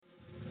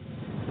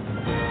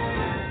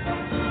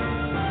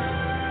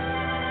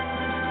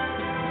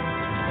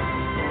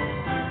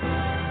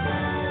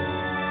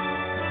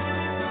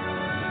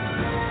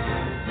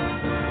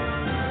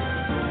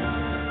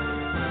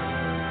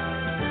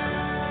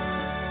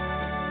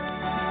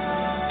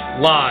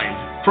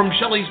Live from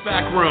Shelley's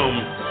Back Room.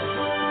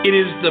 It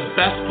is the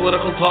best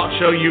political talk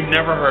show you've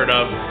never heard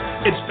of.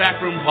 It's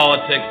Backroom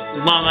Politics,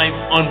 live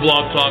on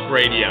Blog Talk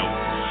Radio.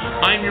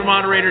 I'm your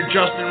moderator,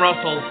 Justin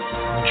Russell.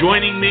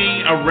 Joining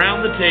me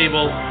around the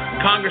table,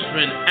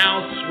 Congressman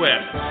Al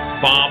Swift,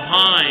 Bob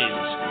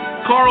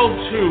Hines, Carl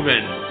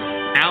Tubin,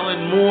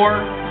 Alan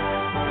Moore,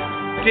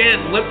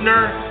 Dan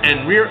Lipner,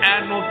 and Rear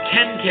Admiral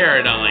Ken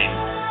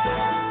Carradine.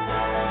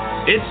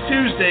 It's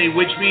Tuesday,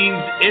 which means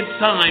it's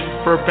time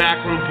for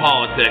Backroom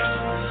Politics.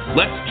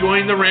 Let's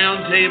join the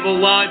round table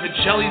live at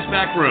Shelley's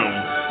Back Room,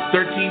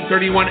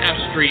 1331 F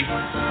Street,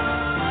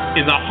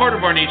 in the heart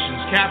of our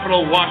nation's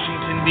capital,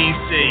 Washington,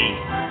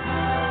 D.C.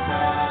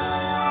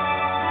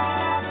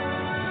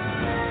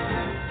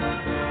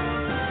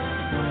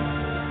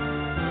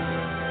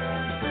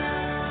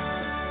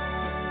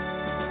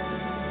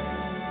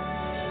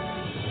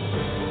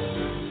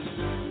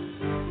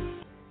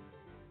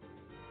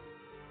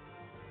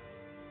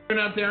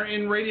 Out there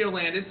in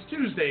Radioland, it's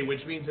Tuesday, which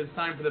means it's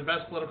time for the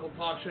best political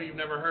talk show you've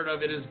never heard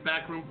of. It is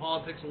Backroom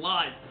Politics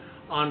live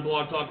on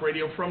Blog Talk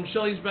Radio from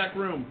Shelley's Back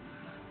Room,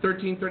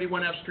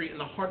 1331 F Street, in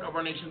the heart of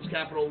our nation's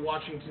capital,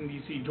 Washington,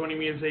 D.C. Joining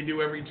me as they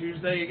do every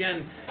Tuesday,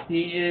 again,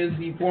 he is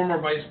the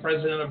former Vice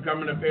President of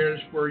Government Affairs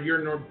for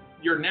your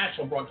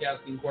National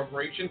Broadcasting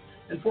Corporation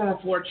and former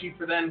floor chief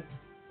for then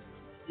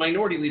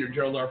Minority Leader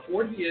Gerald R.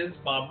 Ford. He is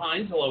Bob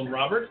Hines. Hello,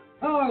 Robert.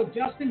 Hello,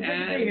 Justin. Good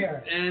to be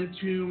here. And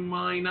to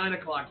my 9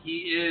 o'clock, he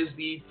is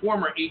the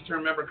former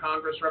 8-term member of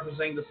Congress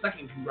representing the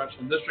 2nd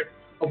Congressional District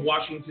of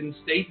Washington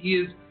State. He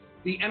is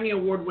the Emmy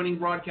Award-winning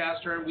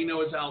broadcaster we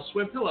know as Al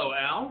Swift. Hello,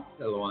 Al.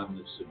 Hello, I'm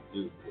the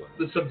subdued one.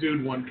 The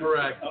subdued one,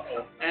 correct.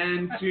 Uh-oh.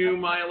 And to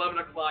my 11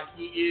 o'clock,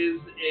 he is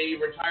a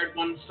retired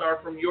one-star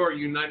from your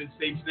United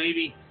States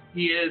Navy.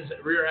 He is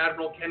Rear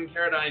Admiral Ken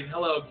Carradine.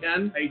 Hello,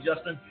 Ken. Hey,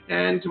 Justin.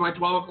 And to my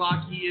 12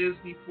 o'clock, he is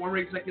the former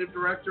executive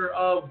director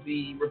of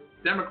the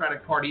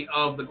Democratic Party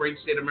of the great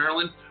state of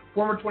Maryland,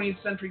 former 20th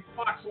Century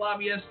Fox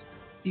lobbyist.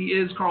 He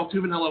is Carl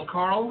Tubin. Hello,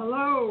 Carl.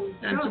 Hello,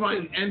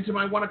 And to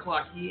my 1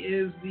 o'clock, he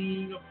is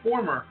the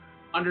former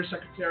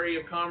Undersecretary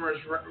of Commerce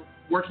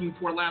working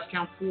for last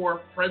count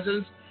 4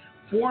 presidents,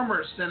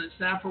 former Senate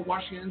staffer,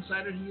 Washington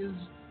Insider. He is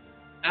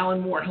Alan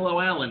Moore. Hello,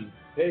 Alan.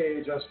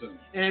 Hey, Justin.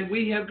 And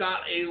we have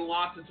got a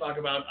lot to talk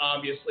about,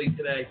 obviously,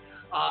 today.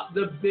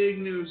 The big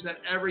news that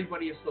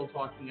everybody is still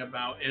talking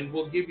about, and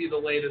we'll give you the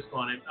latest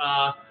on it.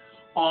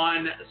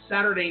 On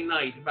Saturday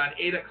night, about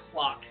 8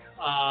 o'clock,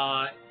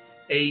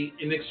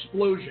 an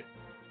explosion,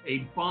 a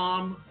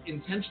bomb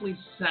intentionally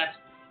set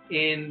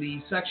in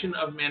the section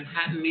of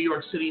Manhattan, New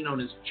York City, known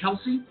as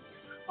Chelsea,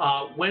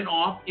 went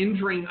off,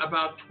 injuring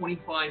about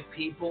 25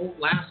 people.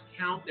 Last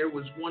count, there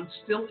was one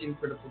still in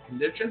critical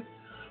condition.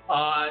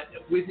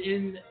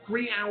 Within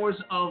 3 hours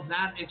of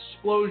that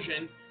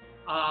explosion,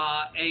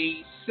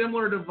 a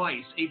similar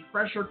device, a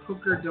pressure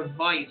cooker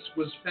device,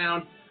 was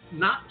found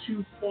not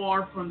too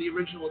far from the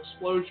original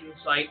explosion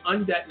site,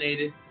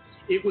 undetonated.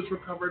 It was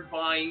recovered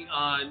by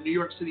New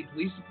York City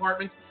Police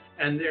Department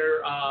and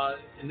their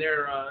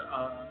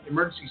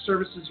emergency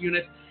services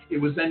unit. It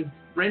was then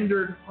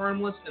rendered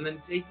harmless and then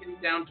taken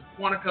down to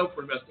Quantico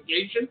for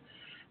investigation.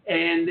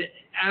 And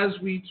as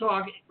we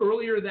talked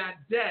earlier that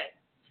day,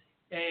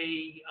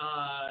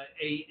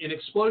 an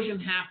explosion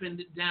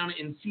happened down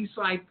in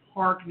Seaside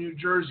Park, New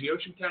Jersey,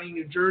 Ocean County,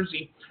 New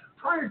Jersey,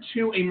 prior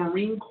to a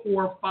Marine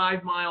Corps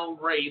 5-mile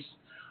race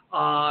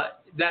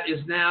that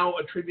is now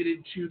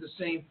attributed to the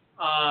same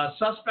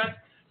suspect.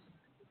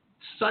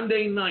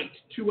 Sunday night,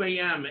 2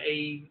 a.m.,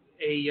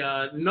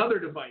 another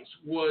device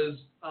was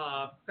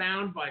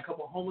found by a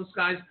couple of homeless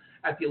guys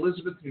at the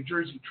Elizabeth, New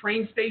Jersey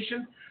train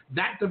station.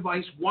 That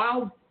device,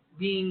 while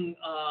being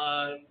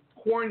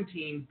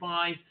quarantined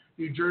by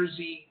New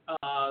Jersey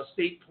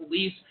State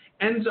Police,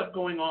 ends up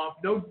going off.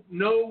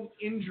 No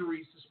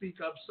injuries to speak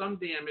of, some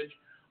damage,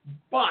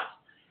 but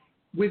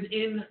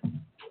within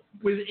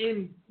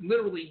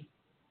literally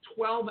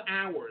 12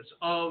 hours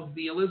of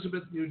the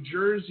Elizabeth, New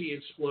Jersey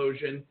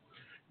explosion,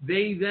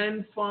 they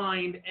then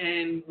find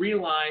and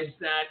realize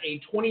that a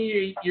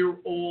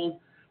 28-year-old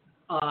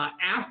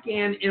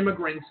Afghan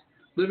immigrant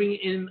living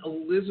in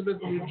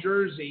Elizabeth, New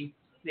Jersey,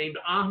 named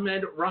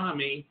Ahmed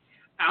Rahmi.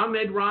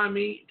 Ahmed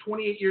Rahmi,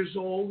 28 years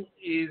old,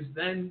 is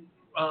then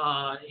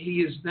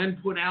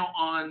put out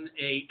on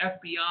a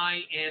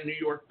FBI and New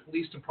York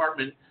Police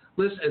Department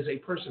list as a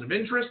person of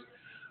interest.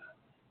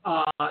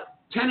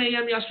 10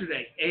 a.m.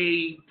 yesterday,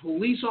 a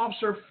police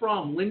officer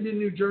from Linden,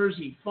 New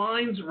Jersey,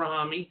 finds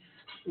Rahmi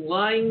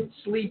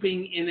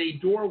sleeping in a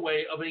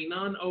doorway of a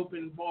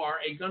non-open bar.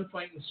 A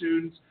gunfight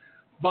ensues.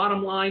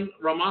 Bottom line,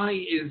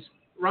 Rahmi is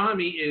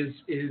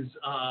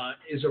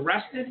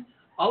arrested,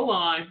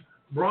 alive,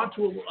 brought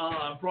to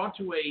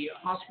a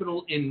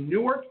hospital in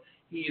Newark.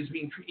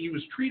 He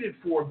was treated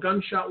for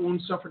gunshot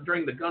wounds suffered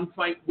during the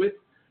gunfight with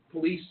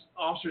police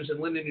officers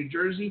in Linden, New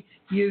Jersey.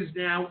 He is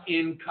now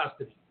in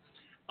custody.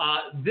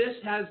 This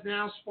has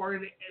now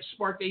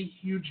sparked a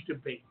huge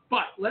debate.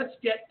 But let's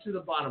get to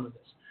the bottom of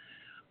this.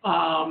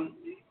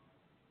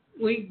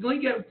 let me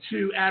get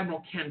to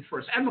Admiral Ken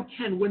first. Admiral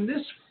Ken, when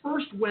this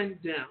first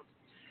went down,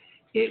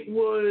 it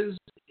was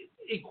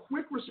a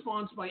quick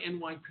response by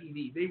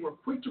NYPD. They were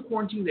quick to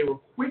quarantine. They were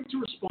quick to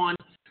respond.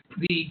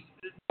 The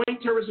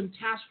Joint Terrorism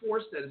Task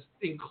Force that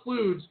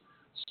includes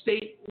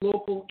state,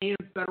 local, and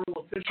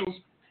federal officials,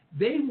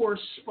 they were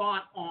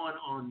spot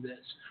on this.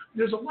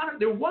 There was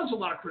a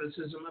lot of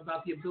criticism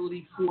about the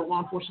ability for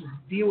law enforcement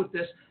to deal with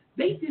this.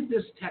 They did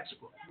this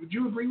textbook. Would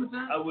you agree with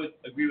that? I would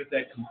agree with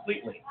that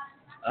completely.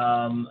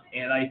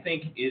 And I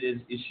think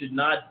it should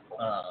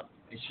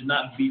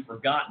not be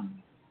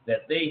forgotten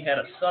that they had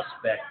a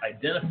suspect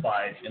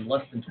identified in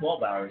less than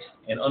 12 hours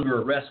and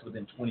under arrest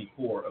within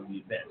 24 of the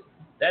event.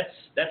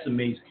 That's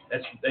amazing.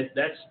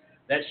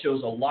 That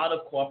shows a lot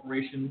of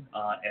cooperation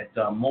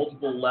at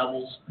multiple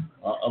levels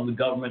of the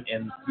government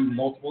and through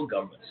multiple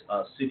governments,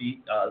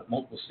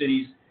 multiple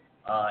cities,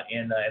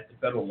 and at the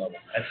federal level.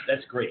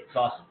 That's great. It's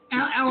awesome.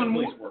 Alan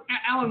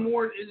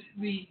Moore,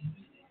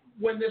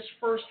 when this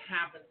first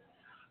happened,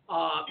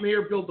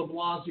 Mayor Bill de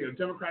Blasio,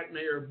 Democratic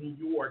mayor of New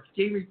York,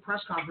 gave a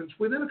press conference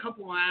within a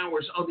couple of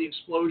hours of the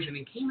explosion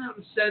and came out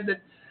and said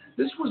that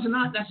this was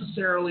not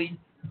necessarily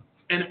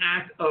an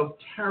act of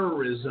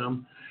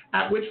terrorism,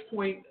 at which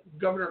point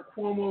Governor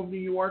Cuomo of New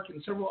York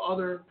and several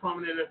other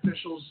prominent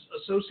officials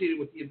associated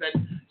with the event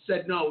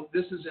said, no,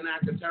 this is an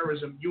act of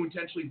terrorism. You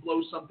intentionally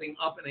blow something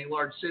up in a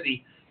large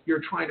city.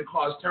 You're trying to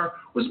cause terror.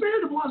 Was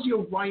Mayor de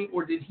Blasio right,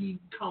 or did he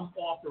come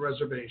off the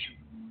reservation?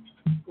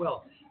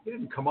 Well, he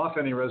didn't come off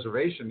any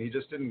reservation. He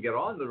just didn't get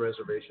on the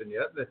reservation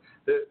yet.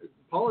 The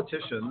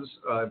politicians,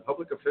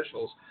 public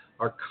officials,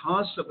 are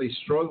constantly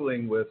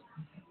struggling with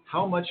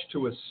how much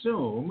to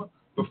assume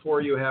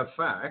before you have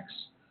facts,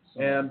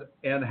 and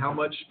how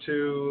much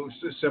to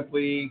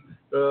simply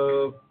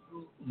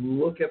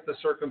look at the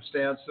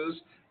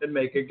circumstances and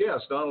make a guess.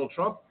 Donald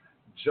Trump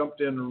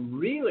jumped in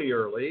really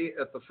early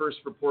at the first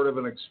report of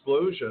an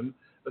explosion,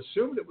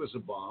 assumed it was a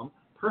bomb,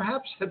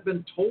 perhaps had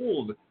been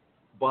told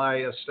by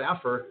a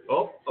staffer,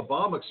 oh, a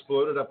bomb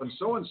exploded up in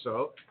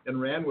so-and-so, and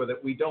ran with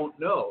it. We don't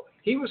know.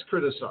 He was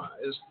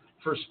criticized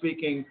for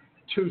speaking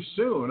too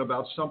soon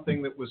about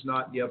something that was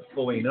not yet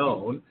fully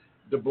known.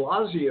 De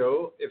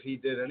Blasio, if he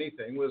did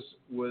anything, was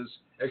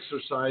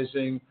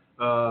exercising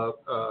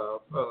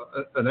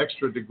an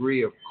extra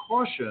degree of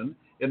caution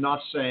in not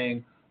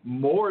saying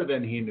more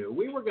than he knew.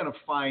 We were going to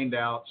find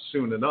out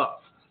soon enough.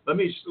 Let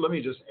me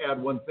just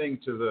add one thing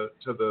to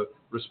the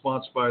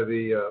response by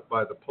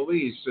the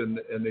police in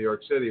New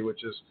York City,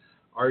 which is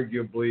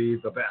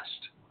arguably the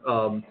best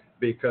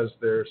because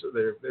they've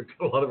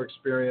got a lot of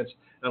experience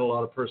and a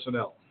lot of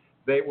personnel.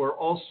 They were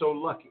also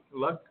lucky.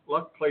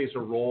 Luck plays a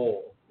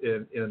role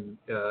in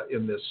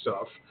this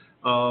stuff.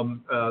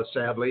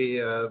 Sadly,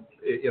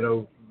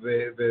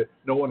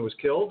 no one was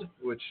killed,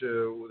 which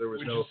there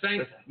was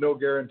no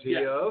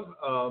guarantee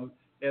of.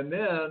 And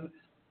then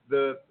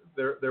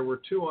there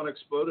were two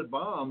unexploded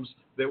bombs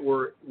that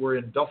were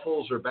in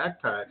duffels or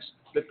backpacks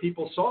that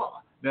people saw.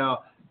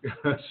 Now,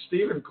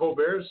 Stephen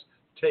Colbert's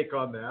take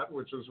on that,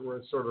 which is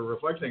worth sort of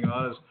reflecting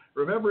on, is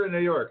remember in New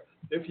York,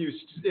 if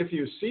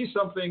you see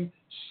something,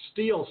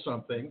 steal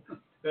something.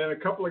 And a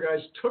couple of guys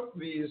took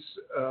these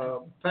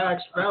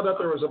packs, found out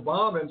there was a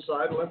bomb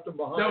inside, and left them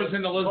behind. That was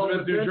in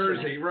Elizabeth, New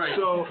Jersey, right?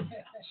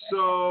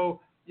 So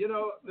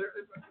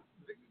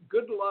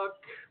good luck,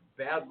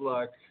 bad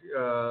luck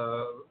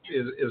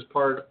is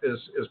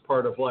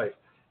part of life.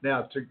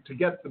 Now, to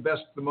get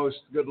the most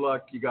good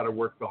luck, you got to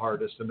work the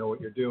hardest and know what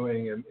you're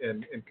doing.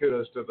 And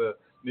kudos to the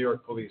New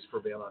York police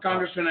for being on top.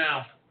 Congressman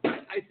Al.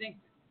 I think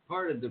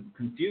part of the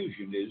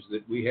confusion is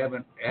that we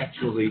haven't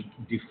actually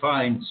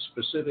defined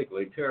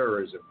specifically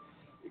terrorism.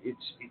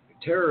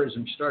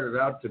 Terrorism started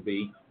out to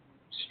be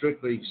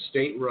strictly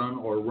state-run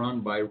or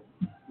run by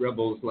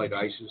rebels like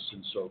ISIS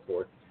and so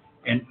forth.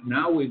 And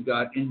now we've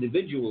got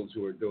individuals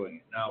who are doing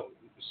it. Now,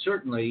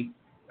 certainly,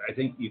 I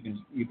think you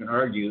can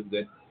argue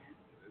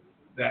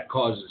that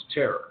causes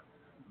terror.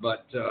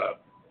 But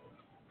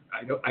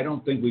I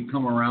don't think we've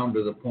come around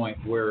to the point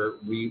where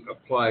we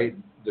apply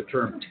the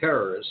term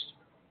terrorist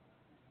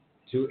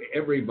to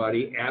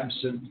everybody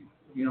absent,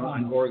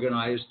 an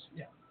organized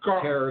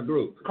terror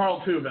group.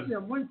 Carl Tubin. Yeah,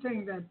 one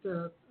thing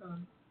that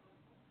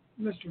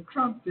Mr.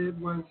 Trump did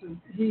was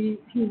he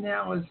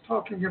now is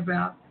talking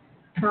about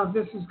how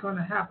this is going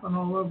to happen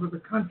all over the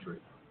country,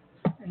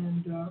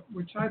 and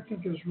which I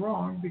think is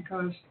wrong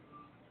because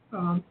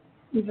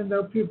even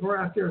though people are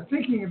out there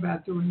thinking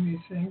about doing these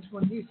things,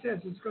 when he says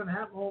it's going to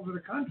happen all over the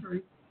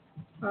country,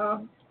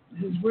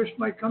 his wish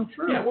might come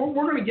true. Yeah, we're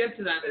going to get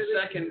to that in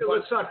a second.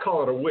 Let's not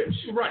call it a wish.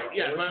 Right,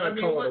 yeah.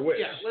 Call it a wish.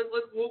 Yeah,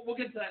 we'll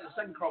get to that in a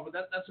second, Carl, but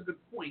that's a good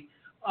point.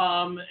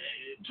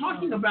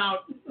 Talking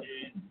about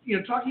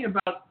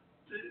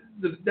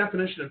the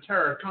definition of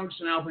terror,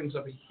 Congressman Al brings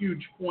up a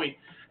huge point.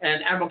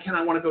 And Admiral Ken,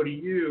 I want to go to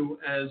you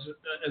as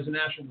a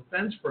national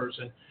defense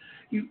person.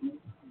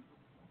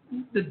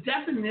 The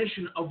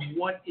definition of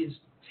what is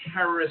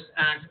terrorist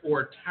act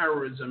or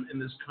terrorism in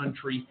this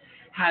country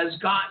has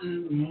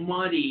gotten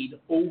muddied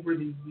over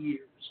the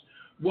years.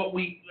 What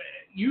we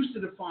used to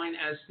define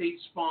as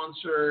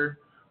state-sponsored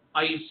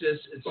ISIS,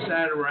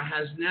 etc.,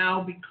 has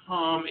now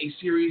become a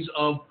series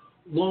of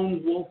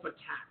lone wolf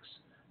attacks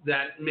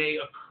that may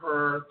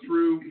occur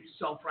through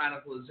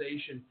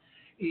self-radicalization.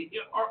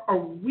 Are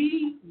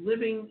we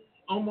living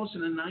almost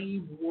in a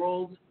naive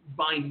world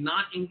by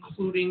not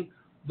including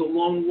the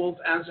lone wolf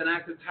as an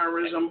act of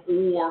terrorism,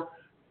 or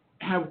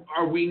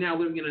are we now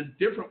living in a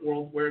different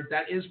world where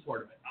that is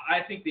part of it?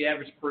 I think the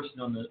average person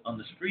on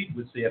the street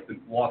would say if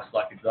it walks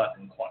like a duck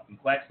and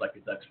quacks like a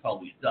duck, it's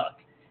probably a duck.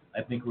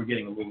 I think we're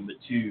getting a little bit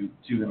too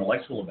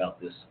intellectual about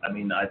this. I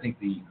mean, I think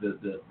the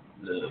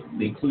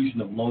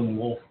inclusion of lone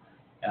wolf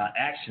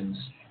actions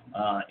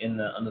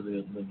under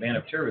the ban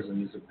of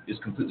terrorism is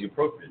completely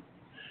appropriate.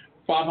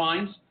 Bob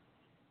Hines?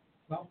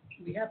 Well,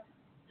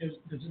 there's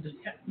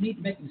a need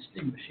to make a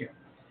distinguish here.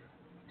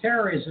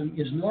 Terrorism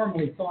is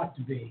normally thought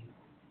to be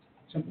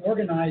some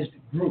organized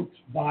groups,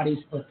 bodies,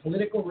 for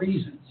political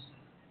reasons,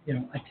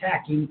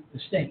 attacking the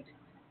state.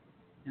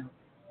 Now,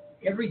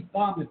 every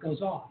bomb that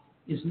goes off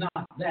is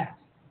not that.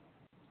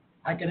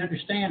 I can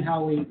understand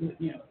how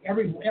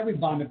every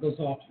bomb that goes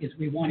off is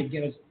we want to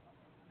get us,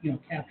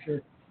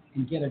 capture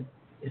and get it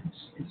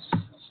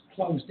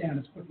closed down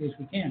as quickly as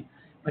we can.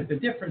 But the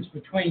difference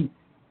between,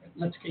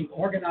 let's say,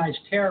 organized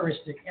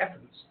terroristic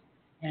efforts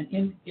and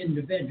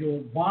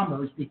individual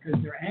bombers because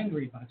they're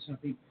angry about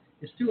something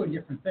is two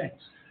different things.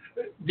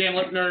 Dan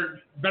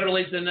Lipner, better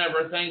late than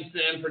never. Thanks,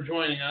 Dan, for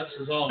joining us,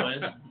 as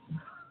always.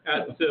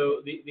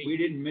 We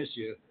didn't miss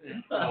you.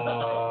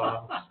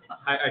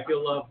 I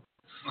feel loved.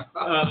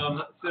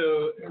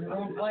 You're in the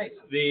wrong place.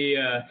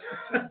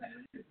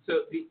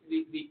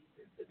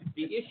 The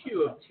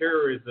issue of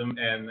terrorism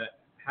and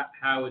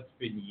how it's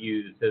been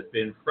used has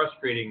been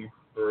frustrating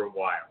for a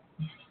while.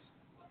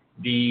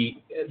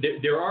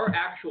 There are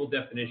actual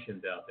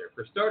definitions out there.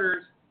 For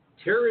starters,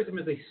 terrorism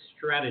is a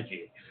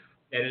strategy.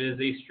 And it is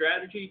a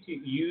strategy to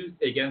use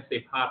against a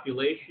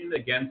population,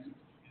 against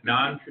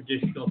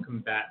non-traditional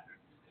combatants.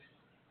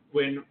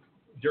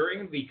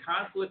 During the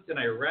conflict in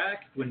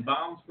Iraq, when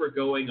bombs were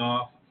going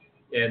off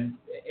and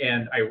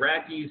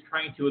Iraqis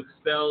trying to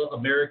expel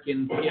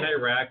Americans in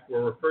Iraq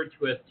were referred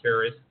to as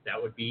terrorists, that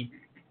would be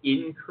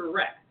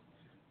incorrect.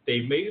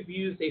 They may have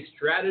used a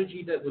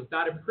strategy that was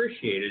not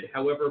appreciated.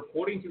 However,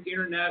 according to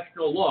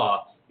international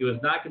law, it was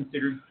not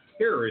considered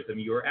terrorism.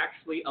 You are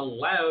actually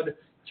allowed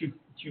to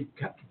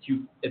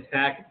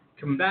attack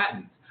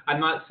combatants. I'm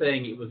not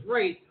saying it was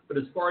right, but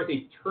as far as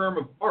a term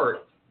of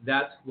art,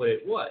 that's what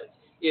it was.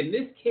 In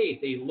this case,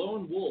 a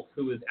lone wolf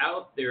who was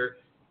out there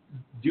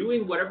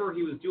doing whatever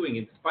he was doing,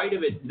 in spite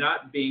of it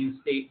not being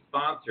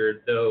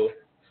state-sponsored, though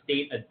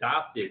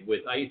state-adopted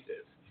with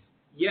ISIS.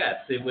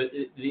 Yes, it was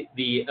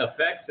the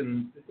effects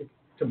and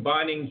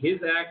combining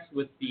his acts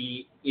with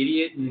the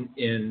idiot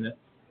in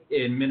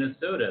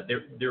Minnesota.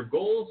 Their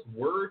goals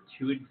were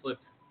to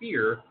inflict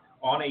fear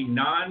on a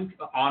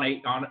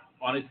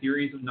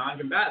series of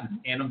non-combatants,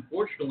 and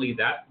unfortunately,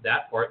 that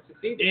part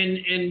succeeded.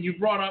 And you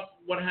brought up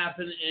what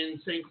happened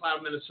in St.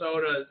 Cloud,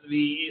 Minnesota.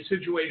 The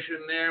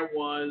situation there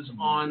was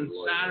on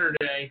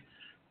Saturday,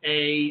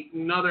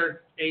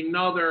 another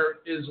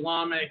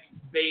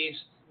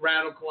Islamic-based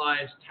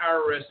radicalized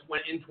terrorist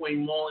went into a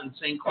mall in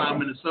St. Cloud,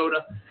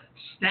 Minnesota,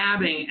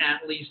 stabbing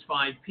at least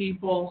 5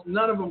 people.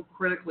 None of them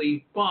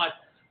critically, but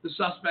the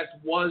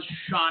suspect was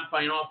shot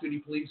by an off-duty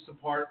police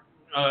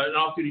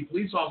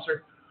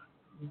officer,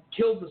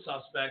 killed the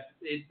suspect.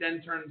 It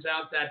then turns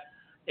out that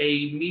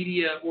a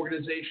media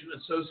organization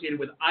associated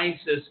with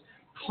ISIS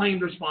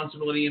claimed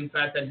responsibility, in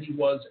fact, that he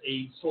was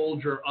a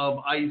soldier of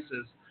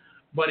ISIS.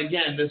 But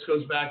again, this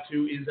goes back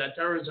to, is that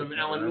terrorism?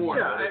 Alan Moore.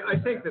 Yeah, I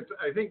think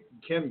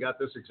Kim got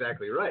this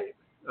exactly right,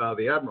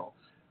 the Admiral.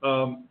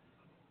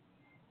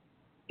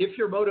 If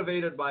you're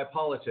motivated by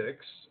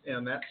politics,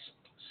 and that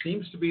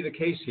seems to be the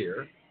case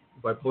here,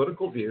 by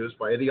political views,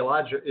 by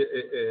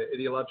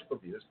ideological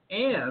views,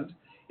 and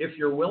if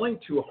you're willing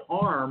to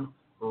harm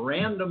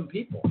random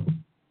people,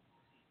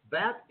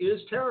 that is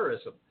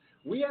terrorism.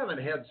 We haven't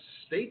had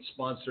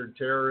state-sponsored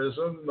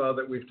terrorism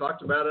that we've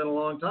talked about in a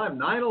long time.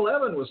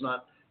 9/11 was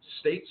not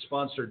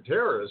state-sponsored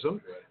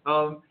terrorism,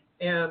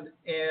 and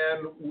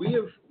we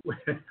have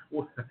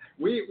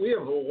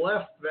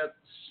left that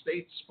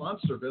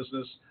state-sponsor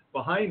business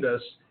behind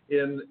us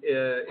in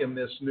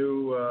this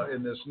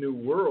new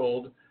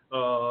world.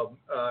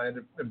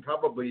 And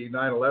probably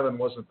 9/11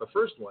 wasn't the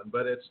first one,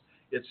 but it's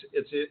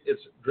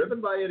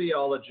driven by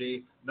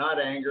ideology, not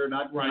anger,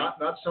 not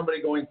somebody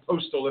going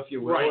postal, if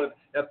you will, right,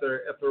 at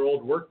their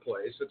old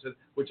workplace.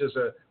 Which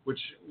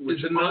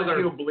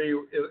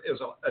arguably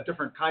is a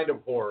different kind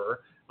of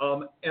horror,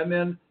 and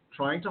then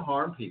trying to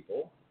harm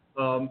people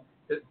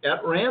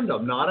at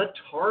random, not a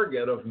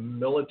target of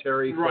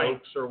military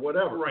folks or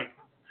whatever. Right.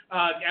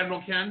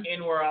 Admiral Ken?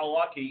 Anwar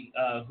al-Awlaki,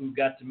 who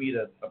got to meet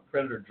a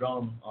Predator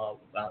drone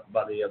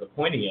by the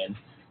pointy end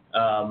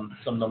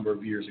some number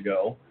of years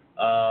ago,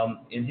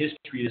 in his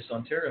treatise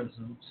on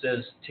terrorism,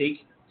 says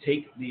take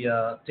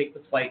the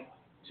fight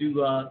to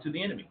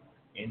the enemy.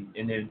 And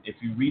then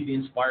if you read the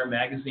Inspire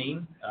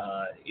magazine,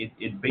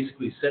 it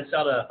basically sets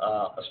out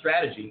a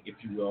strategy, if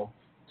you will,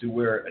 to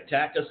where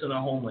attack us in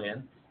our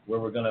homeland, where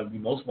we're going to be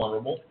most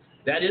vulnerable.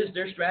 That is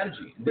their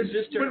strategy. This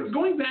is But terrorism.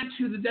 going back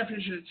to the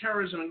definition of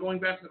terrorism and going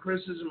back to the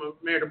criticism of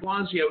Mayor de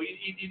Blasio,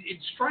 it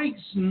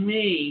strikes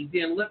me,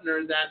 Dan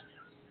Lipner, that,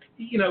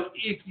 you know,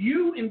 if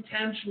you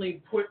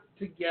intentionally put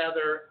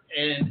together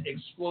an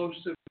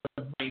explosive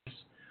device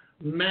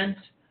meant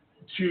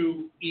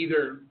to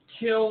either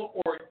kill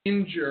or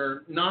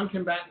injure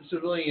non-combatant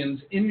civilians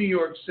in New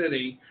York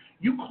City,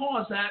 you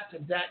cause that to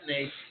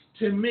detonate.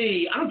 To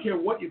me, I don't care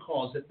what you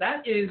call it,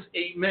 that is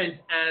meant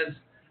as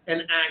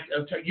an act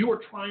of terror. You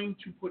are trying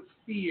to put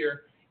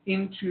fear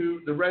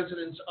into the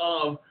residents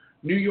of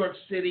New York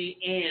City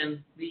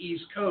and the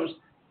East Coast.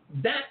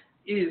 That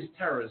is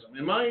terrorism.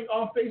 Am I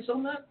off base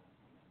on that?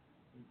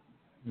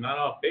 Not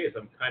off base.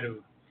 I'm kind of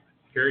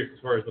curious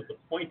as far as what the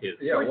point is.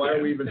 Yeah, why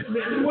are we even?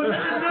 Well,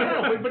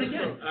 no, but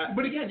again,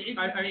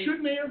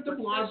 should Mayor de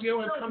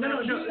Blasio have come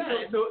out and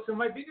said? So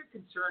my bigger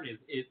concern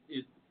is,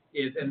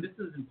 and this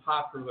is in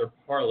popular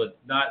parlance,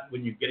 not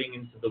when you're getting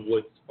into the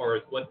woods as far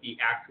as what the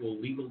actual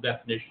legal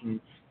definition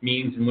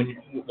means, and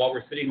while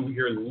we're sitting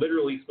here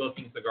literally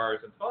smoking cigars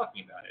and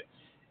talking about it.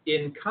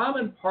 In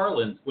common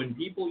parlance, when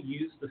people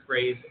use the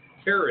phrase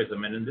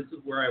terrorism, and this is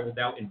where I will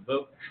now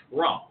invoke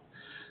Trump,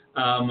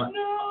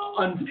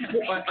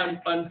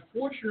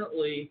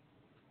 unfortunately,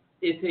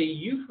 it's a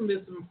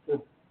euphemism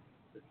for,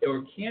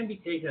 or can be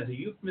taken as a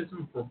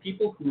euphemism for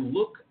people who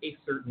look a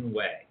certain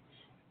way.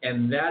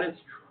 And that is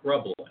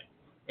troubling.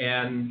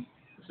 And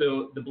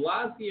so de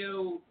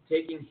Blasio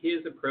taking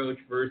his approach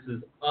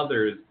versus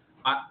others,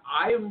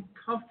 I am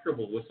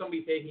comfortable with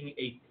somebody taking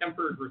a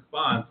tempered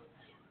response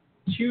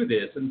to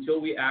this until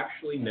we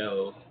actually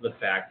know the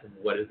facts of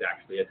what has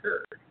actually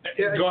occurred.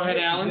 Go ahead,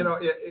 Alan. You know,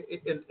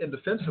 in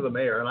defense of the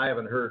mayor, and I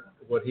haven't heard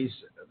what he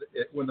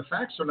said, when the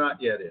facts are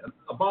not yet in,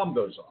 a bomb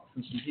goes off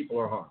and some people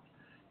are harmed.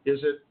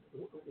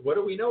 What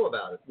do we know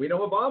about it? We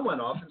know a bomb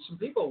went off and some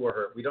people were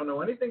hurt. We don't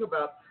know anything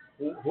about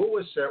who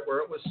was set, where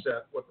it was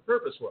set, what the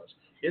purpose was.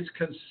 It's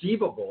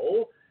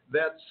conceivable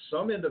that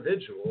some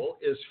individual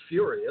is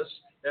furious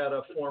at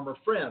a former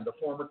friend, a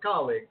former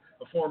colleague,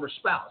 a former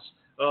spouse,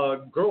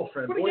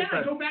 girlfriend, But again,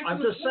 boyfriend. I go back to I'm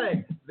the just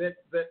saying that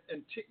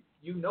until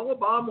you know a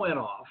bomb went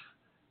off,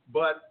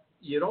 but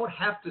you don't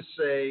have to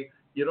say,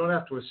 you don't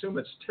have to assume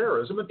it's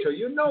terrorism until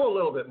you know a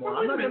little bit more.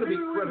 I'm not going to be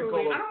critical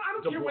of I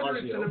don't de care whether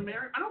it's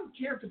Blasio. I don't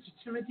care if it's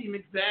a Timothy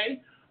McVeigh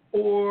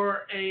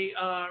or a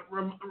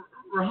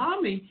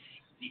Rahami.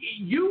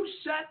 You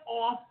set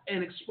off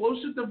an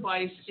explosive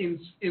device in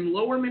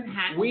Lower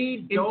Manhattan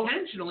We don't-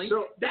 intentionally.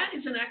 so- that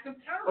is an act of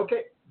terror.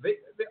 Okay,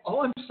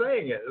 all I'm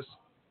saying is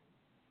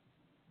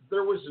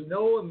there was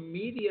no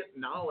immediate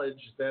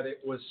knowledge that it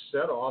was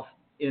set off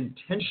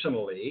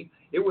intentionally.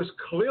 It was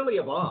clearly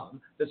a bomb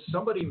that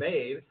somebody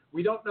made.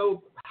 We don't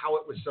know how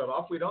it was set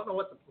off. We don't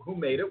know who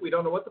made it. We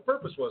don't know what the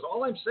purpose was.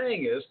 All I'm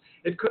saying is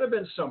it could have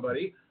been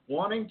somebody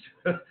wanting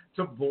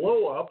to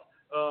blow up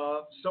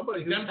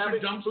somebody who's having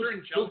dumpster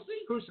in Chelsea.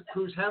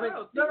 Who's having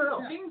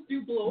No. Things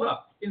do blow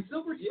up. In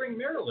Silver Spring,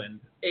 Maryland,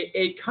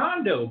 a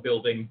condo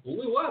building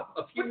blew up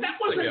a few But that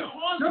weeks wasn't ago.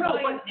 caused but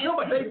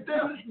by they did.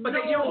 But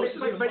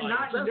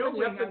not knowing,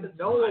 you have to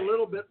know a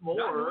little bit more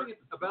knowing at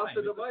the about time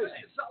the is the device.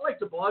 thing. It's not like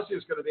de Blasio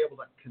is going to be able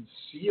to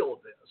conceal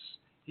this.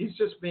 He's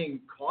just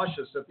being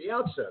cautious at the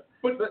outset.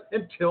 But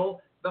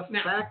until the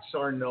Now, facts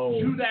are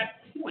known. To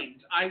that point,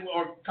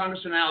 or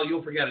Congressman Al,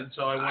 you'll forget it,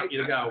 so I want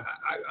you to go.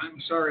 I'm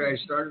sorry I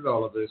started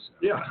all of this.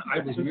 Yeah. I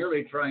was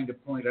merely trying to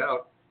point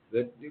out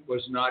that it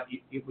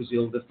was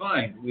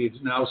ill-defined. We've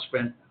now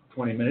spent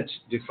 20 minutes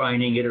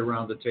defining it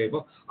around the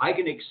table. I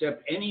can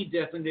accept any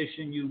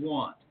definition you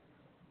want.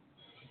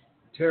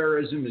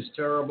 Terrorism is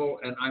terrible,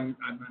 and I'm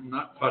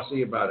not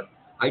fussy about it.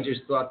 I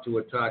just thought to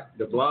attack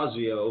de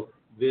Blasio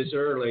this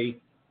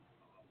early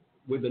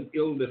with an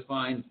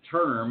ill-defined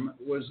term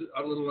was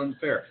a little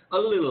unfair.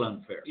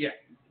 Yeah.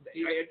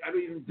 I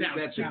don't even think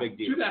that's a big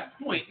deal. To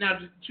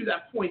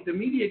that point, the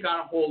media got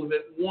a hold of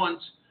it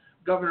once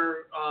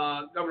Governor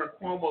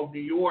Cuomo of New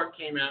York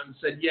came out and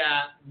said,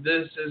 yeah,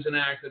 this is an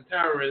act of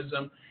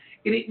terrorism.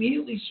 It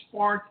immediately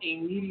sparked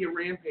a media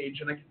rampage,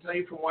 and I can tell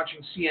you from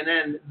watching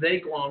CNN, they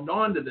glommed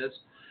onto this,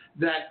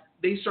 that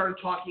they started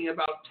talking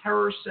about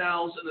terror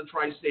cells in the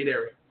tri-state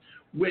area,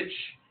 which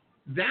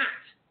that,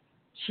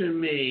 to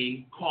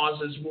me,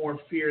 causes more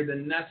fear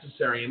than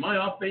necessary. Am I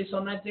off base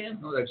on that, Dan?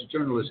 No, that's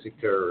journalistic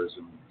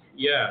terrorism.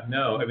 Yeah,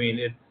 no, I mean,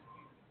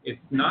 it's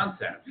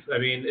nonsense. I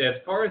mean,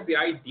 as far as the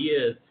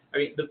ideas, I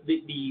mean,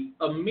 the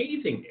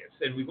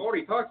amazingness, and we've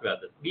already talked about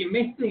this, the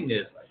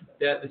amazingness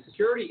that the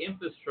security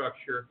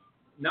infrastructure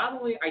not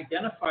only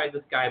identified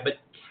this guy, but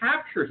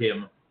captured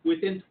him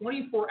within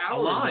 24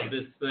 hours of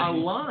this thing.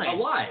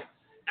 Alive.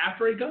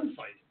 After a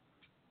gunfight.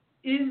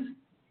 Is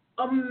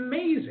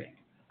amazing.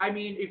 I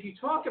mean, if you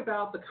talk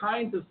about the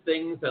kinds of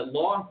things that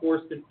law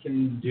enforcement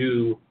can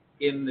do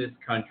in this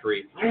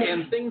country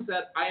and things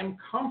that I am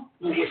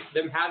comfortable with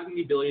them having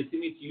the ability,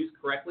 assuming it's used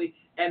correctly,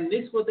 and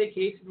this was a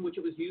case in which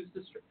it was used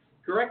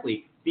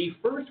correctly. The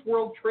first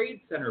World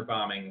Trade Center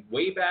bombing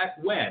way back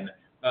when,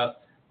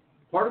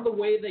 part of the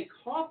way they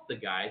caught the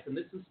guys, and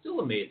this is still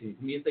amazing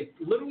to me, is they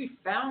literally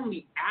found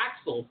the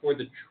axle for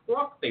the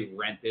truck they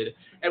rented,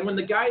 and when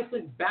the guys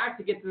went back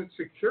to get their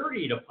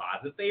security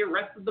deposit, they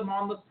arrested them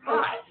on the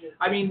spot.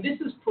 I mean, this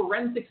is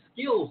forensic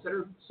skills that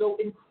are so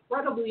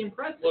incredibly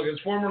impressive. Look, as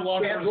former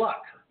law Bad enforcement.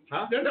 luck.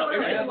 Huh? No.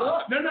 Bad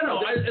luck.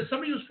 As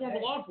somebody who's former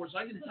law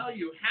enforcement, I can tell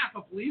you half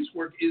of police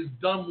work is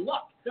dumb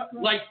luck.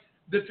 Like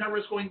the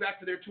terrorists going back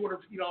to their $250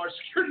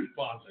 security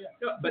deposit.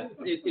 No, but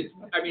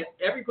I mean,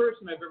 every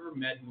person I've ever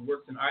met who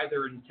works in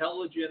either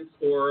intelligence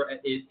or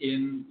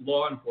in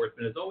law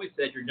enforcement has always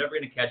said you're never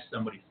going to catch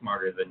somebody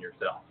smarter than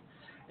yourself.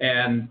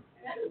 And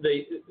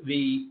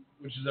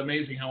which is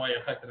amazing how I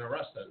effected an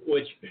arrest then.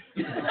 which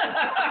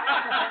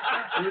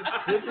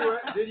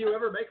Did you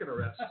ever make an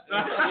arrest?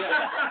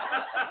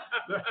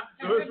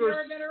 Those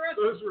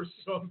Those were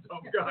some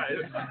dumb guys.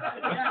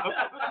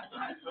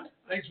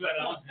 Thanks for that,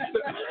 Alan.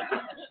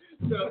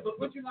 so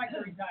Would you like to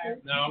retire?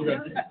 No, I'm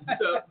good.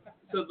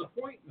 so the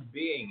point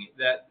being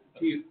that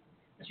to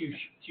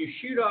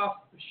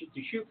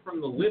shoot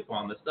from the lip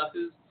on this stuff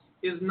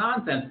is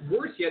nonsense.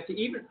 Worse yet,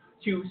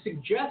 to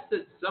suggest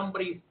that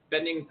somebody's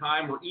spending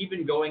time or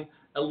even going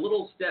a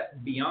little step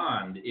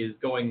beyond is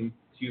going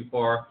too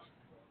far.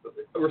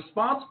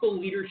 Responsible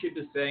leadership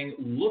is saying,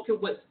 look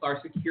at what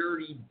our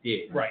security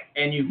did. Right.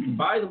 And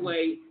by the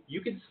way,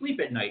 you can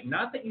sleep at night.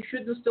 Not that you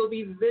shouldn't still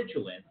be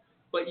vigilant,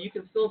 but you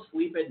can still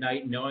sleep at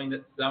night knowing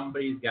that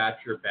somebody's got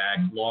your back.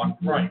 Law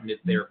enforcement is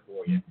there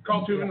for you.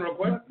 Carl Tubin, real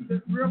quick.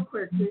 Real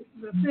quick, the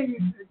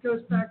thing, it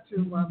goes back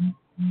to what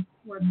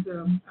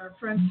our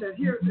friend said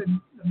here, the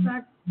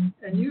fact,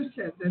 and you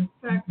said, the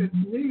fact that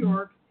New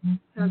York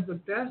has the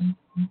best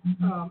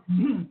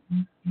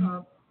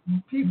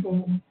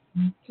people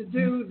to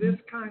do this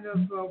kind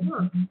of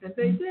work, and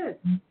they did,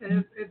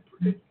 and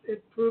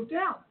it proved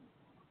out.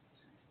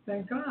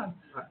 Thank God.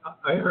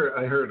 I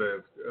heard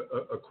a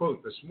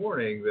quote this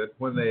morning that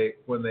when they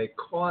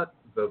caught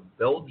the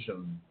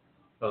Belgian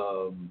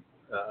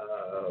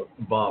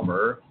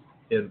bomber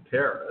in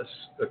Paris,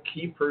 a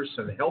key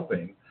person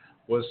helping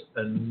was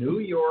a New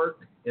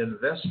York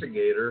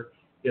investigator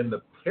in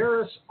the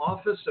Paris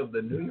office of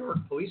the New York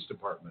Police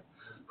Department.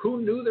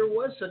 Who knew there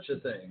was such a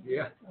thing?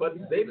 Yeah.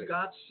 But they've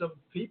got some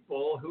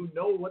people who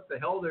know what the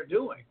hell they're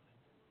doing.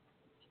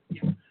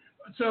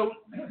 So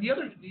the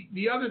other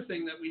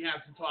thing that we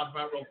have to talk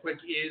about real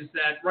quick is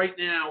that right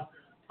now,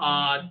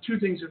 two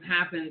things have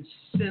happened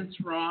since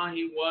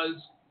Rahi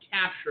was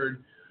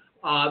captured.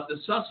 The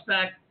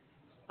suspect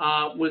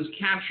was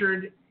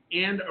captured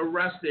and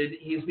arrested.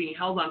 He's being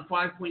held on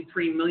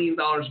 $5.3 million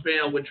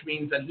bail, which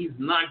means that he's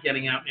not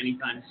getting out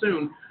anytime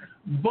soon.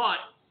 But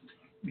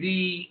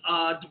the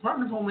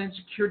Department of Homeland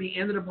Security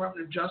and the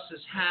Department of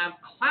Justice have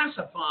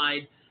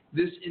classified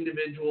this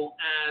individual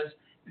as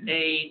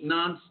a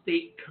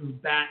non-state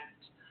combatant.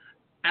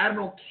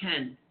 Admiral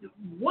Ken,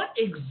 what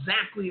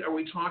exactly are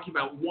we talking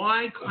about?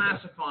 Why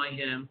classify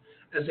him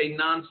as a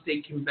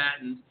non-state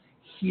combatant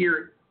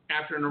here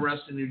after an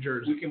arrest in New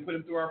Jersey? We can put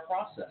him through our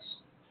process.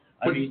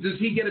 But does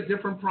he get a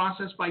different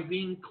process by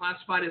being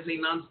classified as a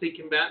non-state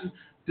combatant?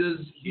 Does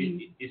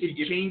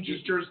it change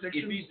his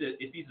jurisdiction?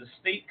 If he's a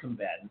state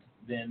combatant,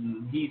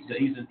 then he's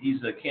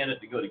a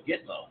candidate to go to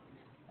Gitmo.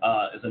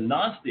 As a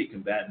non-state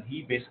combatant,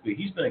 he's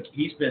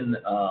been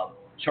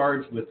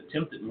charged with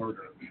attempted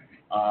murder.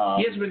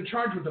 He hasn't been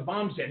charged with the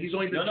bombs yet. He's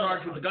only been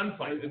charged with the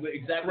gunfight.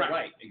 Exactly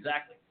right.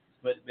 Exactly.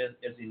 But as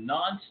a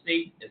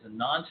non-state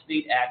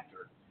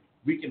actor,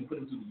 we can put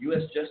him through the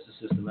U.S. justice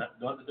system.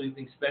 Don't have to do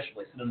anything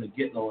special. I send him to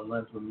Gitmo and let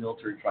him to a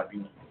military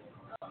tribunal.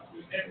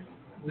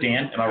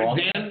 Dan, am I wrong?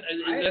 Dan,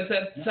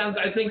 that sounds.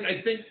 I think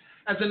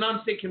as a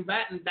non-state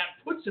combatant, that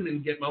puts him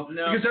in Gitmo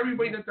because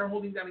everybody that they're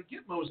holding down in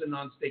Gitmo is a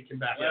non-state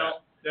combatant.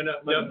 I'm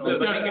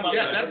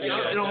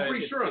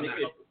pretty sure on that.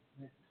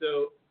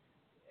 So,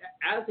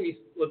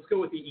 let's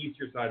go with the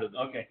easier side of the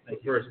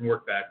first and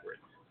work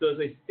backwards. So, as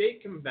a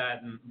state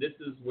combatant, this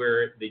is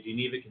where the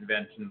Geneva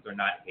Conventions are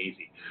not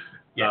hazy.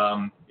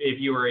 Yes. If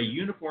you are a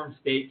uniform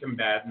state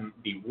combatant,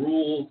 the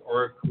rules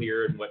are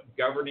clear, and what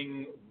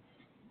governing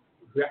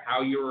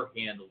how you are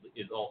handled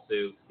is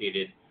also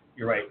stated.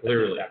 You're right.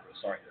 Clearly.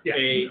 Sorry. Yeah.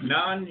 A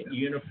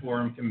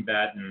non-uniform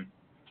combatant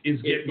is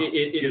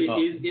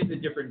a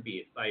different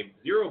beast. I have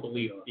zero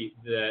belief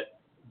that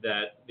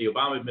the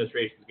Obama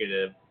administration is going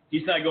to.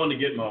 He's not going to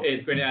Gitmo.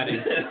 It's going to add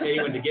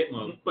anyone to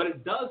Gitmo. But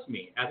it does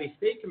mean, as a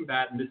state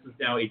combatant, this is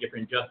now a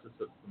different justice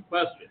system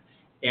question.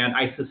 And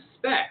I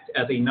suspect,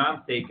 as a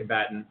non-state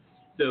combatant,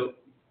 so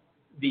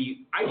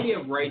the idea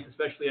of rights,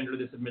 especially under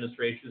this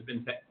administration, has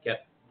been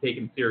kept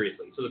taken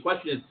seriously. So the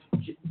question is,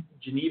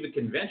 Geneva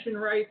Convention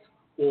rights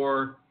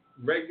or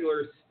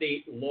regular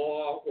state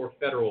law or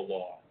federal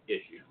law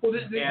issues? Well,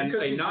 And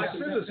a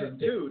non-citizen,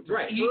 too.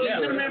 Right. He's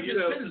an American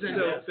citizen.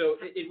 So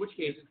in which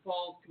case it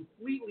falls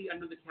completely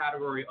under the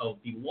category of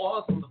the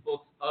laws on the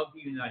books of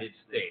the United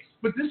States.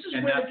 But this is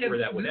And where that's where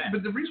that would end.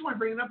 But the reason why I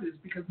bring it up is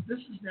because this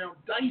is now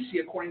dicey,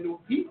 according to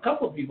a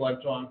couple of people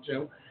I've talked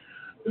to,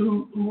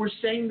 who were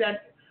saying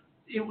that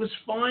it was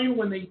fine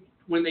when they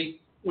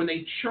when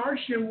they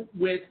charged him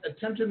with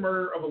attempted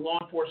murder of a law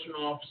enforcement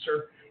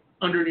officer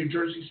under New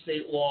Jersey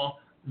state law,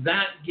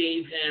 that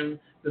gave him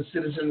the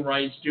citizen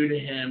rights due to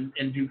him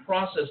and due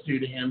process due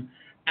to him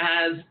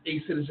as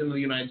a citizen of the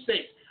United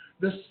States.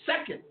 The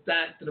second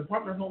that the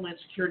Department of Homeland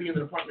Security and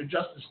the Department of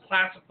Justice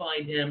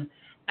classified him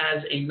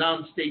as a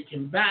non-state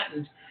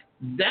combatant,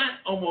 that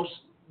almost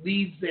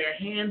leads their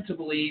hand to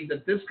believe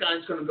that this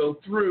guy's going to go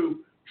through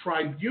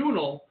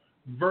tribunal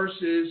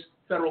versus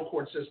federal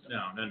court system.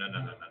 No.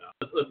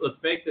 Let's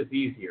make this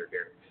easier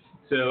here.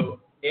 So,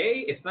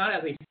 it's not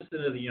as a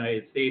citizen of the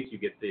United States you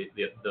get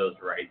those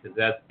rights. It's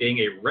as being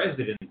a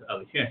resident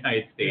of the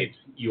United States,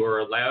 you are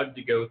allowed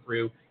to go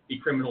through the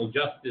criminal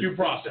justice due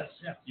process.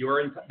 Yeah.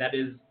 That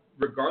is,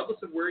 regardless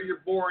of where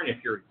you're born,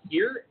 if you're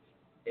here,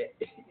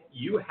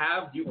 you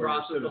have due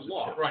process of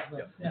law. Right.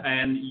 Yeah.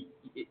 And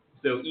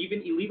so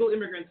even illegal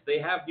immigrants, they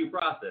have due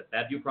process.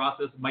 That due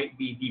process might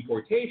be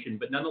deportation,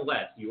 but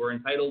nonetheless, you are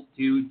entitled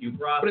to due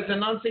process. But as a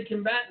non-state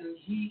combatant,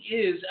 he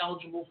is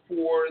eligible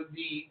for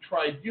the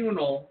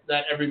tribunal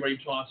that everybody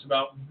talks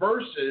about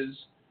versus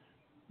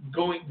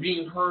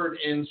being heard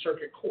in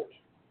circuit court.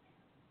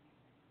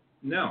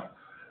 No.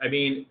 I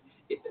mean,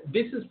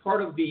 this is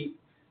part of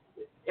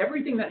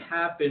everything that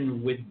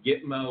happened with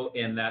Gitmo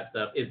and that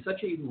stuff is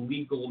such a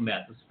legal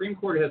mess. The Supreme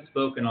Court has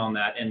spoken on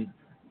that, and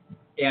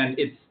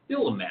it's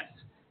still a mess.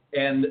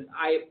 And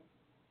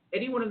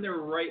anyone in their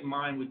right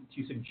mind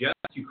to suggest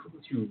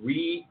to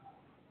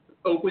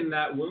reopen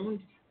that wound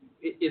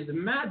is a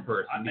mad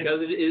person,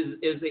 because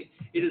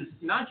it is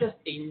not just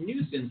a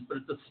nuisance, but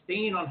it's a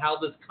stain on how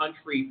this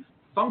country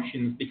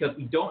functions, because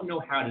we don't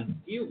know how to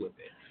deal with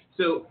it.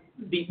 So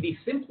the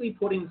simply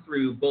putting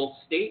through both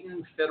state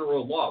and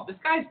federal law, this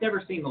guy's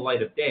never seen the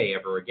light of day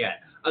ever again.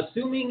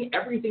 Assuming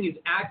everything is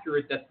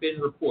accurate that's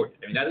been reported,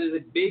 I mean, that is a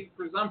big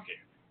presumption.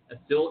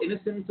 Still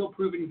innocent until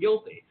proven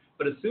guilty.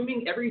 But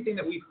assuming everything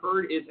that we've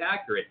heard is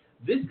accurate,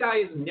 this guy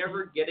is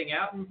never getting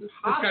out. And this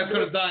guy's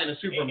going to die in a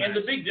Superman. And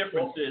the big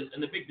difference is,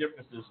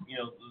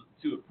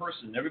 to a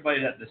person,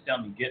 everybody that's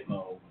down in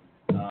Gitmo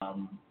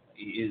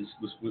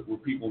were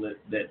people that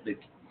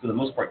for the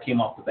most part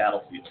came off the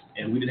battlefield,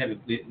 and we didn't have.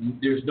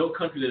 There's no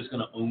country that's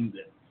going to own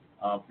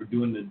them for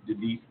doing the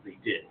deeds they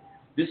did.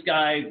 This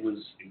guy was,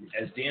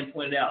 as Dan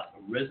pointed out,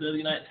 a resident of the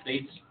United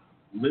States,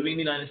 living in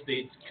the United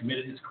States,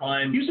 committed his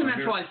crimes. He's a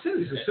naturalized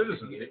citizen. He's a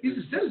citizen. He's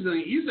a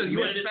citizen. He's a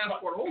U.S.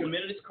 passport holder.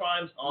 Committed his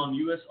crimes on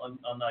U.S.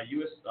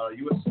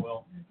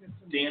 soil.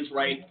 Dan's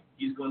right.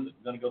 He's going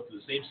to go through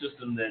the same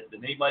system that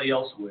anybody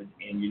else would,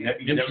 and you're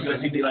never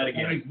going to see daylight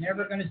again. He's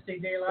never going to see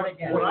daylight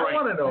again. What I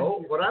want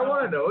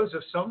to know is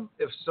if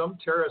some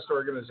terrorist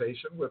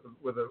organization with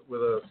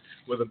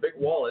a big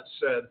wallet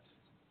said,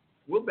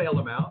 "We'll bail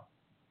him out."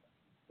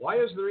 Why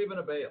is there even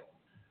a bail?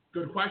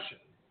 Good question.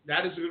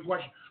 That is a good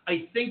question.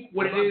 I think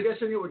what I'm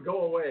guessing it would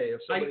go away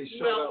if somebody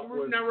showed up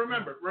with... Now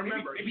remember,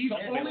 maybe he's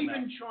only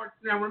been charged.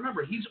 Now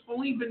remember, he's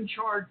only been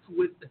charged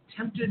with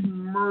attempted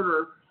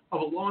murder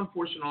of a law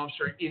enforcement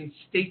officer in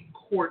state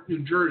court, New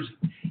Jersey.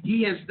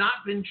 He has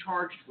not been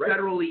charged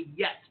federally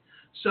yet.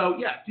 So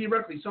yeah,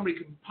 theoretically, somebody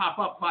could pop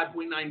up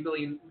 $5.9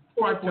 million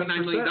where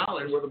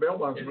the bail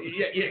bondsman.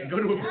 Yeah. Go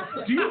to.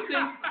 Do you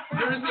think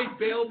there is a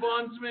bail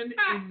bondsman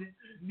in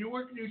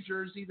Newark, New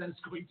Jersey, that's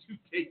going to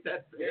take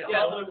that bail?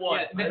 Yeah, no.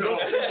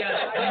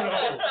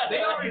 They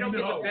already don't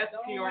get the best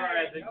PR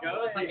as it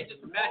goes. Like,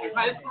 just imagine,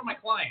 this is for my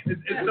client. As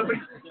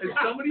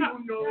somebody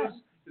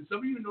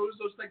who knows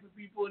those type of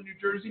people in New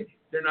Jersey,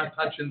 they're not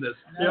touching this.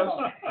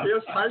 No. He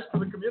has ties to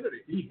the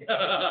community.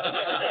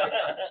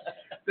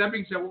 That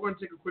being said, we're going to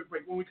take a quick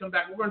break. When we come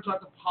back, we're going to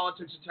talk the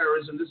politics of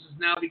terrorism. This has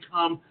now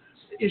become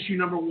issue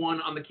number one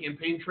on the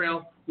campaign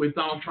trail with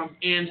Donald Trump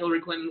and Hillary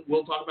Clinton.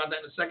 We'll talk about that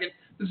in a second.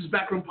 This is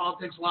Backroom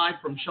Politics live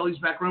from Shelley's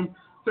Backroom,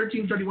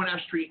 1331 F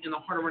Street in the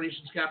heart of our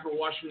nation's capital,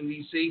 Washington,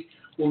 D.C.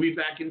 We'll be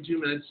back in 2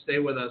 minutes. Stay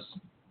with us.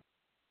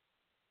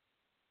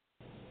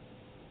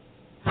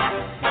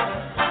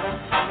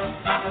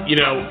 You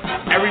know,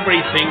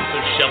 everybody thinks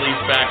of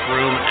Shelley's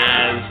Backroom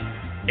as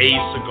a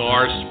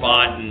cigar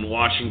spot in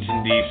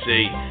Washington,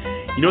 D.C.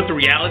 You know what the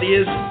reality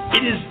is?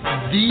 It is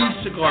the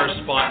cigar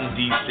spot in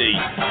D.C.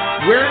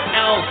 Where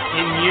else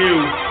can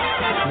you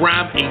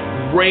grab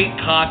a great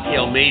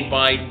cocktail made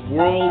by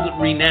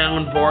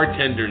world-renowned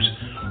bartenders?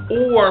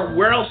 Or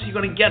where else are you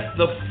going to get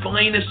the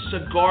finest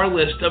cigar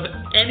list of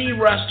any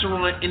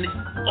restaurant in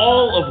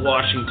all of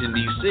Washington,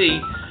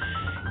 D.C.?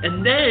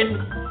 And then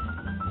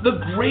the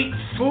great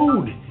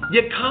food.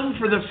 You come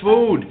for the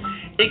food.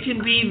 It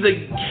can be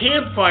the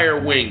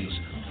campfire wings,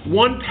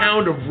 1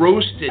 pound of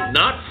roasted,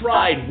 not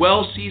fried,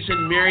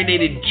 well-seasoned,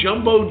 marinated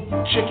jumbo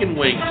chicken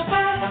wings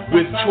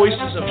with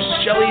choices of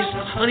Shelley's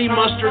honey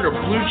mustard or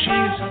blue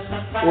cheese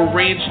or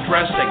ranch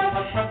dressing.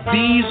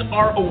 These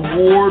are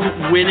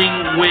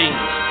award-winning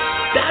wings.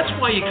 That's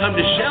why you come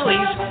to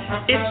Shelley's.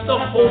 It's the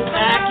whole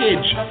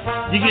package.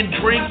 You can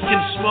drink, you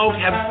can smoke,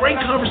 have great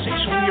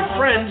conversation with your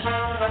friends,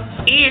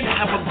 and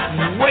have a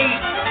great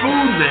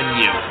food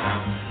menu.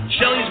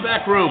 Shelley's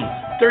Back Room,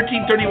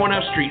 1331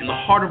 F Street in the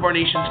heart of our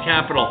nation's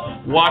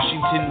capital,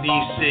 Washington,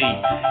 D.C.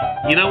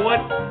 You know what?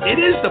 It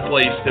is the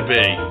place to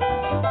be.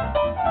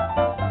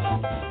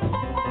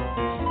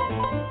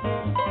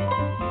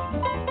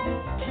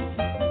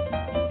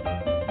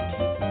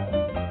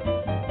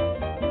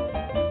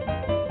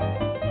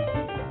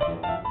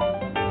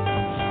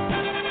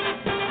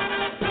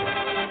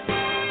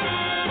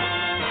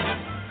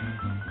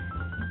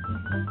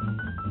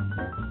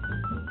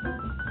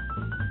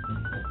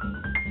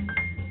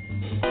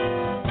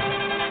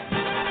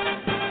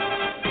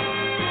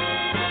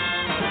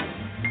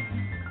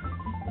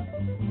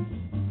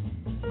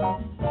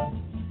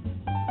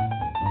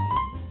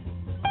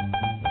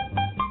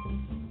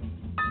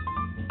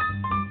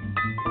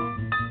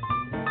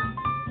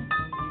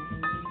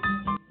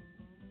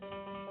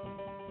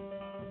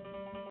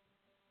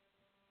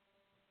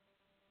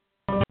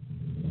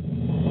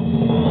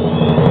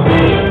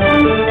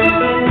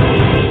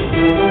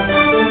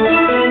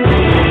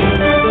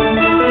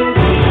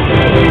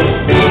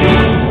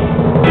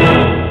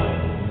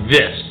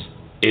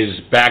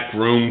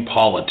 Backroom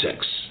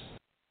Politics.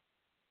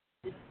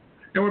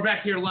 And we're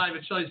back here live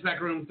at Shelley's Back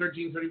Room,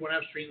 1331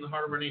 F Street in the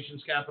heart of our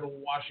nation's capital,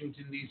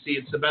 Washington, D.C.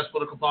 It's the best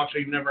political talk show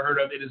you've never heard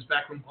of. It is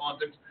Backroom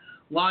Politics,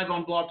 live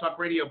on Blog Talk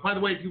Radio. By the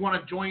way, if you want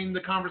to join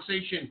the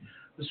conversation,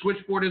 the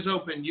switchboard is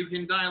open. You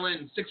can dial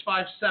in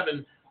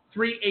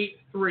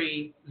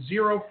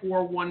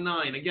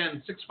 657-383-0419.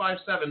 Again,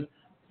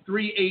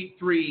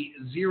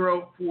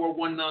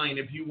 657-383-0419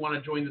 if you want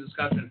to join the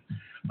discussion.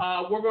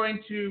 We're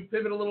going to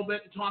pivot a little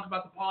bit and talk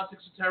about the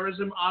politics of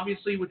terrorism.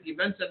 Obviously, with the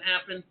events that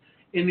happened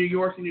in New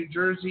York and New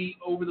Jersey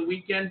over the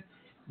weekend,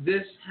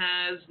 this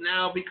has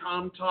now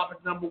become topic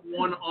number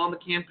one on the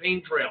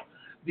campaign trail.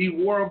 The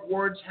war of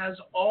words has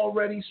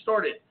already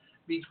started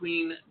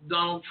between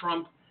Donald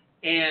Trump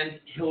and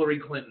Hillary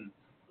Clinton.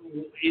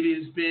 It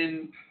has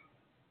been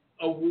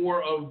a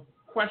war of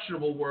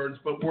questionable words,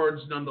 but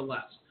words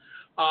nonetheless.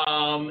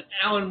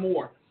 Alan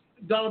Moore.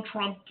 Donald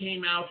Trump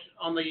came out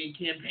on the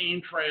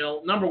campaign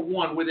trail, number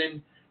one,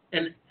 within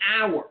an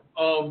hour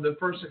of the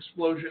first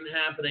explosion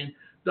happening.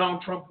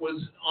 Donald Trump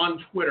was on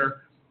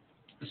Twitter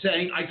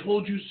saying, "I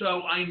told you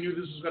so. I knew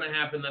this was going to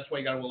happen. That's why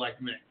you got to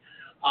elect me."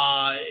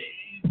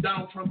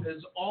 Donald Trump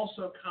has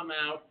also come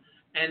out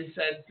and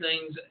said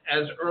things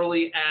as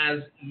early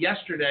as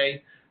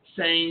yesterday,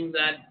 saying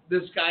that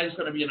this guy's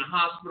going to be in a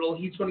hospital.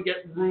 He's going to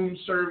get room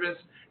service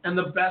and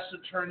the best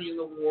attorney in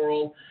the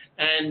world,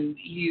 and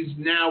he's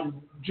now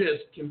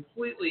just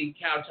completely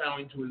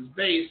kowtowing to his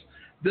base.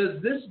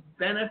 Does this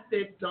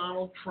benefit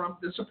Donald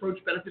Trump, this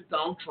approach benefit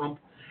Donald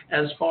Trump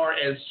as far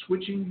as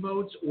switching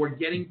votes or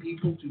getting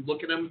people to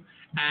look at him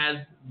as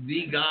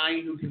the guy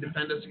who can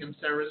defend us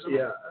against terrorism?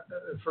 Yeah,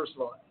 first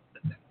of all,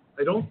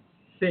 I don't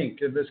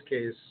think in this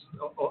case,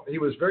 he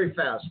was very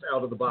fast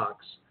out of the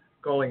box,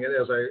 calling it,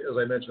 as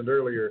I mentioned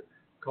earlier,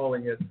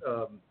 calling it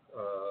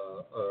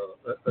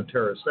a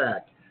terrorist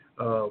act.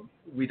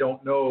 We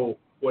don't know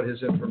what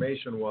his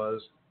information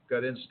was.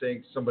 Gut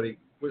instinct. Somebody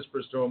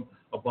whispers to him,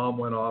 a bomb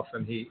went off,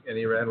 and he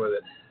ran with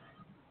it.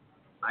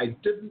 I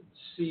didn't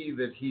see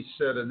that he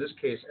said in this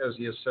case, as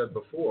he has said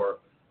before,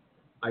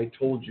 "I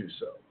told you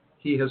so."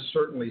 He has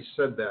certainly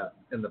said that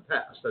in the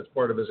past. That's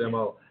part of his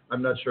MO.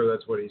 I'm not sure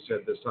that's what he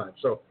said this time.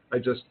 So I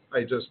just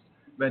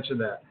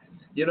mentioned that.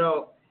 You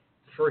know,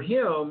 for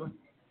him,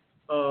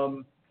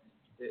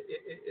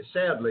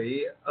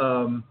 sadly,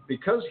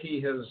 because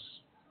he has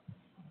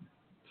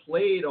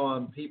played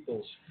on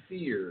people's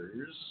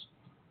fears,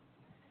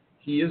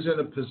 he is in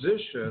a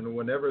position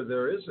whenever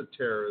there is a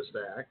terrorist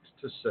act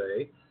to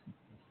say,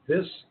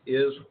 this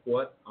is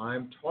what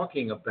I'm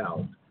talking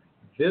about.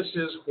 This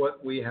is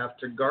what we have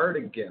to guard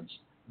against.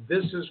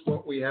 This is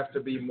what we have to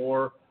be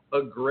more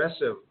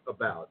aggressive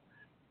about.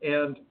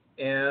 And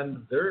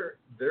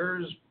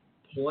there's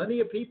plenty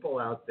of people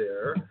out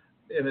there,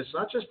 and it's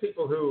not just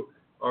people who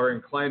are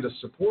inclined to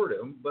support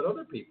him, but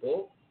other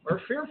people are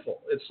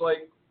fearful. It's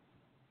like,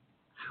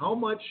 how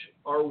much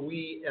are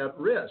we at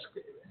risk?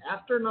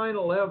 After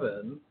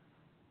 9/11,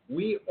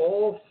 we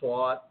all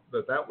thought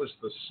that was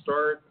the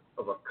start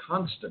of a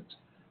constant,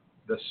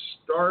 the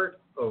start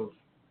of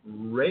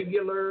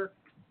regular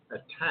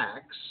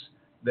attacks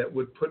that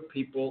would put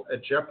people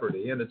at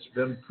jeopardy. And it's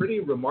been pretty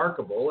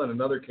remarkable. In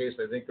another case,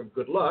 I think, of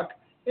good luck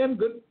and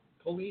good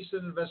police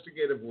and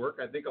investigative work.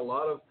 I think a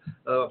lot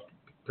of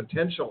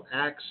potential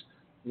acts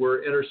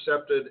were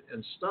intercepted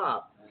and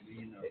stopped.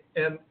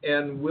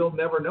 And we'll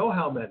never know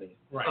how many.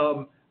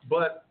 Right.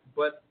 But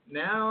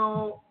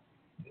now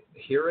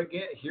here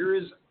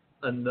is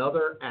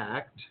another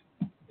act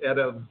at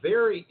a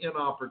very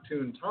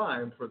inopportune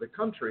time for the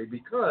country,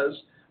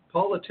 because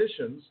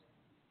politicians,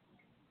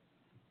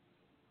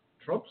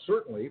 Trump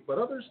certainly, but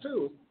others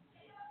too,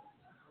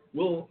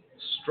 will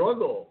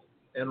struggle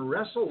and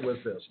wrestle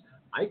with this.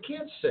 I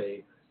can't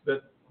say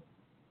that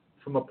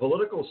from a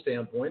political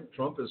standpoint,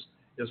 Trump is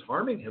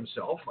harming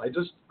himself. I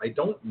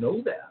don't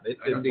know that. It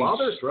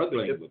bothers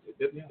struggling with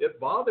it. It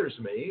bothers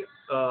me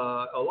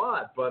a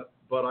lot. But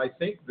I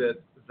think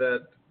that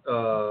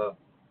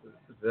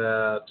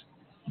that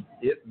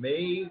it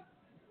may,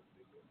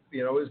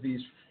 as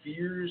these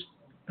fears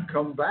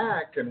come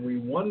back and we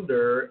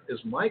wonder, is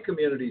my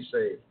community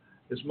safe?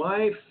 Is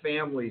my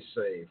family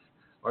safe?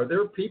 Are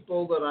there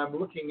people that I'm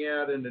looking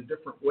at in a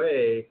different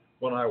way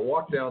when I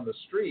walk down the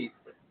street?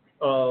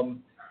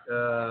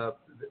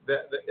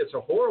 That it's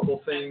a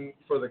horrible thing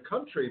for the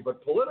country,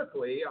 but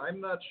politically, I'm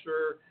not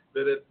sure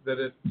that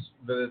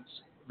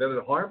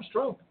it harms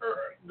Trump.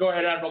 Go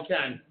ahead, Admiral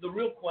Ken. The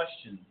real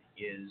question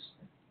is,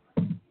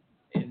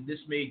 and this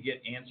may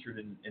get answered,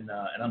 and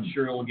I'm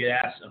sure it will get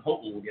asked, and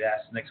hopefully will get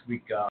asked next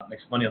week,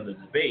 next Monday on the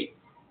debate,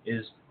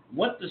 is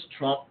what does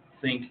Trump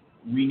think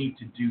we need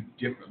to do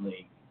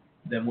differently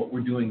than what we're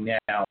doing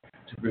now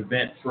to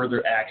prevent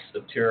further acts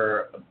of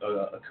terror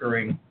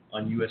occurring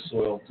on U.S.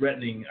 soil,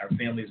 threatening our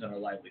families and our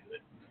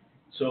livelihood?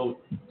 So,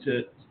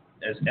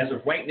 as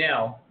of right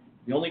now,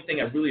 the only thing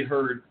I've really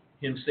heard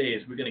him say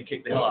is we're going to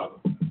kick the hell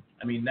out of him.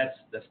 I mean, that's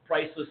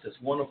priceless, that's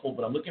wonderful,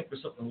 but I'm looking for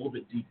something a little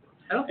bit deeper.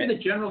 I don't think the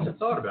generals have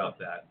thought about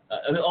that.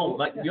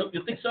 You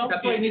think so?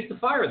 That's why he needs to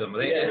fire them.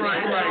 Right,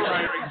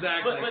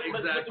 exactly.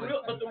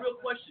 But the real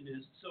question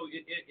is, so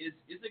is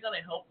it going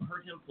to help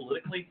hurt him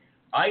politically?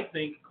 I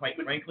think, quite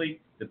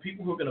frankly, the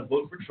people who are going to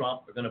vote for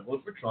Trump are going to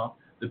vote for Trump.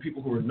 The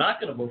people who are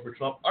not going to vote for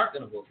Trump aren't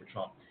going to vote for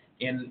Trump.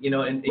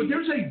 But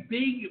there's a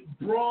big,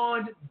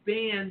 broad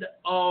band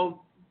of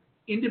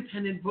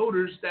independent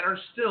voters that are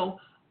still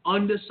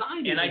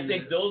undecided. And I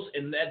think those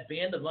in that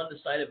band of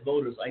undecided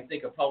voters, I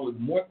think, are probably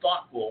more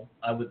thoughtful.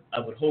 I would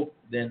hope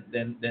than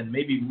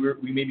maybe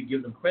we maybe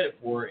give them credit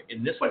for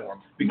in this form,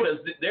 because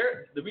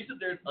the reason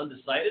they're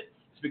undecided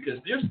is because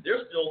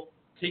they're still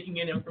taking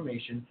in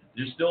information.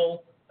 They're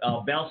still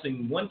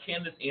bouncing one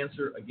candidate's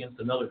answer against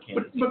another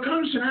candidate. But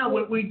Congressman Al,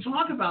 when we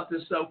talk about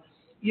this, though,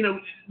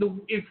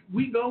 if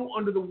we go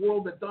under the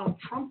world that Donald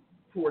Trump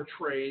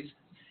portrays,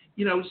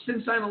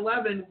 since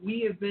 9/11,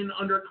 we have been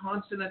under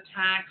constant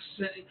attacks,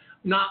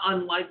 not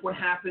unlike what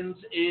happens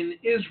in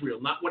Israel,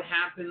 not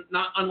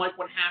unlike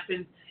what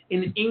happened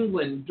in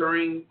England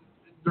during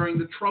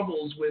the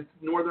Troubles with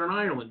Northern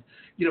Ireland.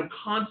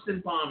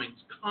 Constant bombings,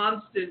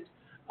 constant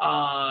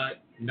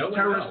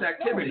terrorist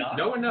activity.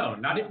 No one knows.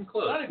 Not even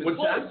close.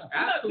 What's that?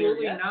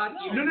 Absolutely not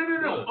even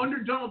No. Under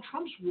Donald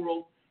Trump's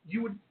world,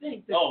 you would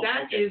think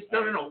that is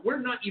no. We're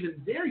not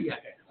even there yet.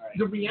 Okay. Right.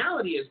 The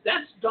reality is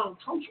that's Donald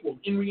Trump's world.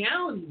 In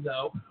reality,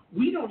 though,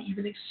 we don't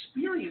even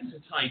experience the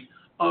type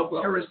of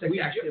terroristic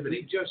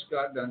activity. We just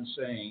got done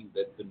saying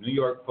that the New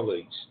York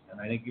police, and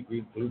I think if we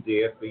include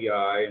the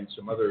FBI and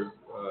some other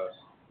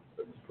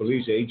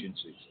police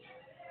agencies,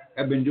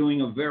 have been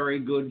doing a very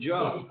good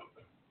job.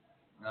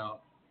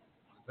 Now,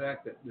 the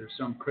fact that there's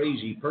some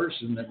crazy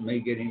person that may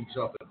get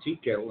himself a tea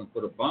kettle and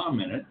put a bomb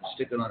in it and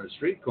stick it on a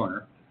street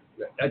corner,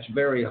 that's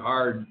very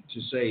hard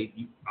to say,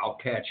 I'll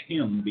catch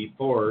him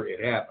before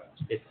it happens.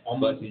 It's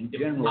almost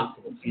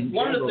impossible.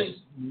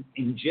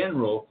 In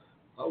general,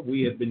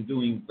 we have been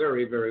doing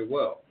very, very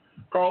well.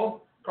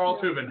 Carl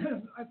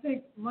Tubin. I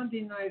think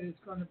Monday night is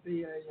going to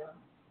be a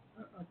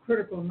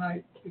critical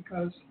night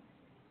because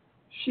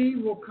she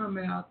will come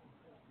out.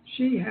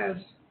 She has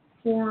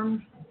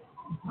formed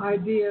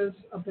ideas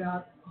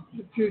about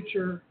the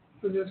future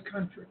for this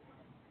country,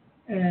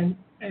 and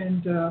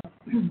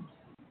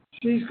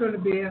she's going to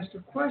be asked a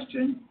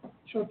question.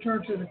 She'll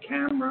turn to the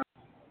camera,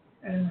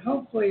 and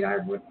hopefully I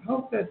would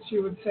hope that she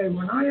would say,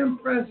 when I am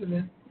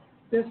president,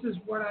 this is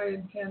what I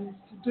intend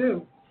to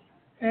do.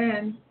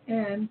 And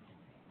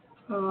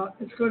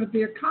it's going to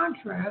be a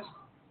contrast,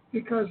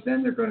 because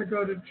then they're going to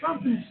go to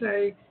Trump and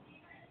say,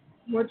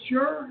 what's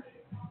your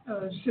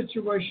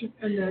situation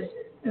in this?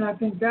 And I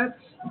think that's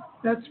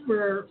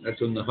where...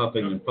 That's when the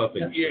huffing and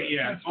puffing.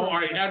 Yeah. All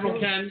right, Admiral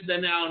Ken,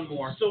 then Alan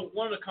Moore. So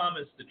one of the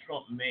comments that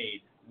Trump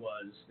made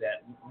was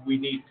that we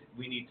need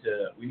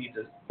to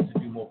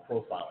do more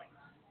profiling.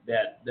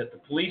 That the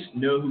police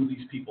know who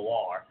these people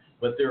are,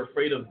 but they're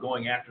afraid of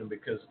going after them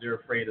because they're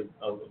afraid of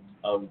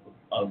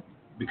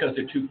because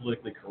they're too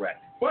politically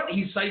correct. What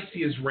he cites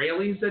the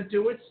Israelis that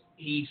do it.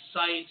 He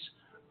cites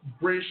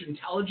British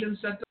intelligence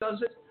that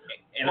does it.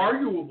 And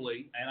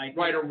arguably,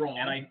 right or wrong.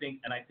 And I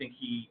think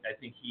he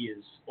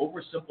is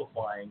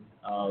oversimplifying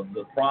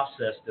the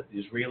process that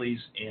the Israelis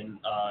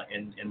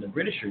and the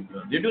British are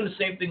doing. They're doing the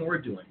same thing we're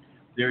doing.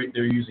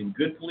 They're using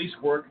good police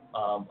work,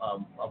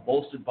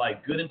 bolstered by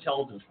good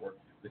intelligence work.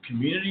 The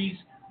communities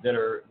that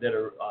are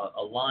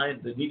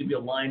aligned, that need to be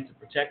aligned to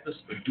protect us,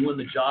 are doing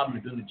the job, and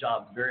they're doing the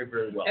job very,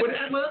 very well. But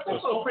that's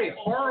also a pretty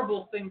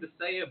horrible thing to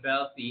say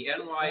about the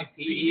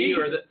NYPD,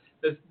 or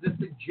the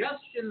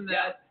suggestion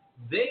that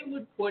they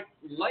would put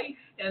life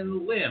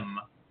and limb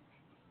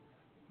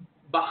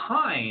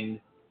behind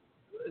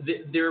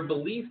their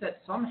belief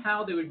that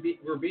somehow they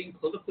were being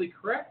politically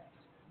correct.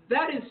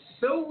 That is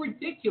so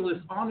ridiculous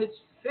on its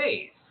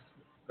face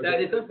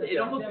that it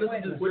almost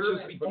doesn't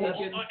deserve to be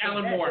taken.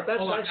 Alan Moore.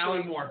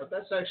 Alan Moore. But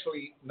that's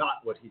actually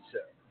not what he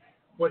said.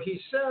 What he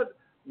said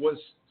was,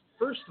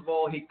 first of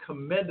all, he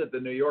commended the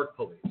New York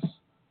police.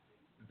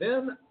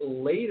 Then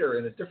later,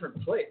 in a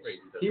different place,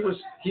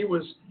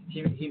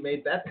 he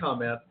made that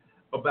comment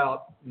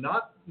about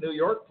not New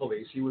York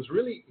police. He was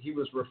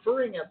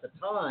referring at the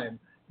time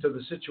to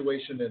the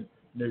situation in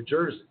New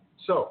Jersey.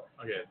 So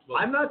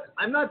I'm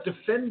not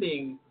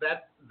defending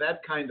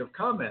that kind of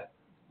comment.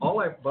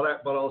 But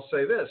I'll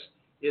say this: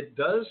 it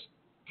does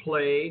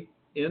play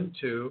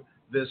into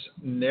this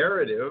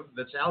narrative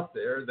that's out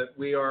there that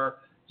we are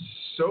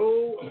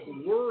so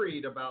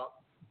worried about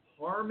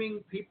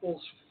harming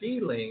people's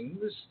feelings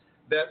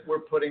that we're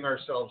putting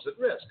ourselves at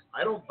risk.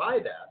 I don't buy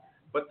that,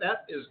 but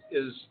that is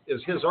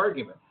his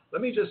argument.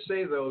 Let me just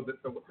say though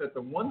that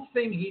the one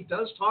thing he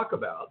does talk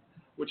about,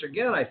 which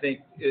again I think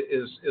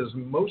is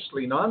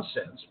mostly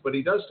nonsense, but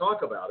he does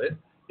talk about it,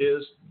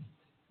 is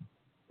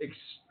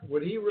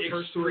what he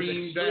refers to as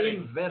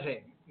extreme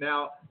vetting.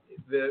 Now,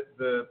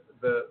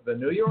 the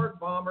New York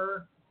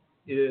bomber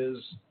is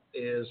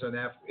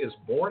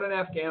born in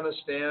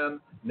Afghanistan,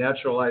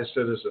 naturalized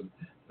citizen.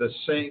 The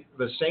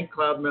St.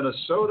 Cloud,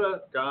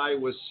 Minnesota guy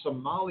was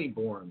Somali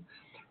born.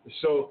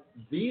 So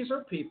these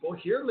are people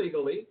here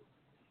legally,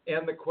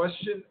 and the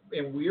question,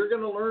 and we are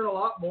going to learn a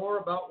lot more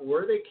about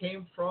where they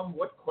came from,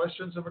 what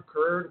questions have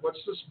occurred, what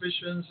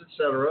suspicions,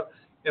 etc.,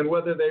 and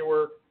whether they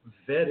were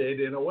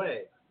vetted in a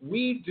way.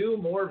 We do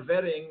more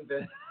vetting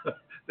than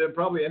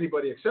probably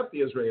anybody except the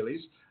Israelis,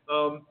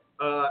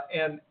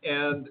 and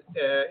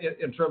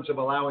in terms of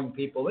allowing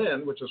people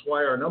in, which is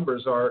why our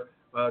numbers are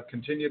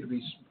continue to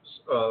be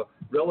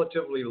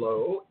relatively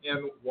low,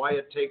 and why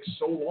it takes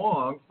so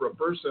long for a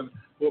person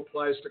who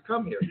applies to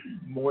come here,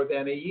 more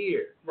than a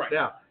year. Right.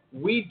 Now,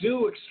 we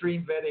do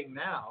extreme vetting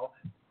now.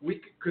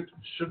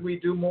 Should we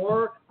do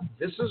more?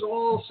 This is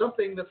all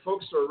something that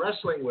folks are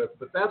wrestling with,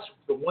 but that's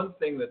the one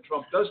thing that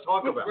Trump does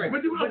talk about.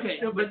 But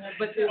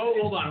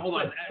hold on.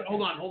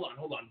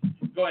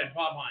 Go ahead,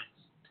 Bob Hines.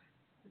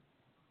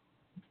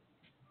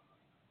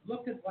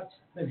 Look at what's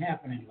been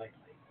happening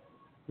lately.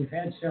 We've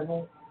had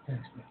several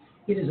textbooks.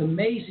 It is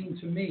amazing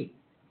to me,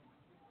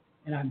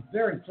 and I'm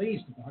very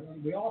pleased about it,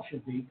 and we all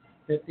should be,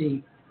 that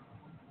the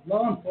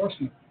law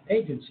enforcement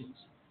agencies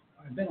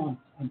have been on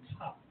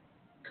top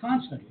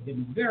constantly. They've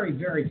been very,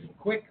 very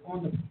quick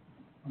on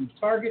the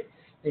target.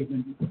 They've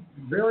been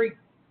very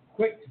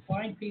quick to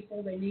find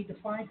people they need to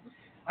find.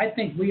 I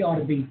think we ought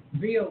to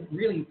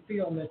really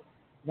feel that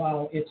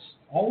while it's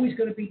always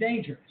going to be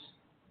dangerous,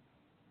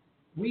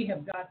 we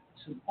have got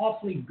some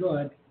awfully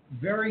good,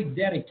 very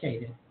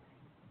dedicated,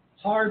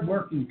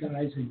 hard-working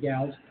guys and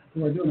gals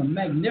who are doing a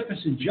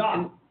magnificent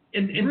job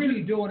and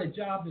really doing a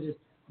job that is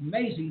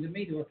amazing to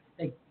me.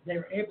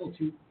 They're able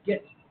to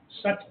get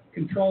such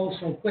control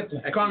so quickly.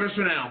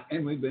 Congressman Al.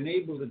 And we've been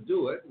able to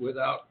do it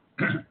without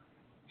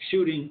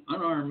shooting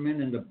unarmed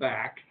men in the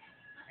back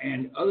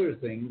and other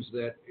things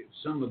that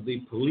some of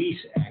the police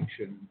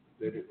action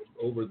that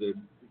over the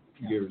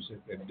years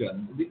have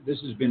done. This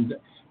has been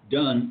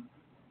done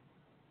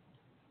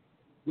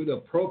with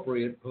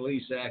appropriate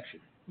police action.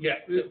 Yeah,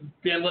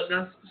 Dan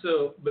Littner.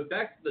 So, but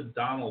back to the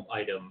Donald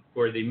item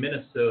for the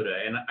Minnesota,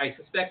 and I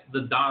suspect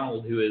the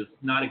Donald who has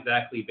not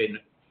exactly been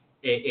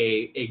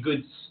a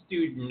good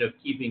student of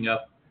keeping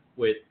up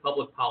with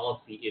public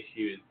policy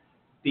issues.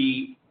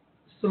 The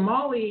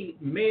Somali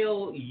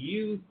male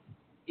youth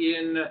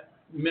in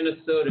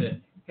Minnesota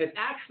has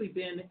actually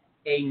been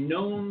a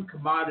known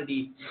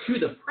commodity to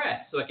the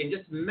press. So I can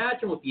just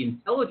imagine what the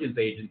intelligence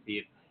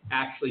agencies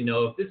actually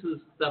know if this is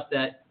stuff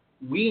that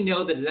we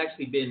know that has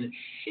actually been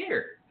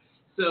shared.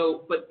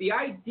 So, but the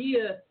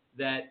idea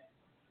that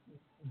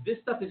this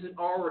stuff isn't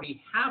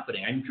already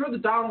happening. I'm sure the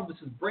Donald, this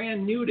is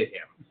brand new to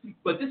him,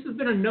 but this has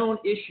been a known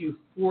issue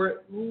for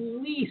at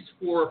least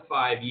 4 or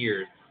 5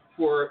 years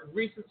for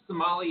recent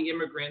Somali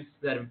immigrants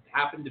that have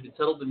happened to be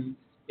settled in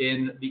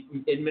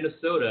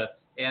Minnesota,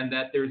 and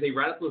that there's a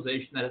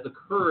radicalization that has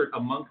occurred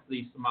amongst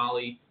the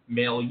Somali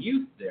male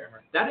youth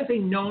there. That is a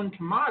known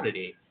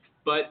commodity,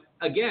 but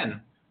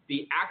again,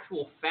 the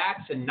actual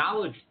facts and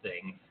knowledge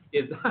thing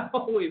is not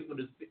always what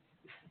is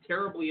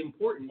terribly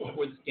important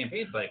for this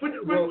campaign cycle.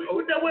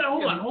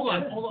 Hold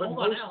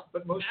on.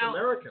 But most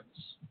Americans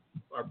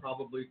are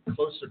probably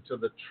closer to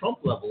the Trump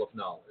level of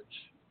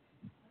knowledge.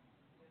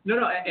 No,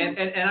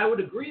 and I would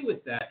agree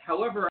with that.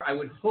 However, I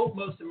would hope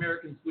most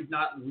Americans would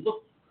not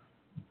look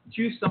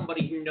to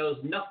somebody who knows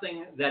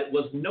nothing that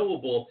was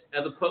knowable,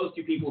 as opposed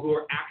to people who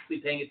are actually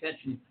paying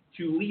attention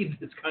to lead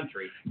this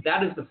country.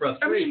 That is the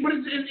frustration. I mean, but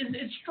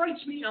it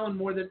strikes me, Alan,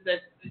 more that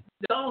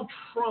Donald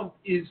Trump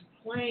is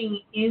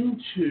playing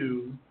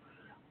into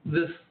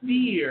the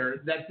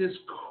fear that this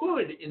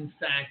could, in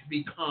fact,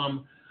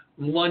 become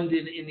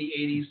London in the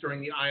 80s during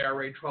the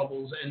IRA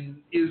troubles and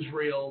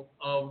Israel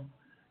of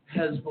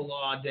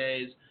Hezbollah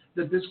days,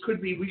 that this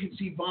could be, we could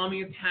see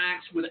bombing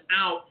attacks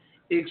without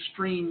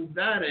extreme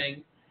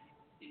vetting.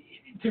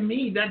 To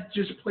me, that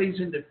just plays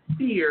into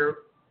fear,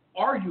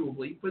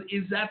 arguably, but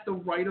is that the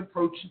right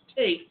approach to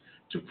take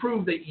to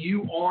prove that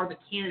you are the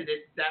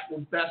candidate that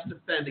will best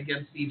defend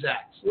against these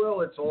acts?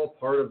 Well, it's all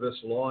part of this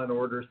law and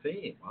order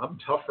theme. I'm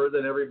tougher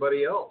than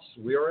everybody else.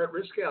 We are at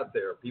risk out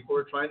there. People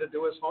are trying to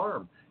do us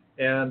harm.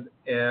 And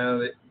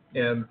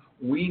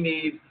we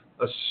need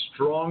a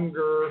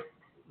stronger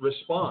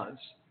response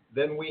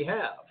than we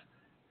have.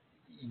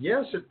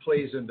 yes, it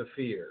plays into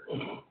fear.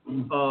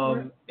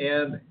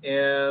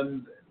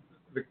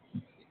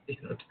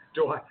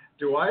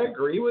 Do I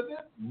agree with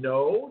it?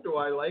 No. Do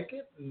I like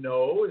it?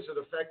 No. Is it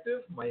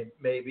effective?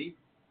 Maybe.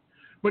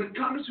 But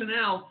Congressman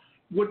Al,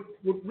 what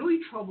really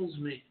troubles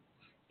me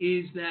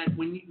is that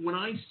when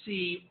I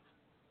see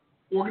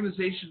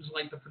organizations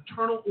like the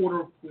Fraternal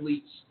Order of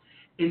Police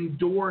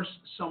endorse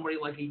somebody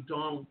like a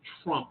Donald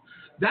Trump,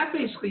 that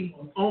basically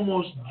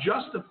almost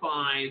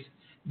justifies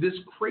this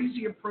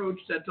crazy approach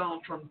that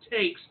Donald Trump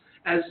takes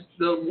as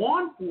the law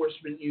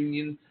enforcement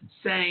union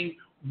saying,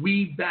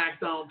 we back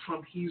Donald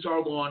Trump, he's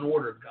our law and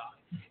order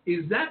guy.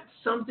 Is that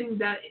something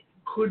that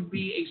could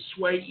be a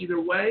sway either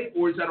way,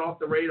 or is that off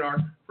the radar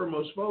for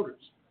most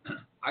voters?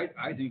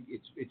 I think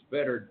it's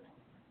better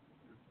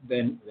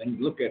than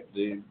look at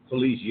the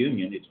police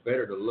union. It's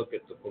better to look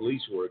at the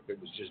police work that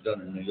was just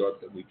done in New York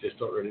that we just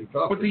already talked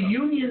about. But the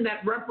union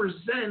that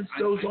represents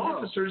those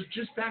officers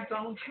just backed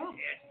Donald Trump.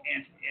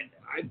 And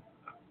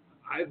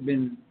I've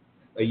been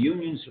a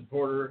union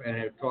supporter and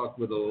have talked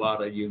with a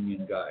lot of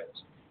union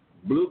guys,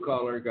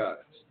 blue-collar guys.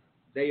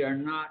 They are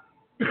not,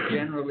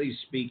 generally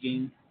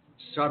speaking,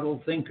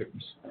 subtle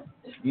thinkers.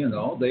 You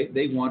know,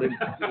 they want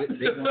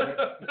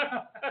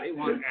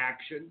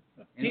action.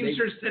 And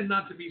Teamsters tend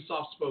not to be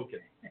soft-spoken.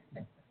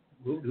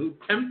 Who?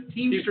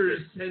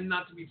 Teamsters tend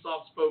not to be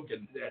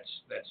soft-spoken.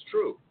 That's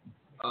true.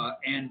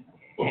 And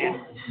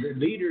the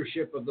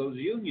leadership of those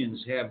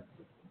unions have,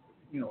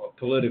 a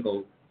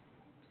political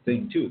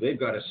thing too. They've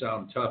got to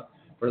sound tough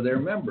for their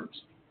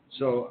members.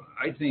 So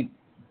I think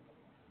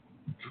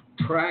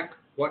track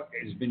what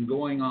has been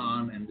going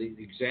on and the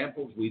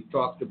examples we've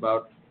talked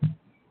about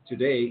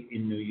today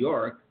in New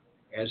York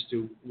as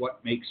to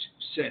what makes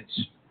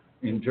sense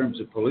in terms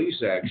of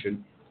police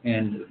action,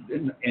 and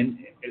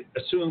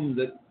assume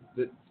that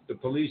the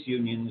police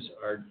unions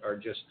are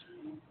just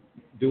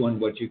doing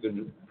what you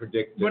can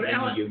predict that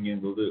any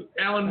union will do.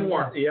 Alan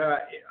Moore. Yeah,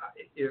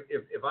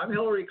 if I'm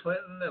Hillary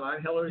Clinton and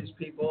I'm Hillary's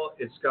people,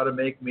 it's got to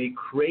make me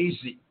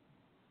crazy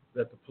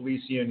that the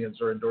police unions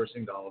are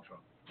endorsing Donald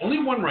Trump.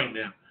 Only one right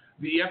now.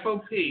 The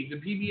FOP, the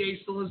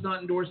PBA still has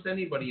not endorsed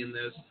anybody in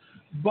this,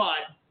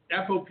 but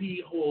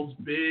FOP holds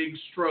big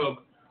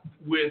stroke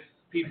with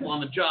people on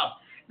the job.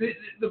 The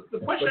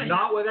question, but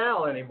not with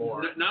Al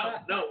anymore.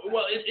 No.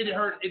 Well,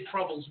 it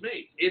troubles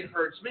me. It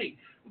hurts me.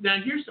 Now,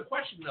 here's the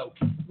question, though.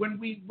 When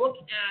we look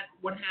at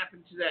what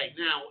happened today,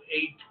 now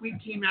a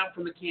tweet came out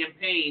from the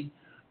campaign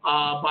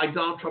by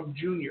Donald Trump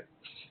Jr.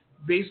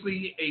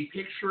 Basically, a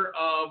picture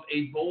of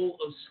a bowl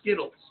of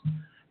Skittles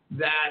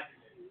that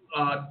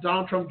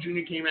Donald Trump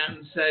Jr. came out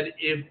and said,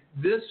 if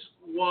this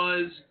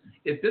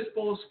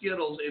bowl of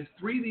Skittles, if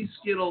 3 of these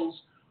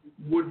Skittles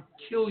would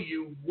kill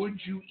you, would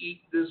you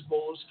eat this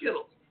bowl of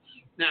Skittles?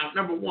 Now,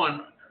 number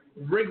one,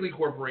 Wrigley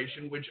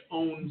Corporation, which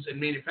owns and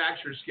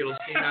manufactures Skittles,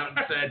 came out and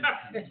said,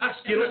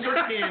 Skittles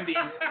are candy,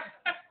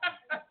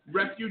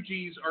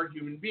 refugees are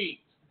human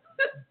beings.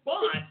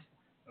 But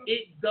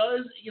it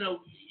does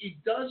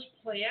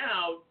play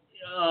out,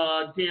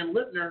 Dan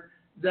Lipner,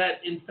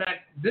 that in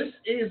fact this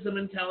is the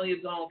mentality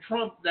of Donald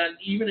Trump, that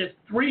even if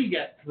 3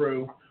 get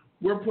through,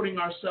 we're putting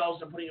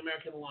ourselves and putting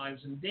American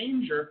lives in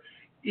danger.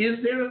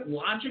 Is there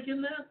logic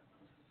in that?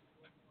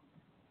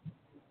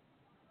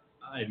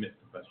 I missed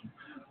the question.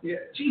 Yeah.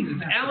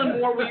 Jesus, Alan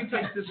Moore, will you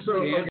take this?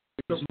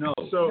 No.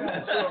 So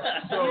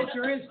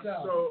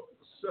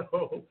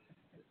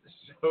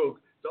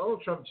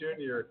Donald Trump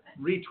Jr.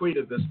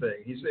 retweeted this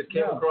thing. It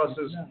came across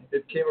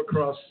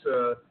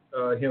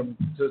him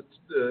to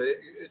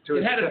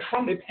it had a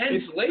Trump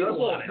Pence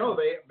label on it. No,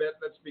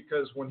 that's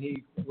because when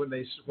they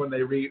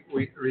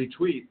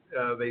retweet,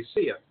 they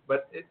see it.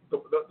 But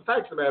the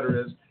fact of the matter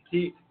is,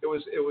 it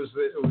was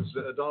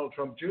Donald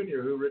Trump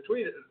Jr. who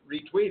retweeted,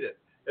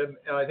 and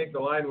I think the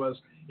line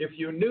was, if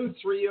you knew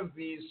 3 of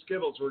these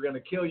Skittles were going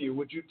to kill you,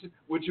 would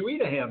you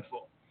eat a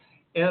handful?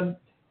 And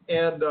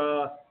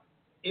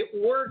it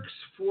works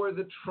for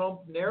the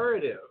Trump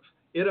narrative.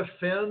 It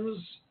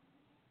offends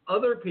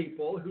other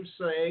people who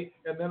say,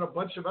 and then a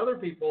bunch of other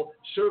people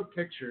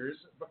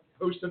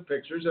posted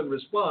pictures in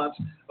response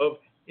of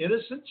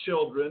innocent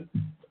children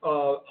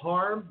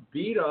harmed,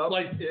 beat up,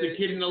 like the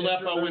kid in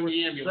Aleppo in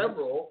the ambulance.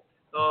 Several,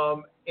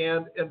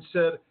 and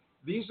said,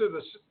 these are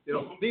the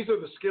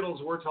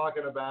Skittles we're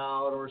talking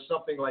about, or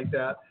something like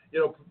that.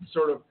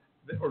 Sort of,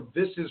 or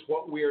this is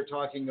what we are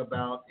talking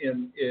about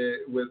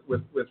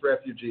with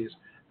refugees.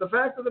 The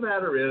fact of the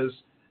matter is,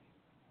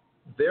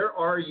 there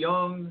are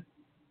young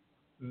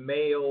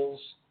males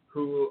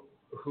who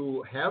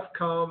have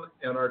come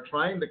and are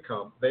trying to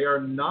come. They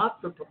are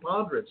not the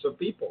preponderance of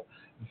people.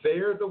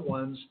 They're the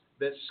ones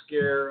that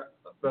scare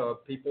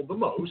people the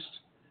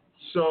most.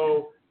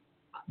 So,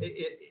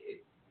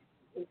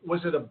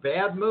 was it a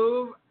bad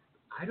move?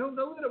 I don't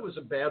know that it was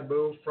a bad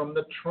move from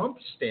the Trump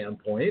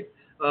standpoint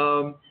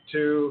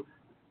to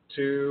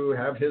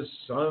have his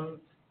son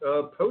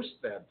post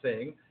that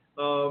thing.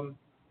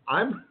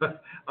 I'm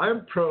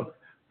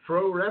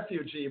pro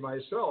refugee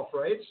myself,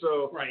 right?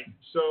 So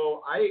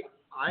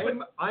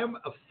I'm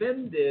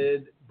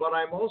offended, but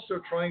I'm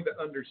also trying to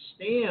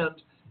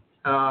understand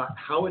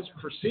how it's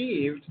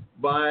perceived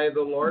by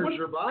the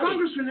larger body.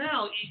 Congressman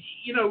Al,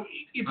 you know,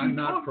 if I'm you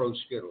not talk, pro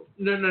Skittle.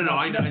 No,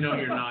 I know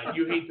you're not.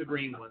 You hate the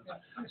green ones.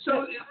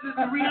 So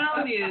the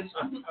reality is,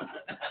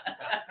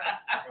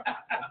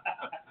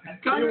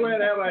 You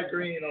went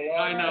anti-green a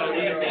lot. I know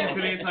he's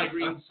an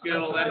anti-green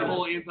Skittle. That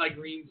whole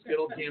anti-green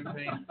Skittle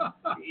campaign.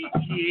 He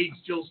hates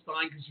Jill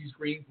Stein because she's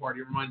Green Party.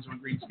 It reminds him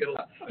of Green Skittles.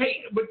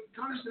 Hey, but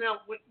Congressman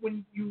Al,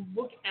 when you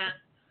look at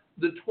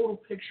the total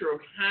picture of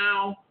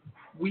how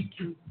we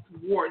can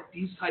thwart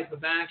these type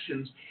of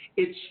actions,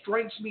 it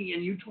strikes me,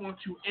 and you talk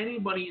to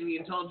anybody in the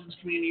intelligence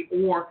community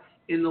or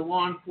in the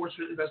law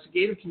enforcement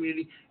investigative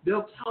community,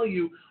 they'll tell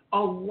you a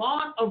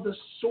lot of the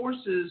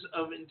sources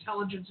of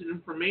intelligence and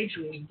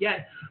information we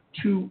get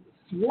to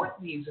thwart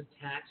these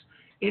attacks,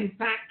 in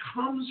fact,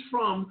 comes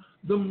from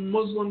the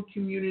Muslim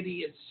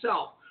community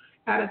itself.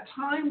 At a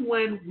time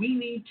when we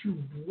need to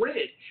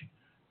bridge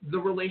the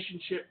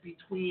relationship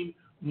between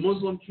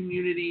Muslim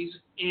communities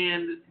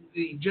and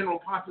the general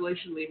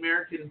population of the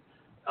American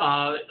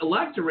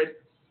electorate,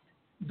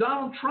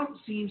 Donald Trump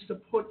seems to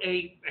put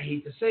I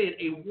hate to say it,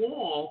 a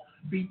wall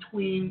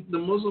between the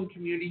Muslim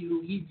community,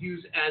 who he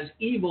views as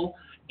evil,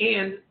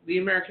 and the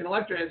American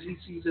electorate, as he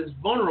sees as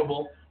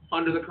vulnerable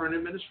under the current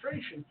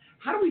administration.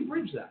 How do we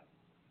bridge that?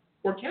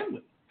 Or can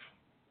we?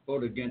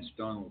 Vote against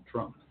Donald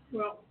Trump.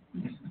 Well,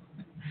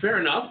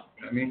 fair enough.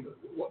 I mean,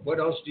 what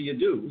else do?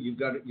 You've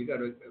got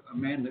a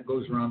man that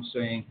goes around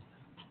saying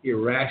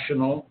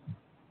irrational,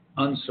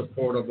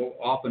 unsupportable,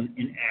 often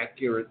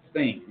inaccurate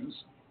things,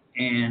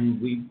 and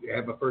we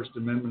have a First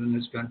Amendment in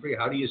this country.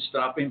 How do you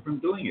stop him from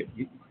doing it?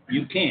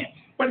 You can't.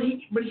 But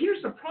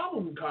here's the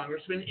problem,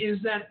 Congressman,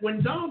 is that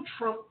when Donald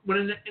Trump, when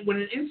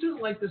an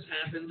incident like this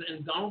happens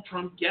and Donald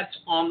Trump gets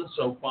on the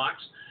soapbox,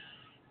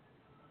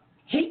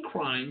 hate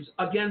crimes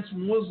against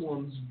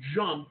Muslims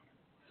jump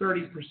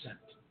 30%.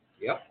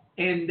 Yep.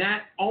 And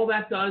that all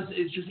that does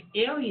is just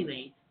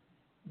alienate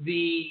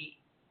the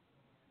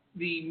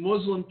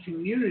Muslim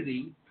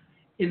community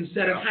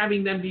instead of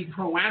having them be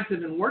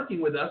proactive in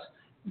working with us.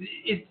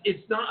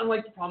 It's not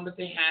unlike the problem that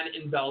they had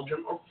in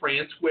Belgium or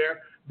France,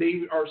 where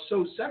they are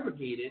so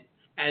segregated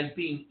as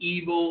being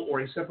evil or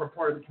a separate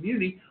part of the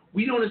community.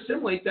 We don't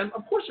assimilate them.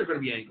 Of course they're going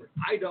to be angry.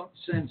 I don't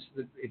sense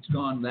that it's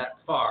gone that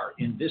far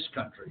in this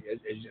country as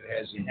it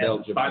has in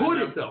Belgium.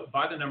 Could it, though?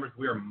 By the numbers,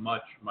 we are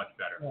much, much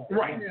better.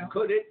 Right. yeah.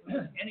 Could it?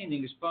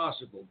 Anything is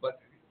possible. But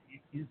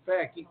in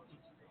fact,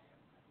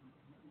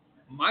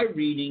 my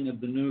reading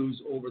of the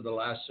news over the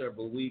last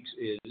several weeks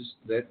is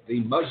that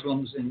the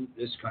Muslims in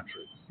this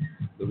country,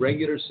 the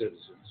regular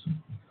citizens,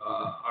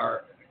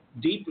 are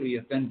deeply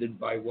offended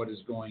by what is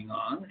going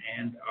on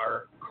and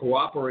are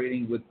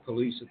cooperating with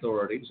police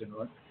authorities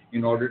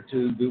in order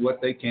to do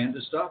what they can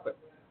to stop it.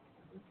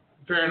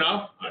 Fair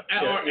enough.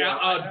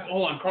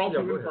 Hold on, Carl,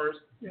 you first.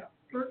 Yeah.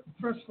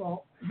 First of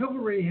all,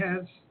 Hillary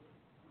has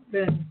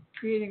been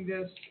creating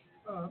this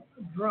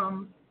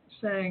drum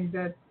saying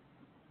that,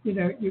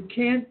 you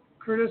can't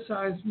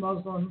criticize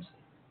Muslims,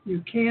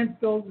 you can't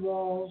build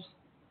walls,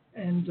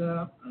 and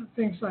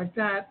things like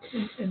that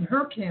in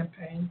her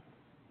campaign.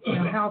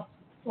 How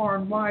far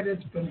and wide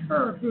it's been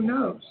heard, who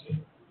knows?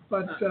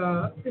 But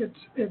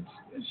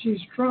she's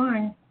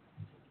trying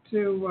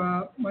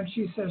to, when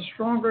she says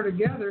stronger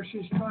together,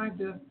 she's trying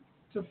to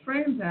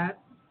frame that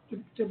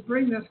to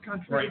bring this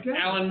country together.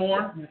 Alan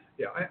Moore?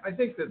 Yeah, I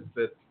think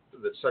that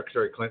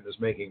Secretary Clinton is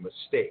making a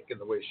mistake in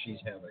the way she's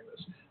handling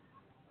this.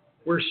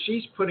 Where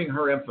she's putting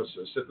her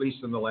emphasis, at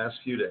least in the last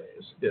few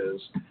days,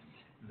 is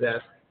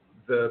that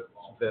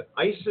that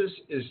ISIS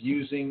is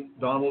using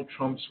Donald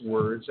Trump's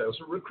words as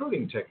a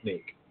recruiting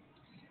technique.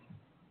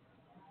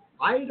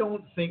 I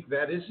don't think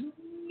that is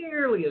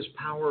nearly as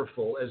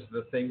powerful as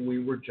the thing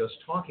we were just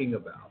talking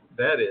about.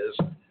 That is,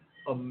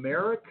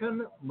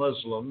 American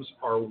Muslims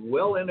are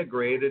well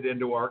integrated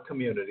into our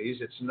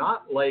communities. It's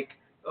not like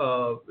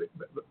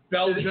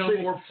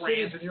Belgium or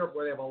France in Europe,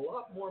 where they have a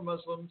lot more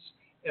Muslims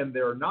and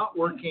they're not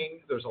working.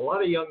 There's a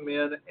lot of young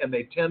men, and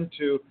they tend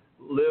to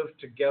live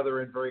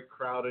together in very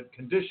crowded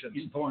conditions.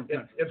 In foreign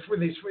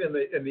countries.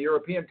 In the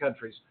European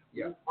countries,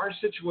 our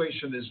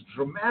situation is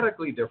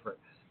dramatically different.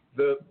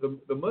 The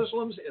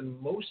Muslims in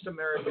most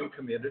American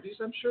communities,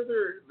 I'm sure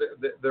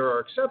there are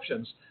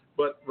exceptions,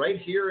 but right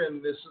here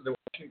in the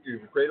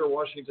greater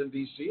Washington,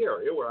 D.C.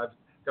 area, where I've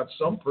got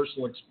some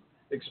personal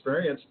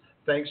experience,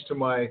 thanks to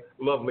my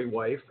lovely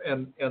wife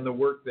and the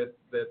work that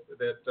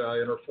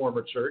in her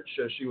former church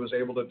she was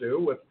able to do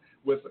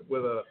with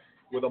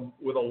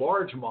a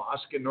large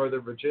mosque in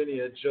Northern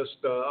Virginia,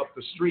 just up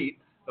the street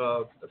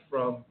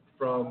from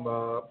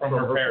her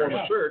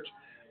former church.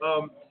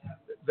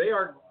 They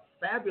are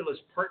fabulous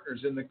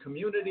partners in the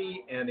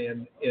community and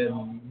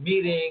in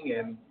meeting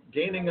and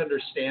gaining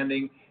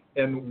understanding.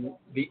 And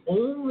the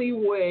only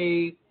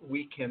way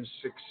we can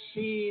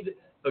succeed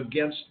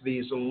against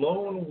these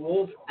lone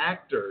wolf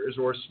actors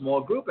or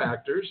small group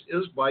actors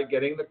is by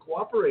getting the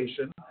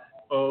cooperation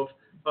of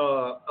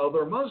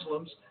other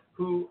Muslims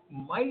who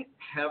might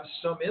have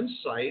some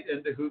insight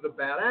into who the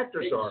bad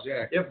actors are.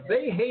 If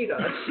they hate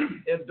us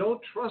and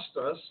don't trust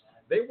us,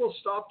 they will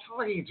stop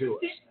talking to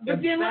us. But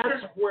And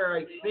that's where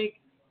I think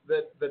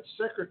that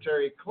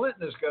Secretary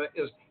Clinton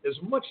is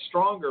much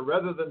stronger,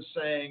 rather than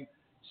saying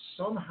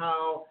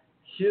somehow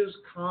his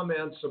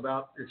comments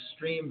about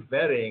extreme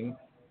vetting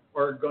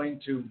are going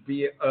to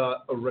be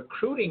a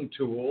recruiting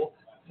tool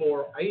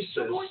for ISIS.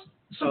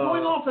 So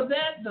going off of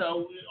that,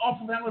 though,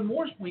 off of Alan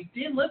Moore's point,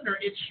 Dan Lipner,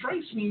 it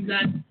strikes me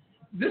that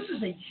this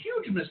is a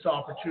huge missed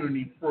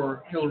opportunity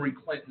for Hillary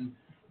Clinton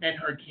and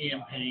her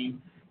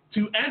campaign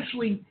to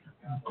actually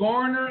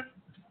garner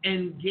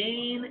and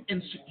gain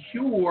and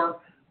secure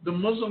the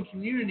Muslim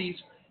communities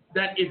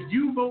that if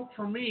you vote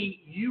for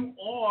me, you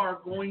are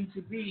going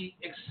to be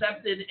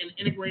accepted and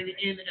integrated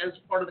in as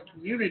part of the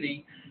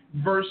community,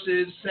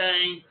 versus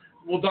saying,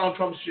 well, Donald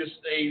Trump's just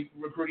a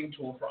recruiting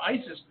tool for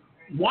ISIS.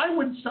 Why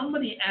would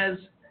somebody as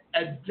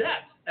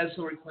adept as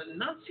Hillary Clinton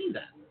not see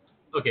that?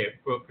 Okay,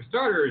 for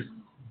starters,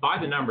 by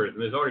the numbers,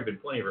 and there's already been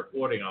plenty of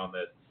reporting on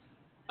this,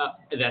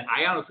 that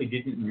I honestly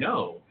didn't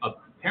know.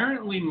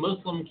 Apparently,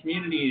 Muslim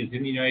communities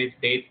in the United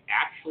States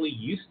actually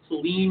used to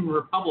lean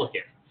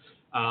Republican.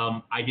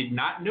 I did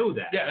not know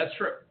that. Yeah, that's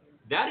true.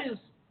 That is,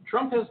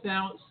 Trump has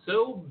now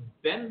so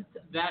bent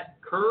that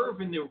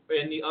curve in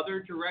the other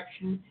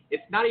direction,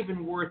 it's not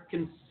even worth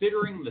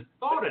considering the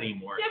thought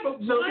anymore. Yeah, but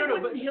why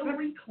wouldn't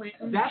Hillary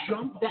Clinton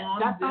jump on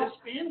this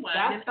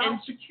bandwagon and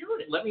secure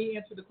it? Let me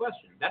answer the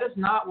question. That is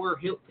not where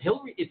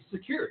Hillary is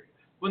secured.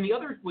 When the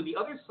other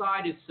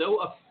side is so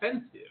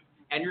offensive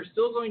and you're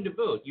still going to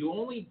vote,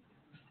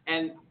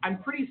 and I'm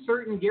pretty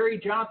certain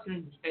Gary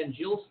Johnson and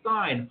Jill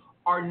Stein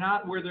are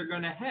not where they're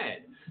going to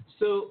head.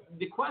 So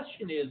the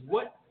question is,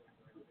 where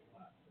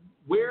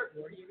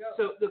do you go?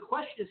 So the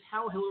question is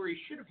how Hillary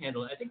should have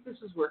handled it. I think this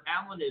is where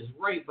Alan is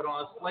right, but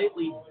on a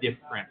slightly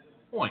different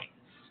point.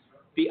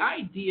 The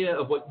idea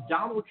of what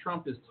Donald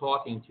Trump is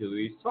talking to,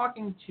 he's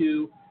talking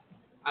to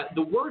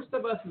the worst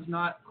of us is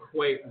not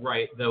quite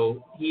right,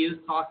 though he is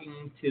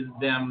talking to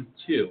them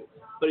too.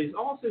 But he's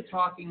also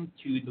talking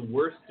to the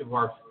worst of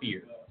our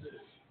fears.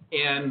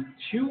 And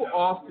too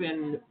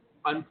often,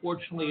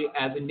 unfortunately,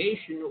 as a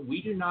nation,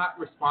 we do not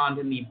respond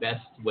in the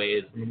best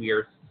ways when we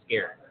are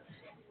scared.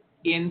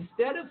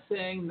 Instead of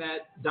saying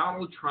that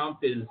Donald Trump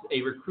is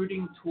a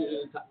recruiting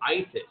tool to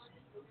ISIS,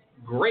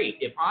 great.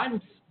 If I'm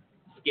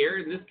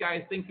scared and this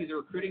guy thinks he's a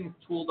recruiting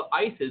tool to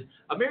ISIS,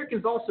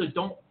 Americans also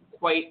don't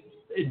quite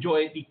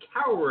enjoy the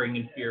cowering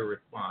and fear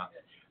response.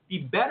 The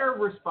better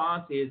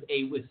response is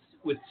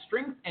with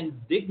strength and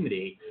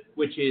dignity,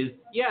 which is,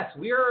 yes,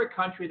 we are a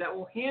country that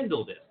will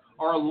handle this.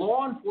 Our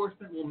law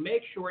enforcement will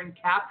make sure and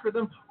capture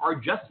them. Our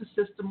justice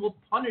system will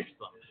punish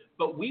them.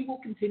 But we will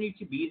continue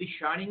to be the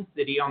shining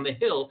city on the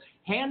hill,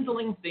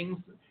 handling things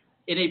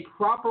in a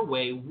proper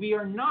way. We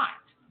are not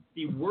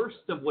the worst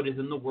of what is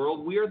in the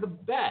world. We are the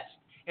best.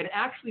 And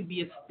actually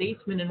be a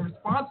statesman in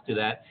response to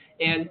that.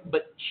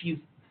 But she's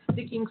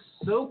sticking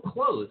so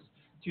close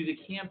to the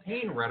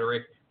campaign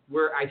rhetoric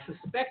where I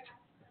suspect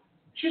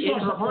she's in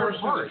on her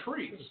heart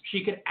trees.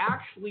 She could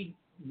actually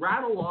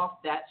rattle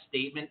off that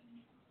statement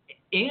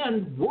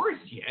and, worse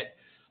yet,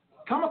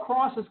 come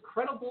across as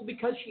credible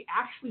because she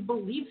actually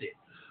believes it.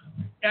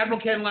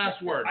 Admiral Ken,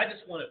 last word. I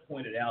just want to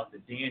point it out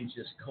that Dan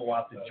just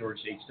co-opted George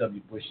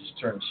H.W. Bush's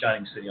term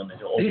 "shining city on the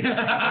hill."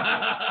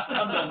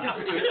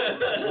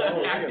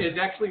 It's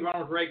actually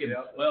Ronald Reagan.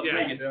 Well, Yeah.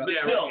 Reagan, but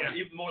Yeah, still, yeah.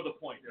 even more the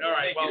point. All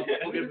right, well,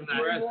 we'll give him that.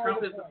 Whereas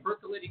Trump is the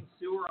percolating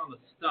sewer on the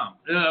stump.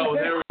 Oh,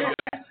 there we go.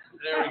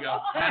 There we go.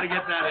 Had to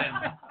get that in.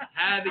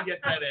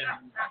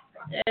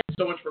 And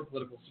so much for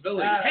political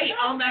stability. Hey,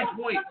 on that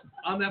point,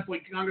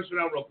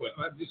 Congressman, real quick.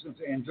 I'm just going to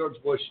say, and George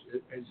Bush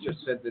has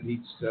just said that he's...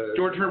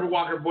 George Herbert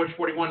Walker Bush,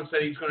 41,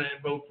 said he's going to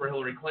vote for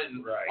Hillary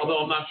Clinton. Right. Although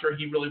I'm not sure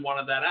he really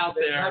wanted that out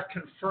They there. have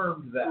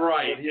confirmed that.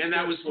 Right, and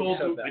that was told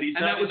to, But he's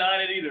and not that was,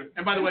 denying it either.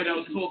 and by the way, that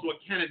was told to a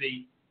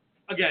Kennedy.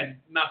 Again,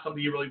 not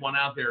something you really want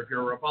out there if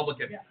you're a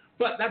Republican. Yeah.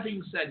 But that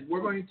being said,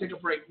 we're going to take a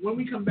break. When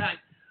we come back,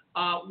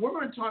 we're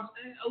going to talk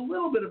a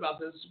little bit about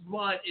this,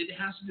 but it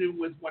has to do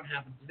with what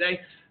happened today.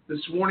 This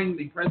morning,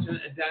 the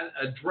president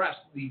addressed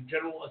the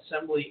General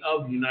Assembly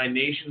of the United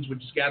Nations, which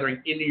is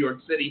gathering in New York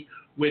City,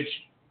 which,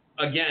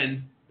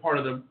 again, part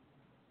of the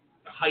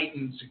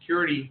heightened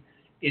security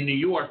in New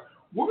York.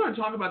 We're going to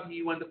talk about the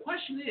UN. The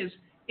question is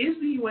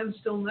the UN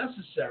still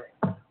necessary?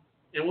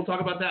 And we'll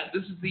talk about that.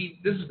 This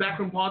is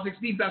Backroom Politics,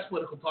 the best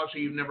political talk show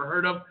you've never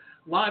heard of,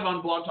 live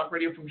on Blog Talk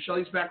Radio from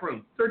Shelley's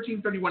Backroom,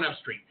 1331 F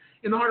Street,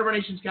 in the heart of our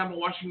nation's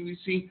capital, Washington,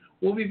 D.C.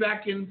 We'll be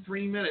back in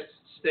 3 minutes.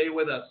 Stay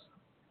with us.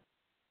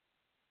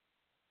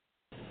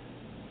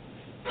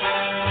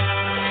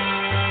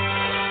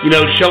 You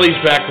know, Shelley's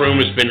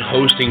Backroom has been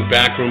hosting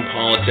Backroom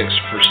Politics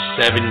for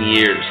 7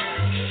 years.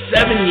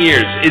 7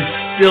 years. It's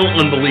still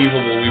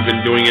unbelievable we've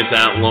been doing it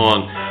that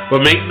long.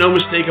 But make no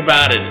mistake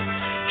about it,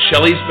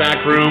 Shelley's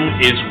Backroom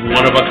is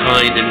one of a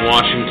kind in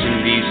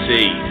Washington, D.C.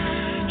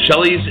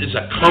 Shelley's is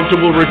a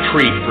comfortable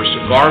retreat for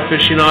cigar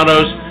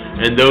aficionados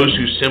and those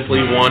who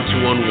simply want to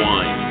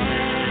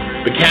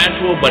unwind. The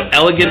casual but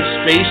elegant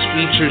space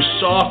features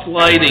soft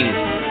lighting,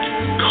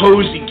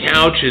 cozy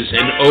couches,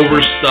 and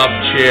overstuffed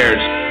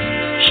chairs.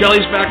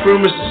 Shelley's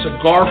Backroom is a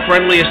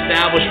cigar-friendly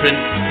establishment,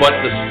 but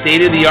the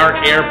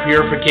state-of-the-art air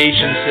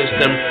purification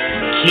system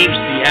keeps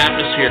the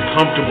atmosphere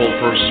comfortable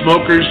for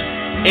smokers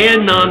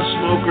and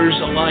non-smokers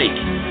alike.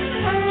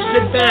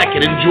 Sit back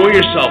and enjoy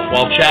yourself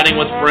while chatting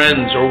with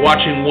friends or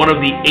watching one of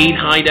the 8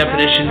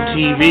 high-definition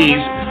TVs,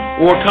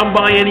 or come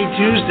by any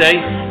Tuesday,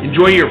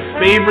 enjoy your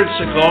favorite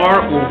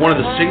cigar or one of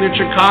the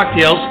signature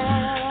cocktails,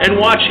 and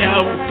watch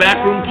how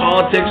backroom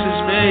politics is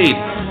made.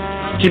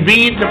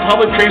 Convenient to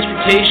public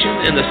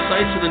transportation and the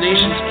sites of the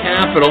nation's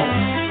capital,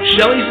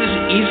 Shelley's is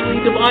easily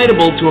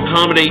dividable to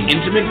accommodate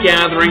intimate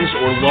gatherings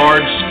or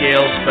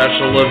large-scale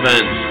special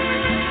events.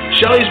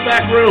 Shelley's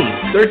Backroom,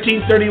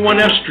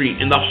 1331 F Street,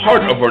 in the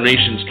heart of our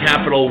nation's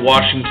capital,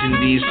 Washington,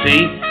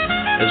 D.C.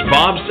 As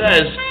Bob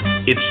says,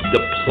 it's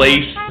the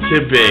place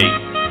to be.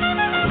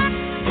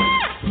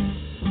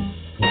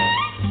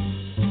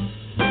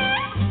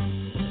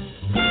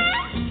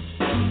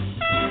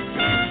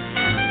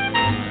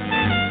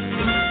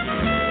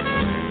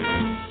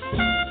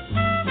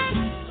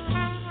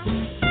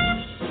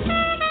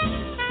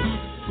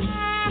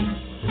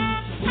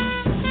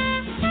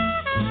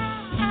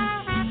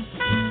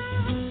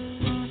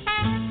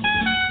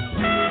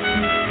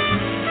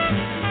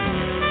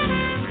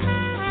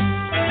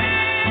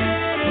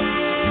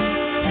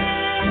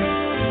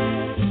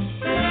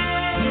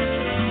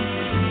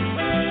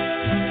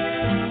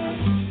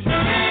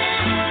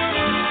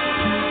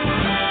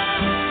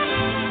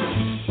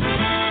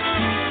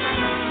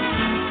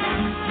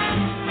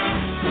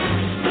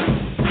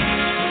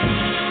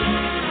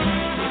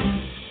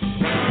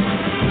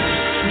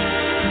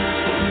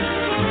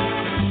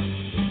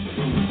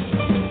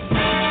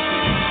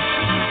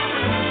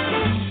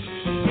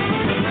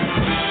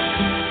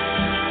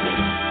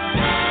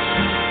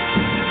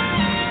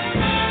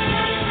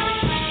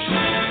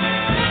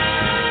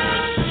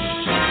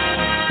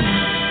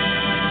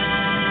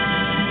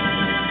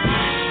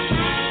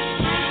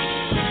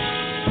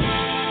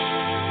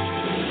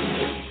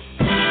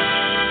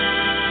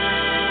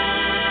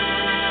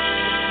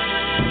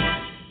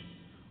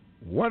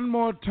 One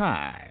more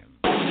time.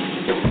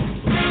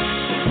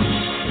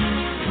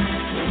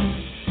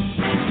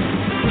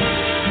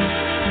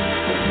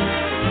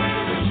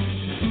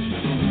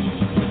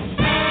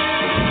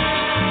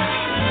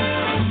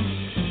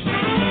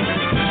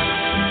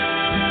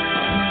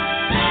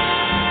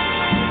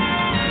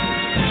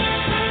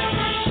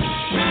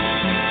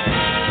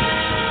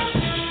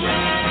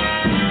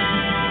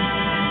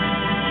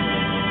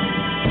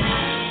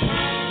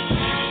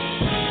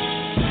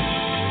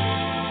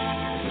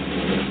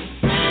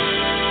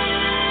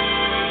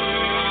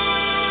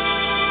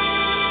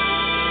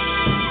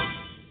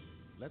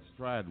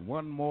 Try it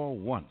one more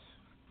once.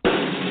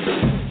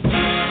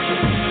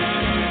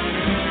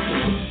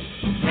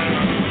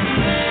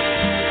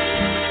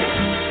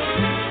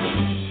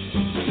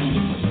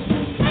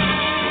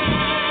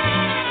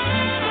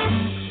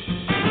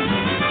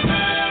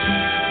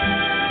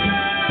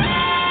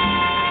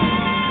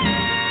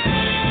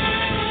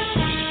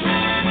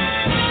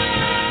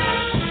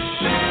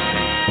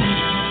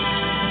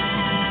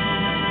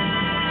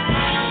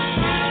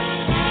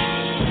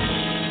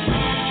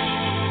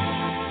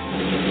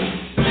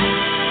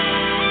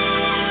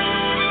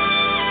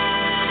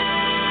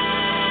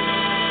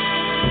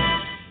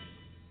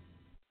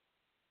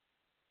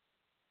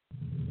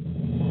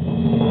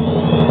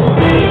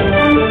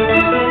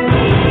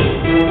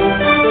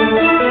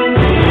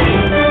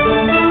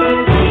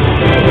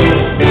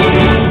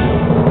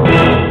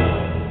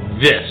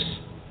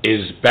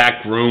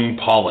 Backroom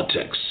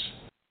Politics.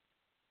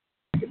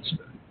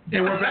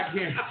 And we're back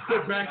here.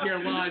 We're back here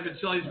live at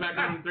Shelley's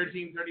Backroom,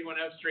 1331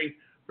 F Street,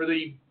 for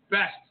the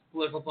best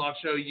political talk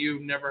show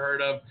you've never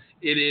heard of.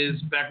 It is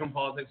Backroom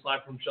Politics,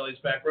 live from Shelley's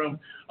Backroom.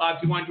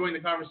 If you want to join the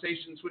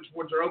conversation,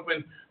 switchboards are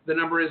open. The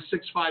number is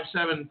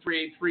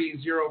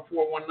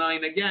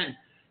 657-383-0419. Again,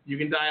 you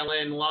can dial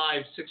in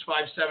live,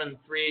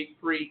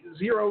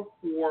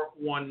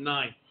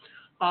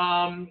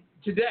 657-383-0419.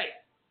 Today,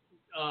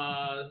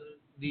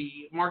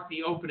 marked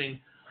the opening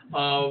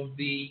of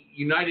the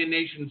United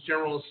Nations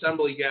General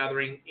Assembly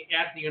gathering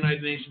at the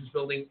United Nations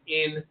building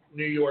in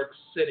New York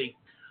City.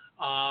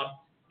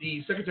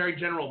 The Secretary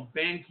General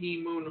Ban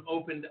Ki-moon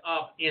opened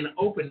up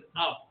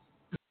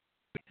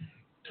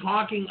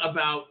talking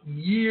about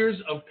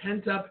years of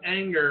pent-up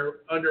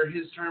anger under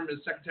his term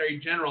as Secretary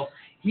General.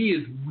 He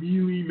is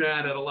really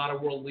mad at a lot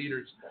of world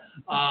leaders.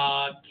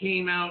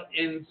 Came out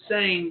and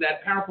saying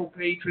that powerful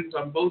patrons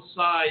on both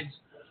sides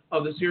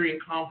of the Syrian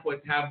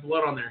conflict have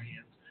blood on their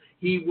hands.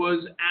 He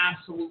was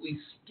absolutely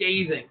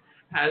scathing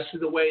as to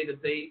the way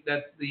that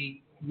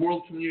the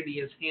world community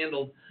has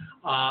handled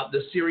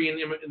the Syrian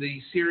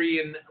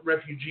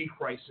refugee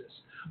crisis,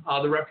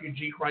 the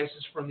refugee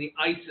crisis from the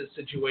ISIS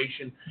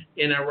situation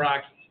in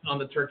Iraq on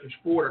the Turkish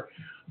border.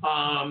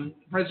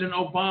 President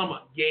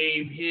Obama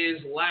gave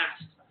his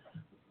last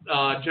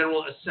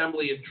General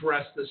Assembly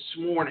address this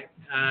morning,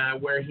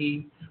 where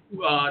he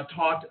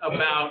talked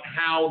about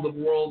how the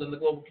world and the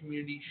global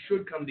community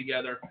should come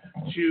together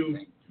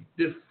to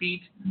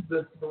defeat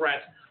the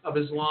threat of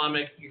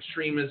Islamic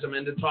extremism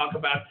and to talk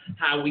about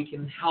how we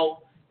can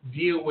help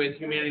deal with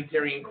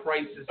humanitarian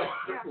crises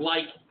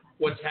like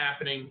what's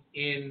happening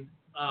in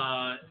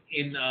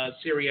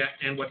Syria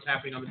and what's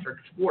happening on the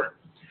Turkish border.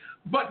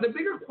 But the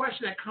bigger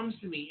question that comes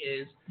to me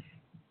is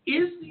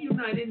the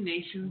United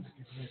Nations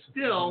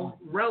still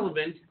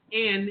relevant,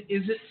 and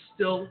is it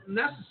still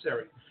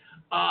necessary?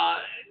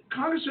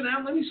 Congressman,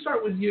 now let me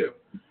start with you.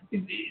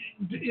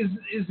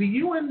 Is the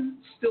UN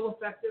still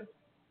effective?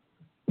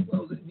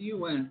 Well, the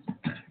UN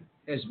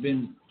has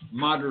been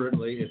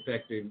moderately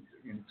effective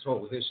in its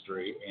whole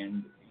history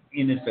and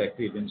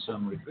ineffective in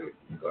some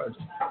regards.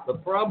 The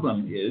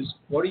problem is,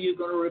 what are you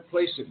going to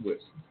replace it with?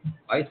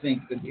 I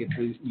think that if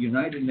the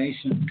United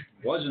Nations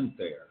wasn't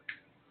there,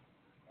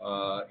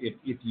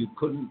 if you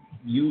couldn't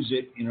use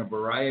it in a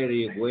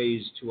variety of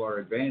ways to our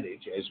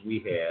advantage, as we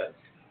have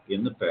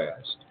in the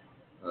past,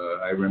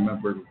 I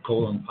remember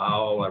Colin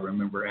Powell, I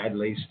remember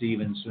Adlai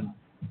Stevenson,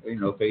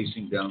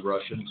 facing down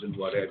Russians and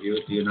what have you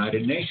at the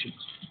United Nations.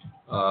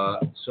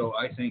 So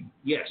I think,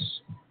 yes,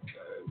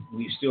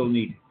 we still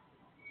need it.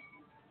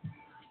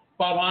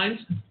 Bob Hines?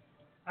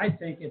 I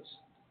think it's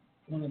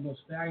one of the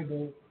most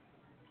valuable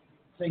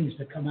things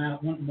to come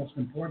out, one of the most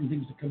important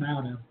things to come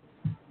out of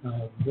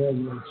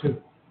World War II,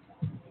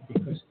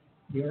 because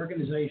the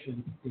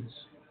organization is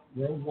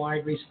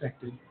worldwide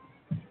respected.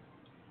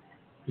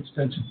 It's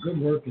done some good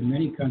work in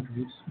many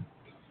countries.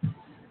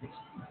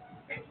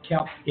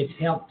 It's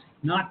helped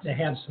not to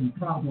have some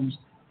problems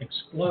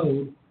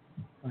explode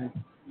by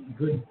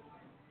good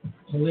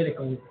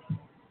political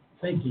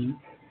thinking.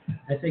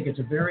 I think it's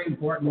a very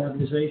important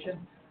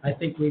organization. I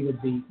think we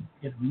would be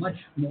in a much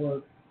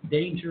more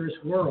dangerous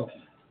world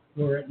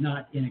were it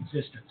not in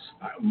existence.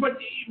 But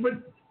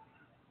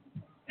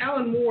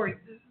Alan Moore,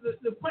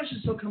 the question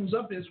still comes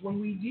up is when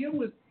we deal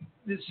with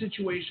the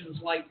situations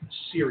like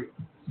Syria,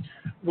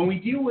 when we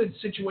deal with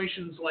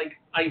situations like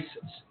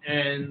ISIS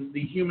and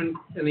the human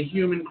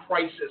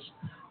crisis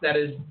that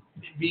is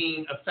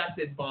being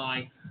affected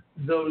by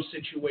those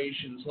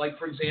situations, like,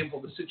 for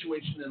example, the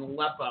situation in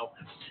Aleppo,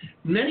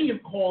 many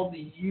have called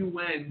the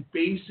UN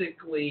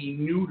basically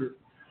neutered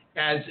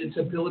as its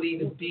ability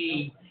to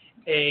be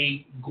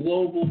a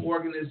global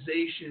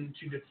organization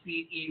to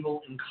defeat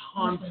evil and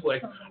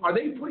conflict. Are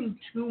they putting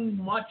too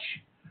much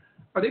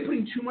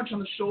on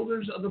the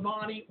shoulders of the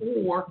body,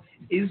 or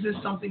is this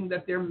something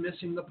that they're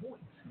missing the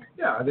point?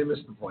 Yeah, they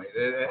missed the point.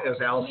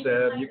 As Al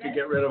said, you could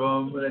get rid of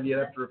them, and then you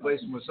have to replace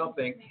them with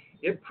something.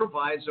 It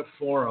provides a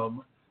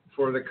forum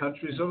for the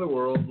countries of the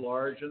world,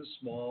 large and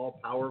small,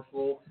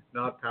 powerful,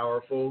 not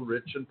powerful,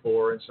 rich and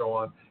poor, and so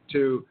on,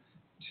 to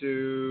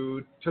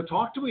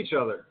talk to each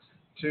other,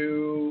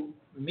 to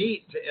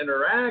meet, to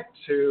interact,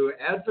 to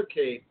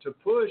advocate, to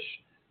push,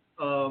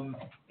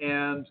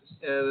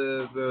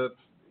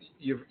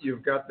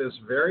 you've got this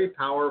very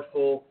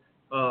powerful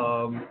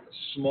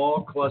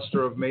small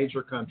cluster of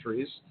major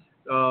countries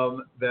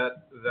that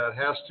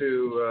has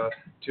to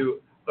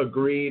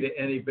agree to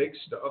any big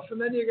stuff, and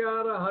then you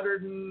got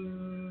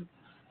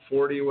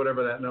 140,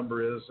 whatever that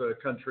number is,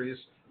 countries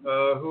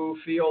who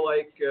feel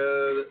like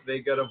they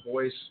get a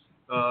voice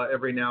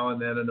every now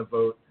and then in a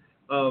vote.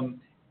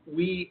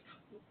 We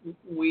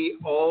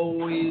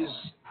always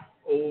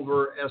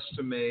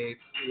overestimate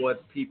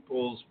what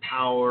people's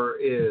power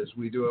is.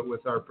 We do it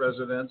with our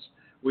presidents.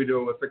 We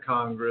do it with the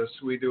Congress.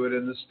 We do it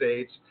in the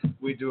states.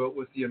 We do it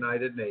with the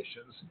United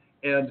Nations.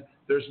 And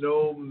there's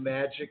no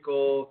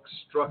magical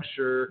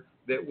structure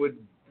that would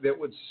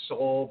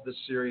solve the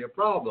Syria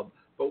problem.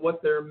 But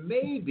what there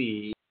may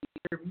be,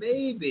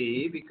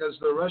 because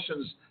the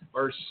Russians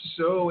are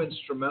so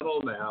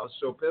instrumental now,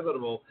 so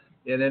pivotal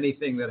in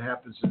anything that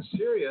happens in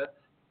Syria,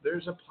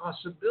 there's a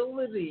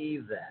possibility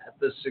that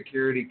the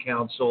Security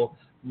Council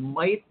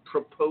might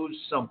propose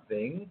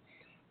something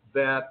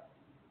that,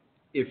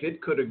 if it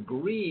could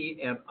agree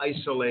and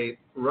isolate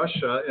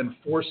Russia and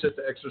force it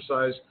to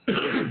exercise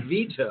its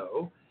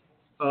veto,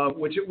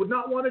 which it would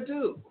not want to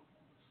do.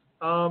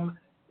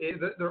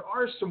 There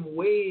are some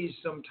ways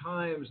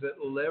sometimes that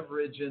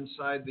leverage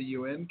inside the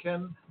UN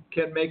can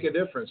make a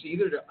difference,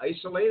 either to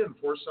isolate and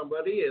force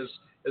somebody, as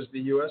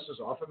the U.S. is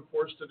often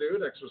forced to do,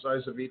 to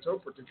exercise a veto,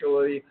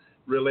 particularly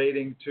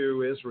relating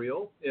to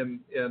Israel in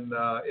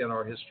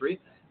our history.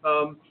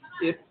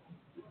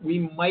 We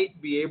might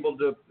be able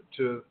to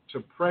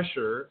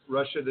pressure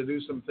Russia to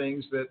do some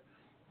things that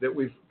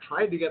we've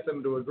tried to get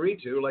them to agree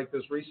to, like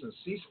this recent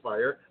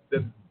ceasefire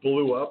that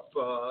blew up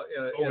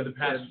over the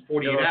past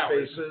 48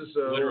 hours, faces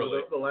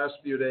over the last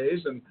few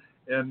days, and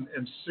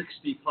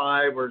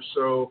 65 or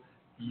so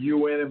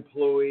UN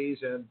employees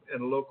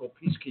and local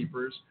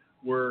peacekeepers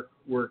were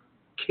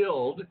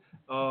killed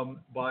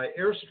by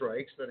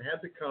airstrikes that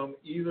had to come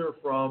either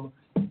from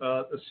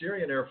the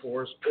Syrian Air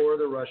Force or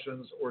the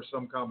Russians or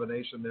some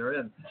combination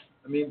therein.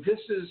 I mean,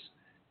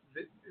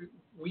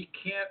 we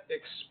can't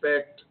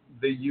expect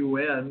the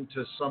UN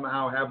to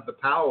somehow have the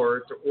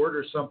power to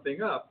order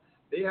something up.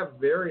 They have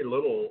very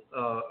little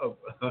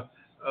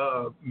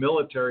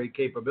military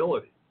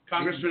capability.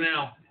 Congressman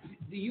Al.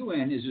 The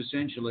UN is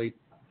essentially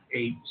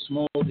a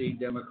small d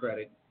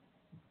democratic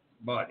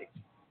body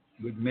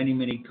with many,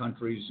 many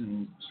countries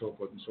and so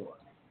forth and so on.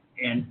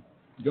 And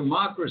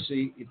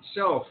democracy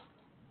itself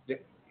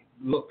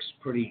looks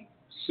pretty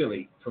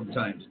silly from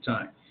time to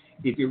time.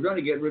 If you're going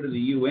to get rid of the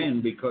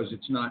UN because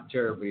it's not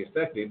terribly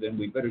effective, then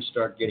we better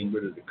start getting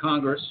rid of the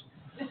Congress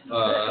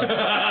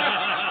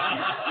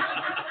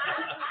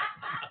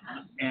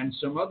and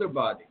some other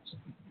bodies.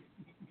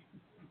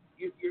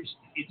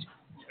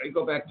 I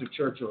go back to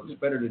Churchill. It's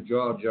better to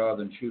jaw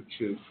than shoot.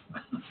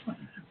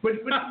 But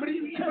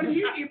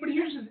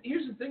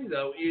here's the thing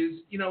though is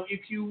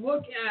if you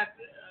look at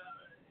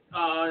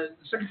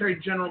Secretary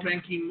General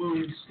Ban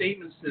Ki-moon's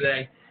statements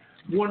today,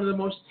 one of the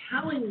most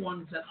telling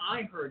ones that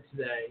I heard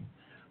today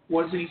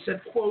was that he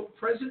said, quote,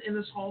 "Present in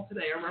this hall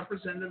today are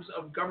representatives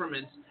of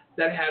governments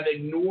that have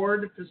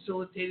ignored,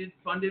 facilitated,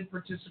 funded,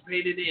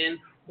 participated in,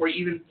 or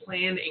even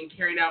planned and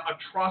carried out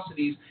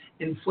atrocities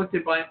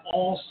inflicted by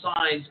all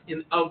sides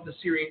of the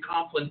Syrian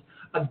conflict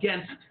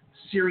against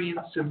Syrian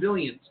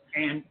civilians."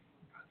 And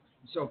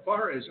so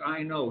far as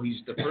I know,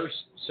 he's the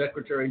first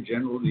Secretary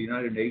General of the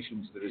United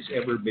Nations that has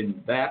ever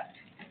been that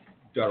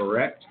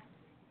direct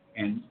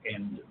and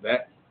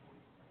that,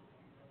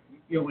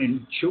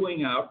 in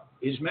chewing out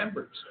his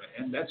members.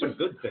 And that's a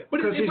good thing.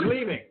 Because he's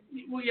leaving.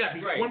 Well, yeah,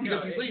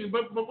 because he's leaving.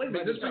 But wait a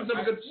minute, this brings up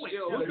a good point.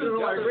 Look at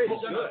all our grades.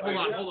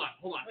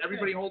 Hold on.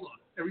 Everybody hold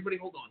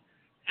on.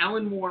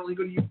 Alan Moore, let me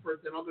go to you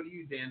first, then I'll go to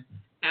you, Dan.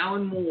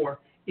 Alan Moore,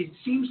 it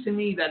seems to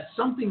me that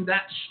something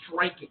that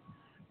striking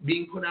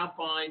being put out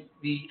by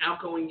the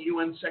outgoing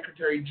UN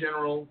Secretary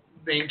General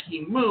Ban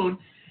Ki-moon,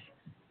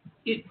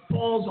 it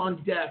falls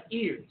on deaf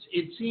ears.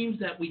 It seems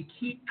that we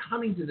keep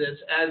coming to this,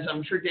 as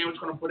I'm sure Dan was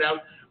going to put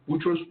out,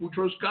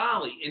 Boutros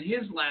Ghali in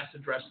his last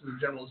address to the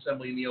General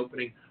Assembly in the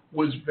opening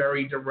was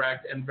very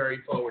direct and very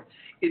forward.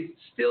 It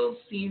still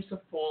seems to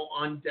fall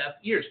on deaf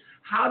ears.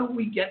 How do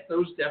we get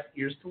those deaf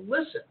ears to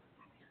listen?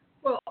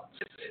 Well,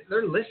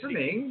 they're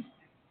listening,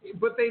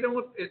 but they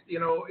don't.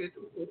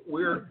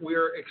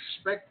 We're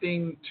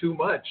expecting too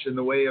much in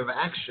the way of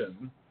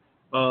action.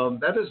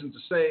 That isn't to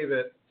say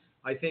that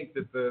I think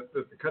that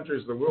the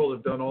countries of the world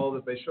have done all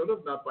that they should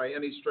have, not by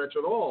any stretch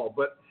at all.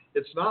 But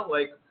it's not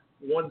like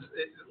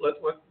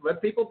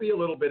let people be a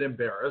little bit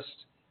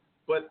embarrassed.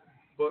 But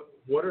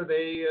what are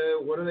they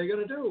going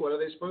to do? What are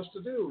they supposed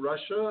to do?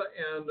 Russia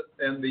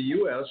and the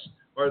U.S.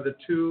 are the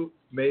two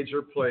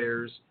major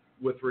players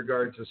with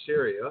regard to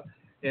Syria,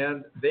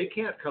 and they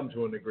can't come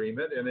to an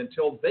agreement. And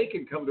until they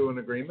can come to an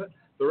agreement,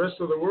 the rest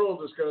of the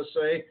world is going to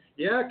say,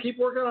 yeah, keep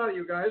working on it,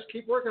 you guys,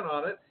 keep working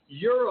on it.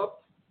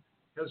 Europe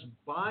has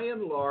by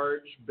and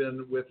large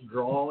been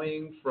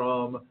withdrawing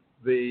from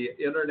the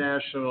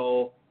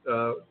international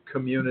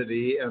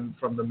community and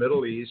from the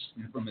Middle East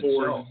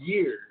for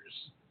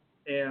years.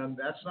 And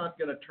that's not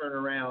going to turn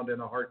around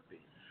in a heartbeat.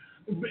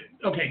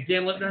 Okay,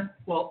 Dan Lipner?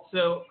 Well,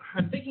 so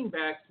I'm thinking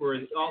back for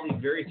all these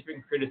various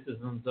different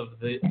criticisms of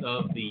the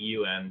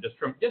UN, just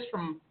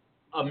from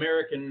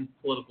American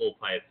political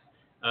pipes.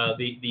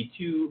 The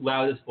two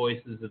loudest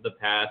voices of the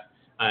past,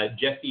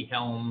 Jesse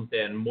Helms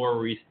and more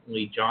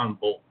recently John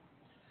Bolton,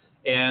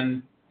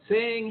 and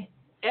saying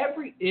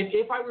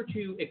if I were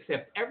to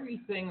accept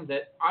everything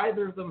that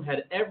either of them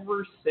had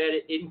ever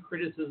said in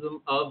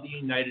criticism of the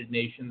United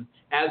Nations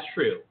as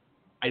true,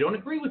 I don't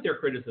agree with their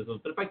criticisms,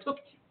 but if I took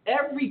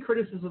every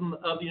criticism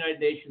of the United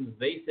Nations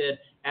they said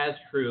as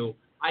true,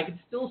 I could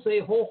still say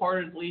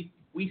wholeheartedly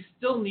we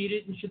still need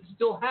it and should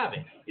still have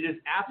it. It is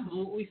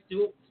absolutely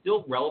still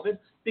relevant,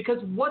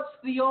 because what's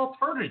the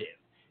alternative?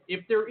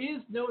 If there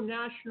is no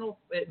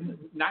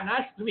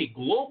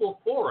global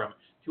forum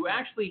to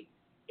actually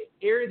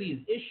air these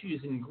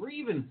issues and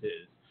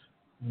grievances,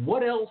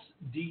 what else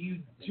do you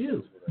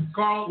do?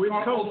 Carl, we've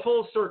come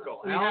full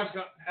circle.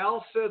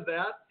 Al said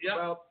that Yep.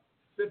 about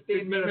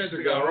 15 minutes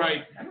ago.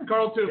 Right.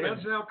 Carl Tubin.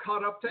 Dan's now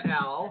caught up to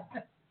Al.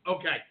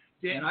 Okay.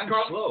 And I'm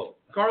slow.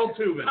 Carl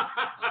Tubin.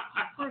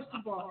 First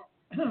of all,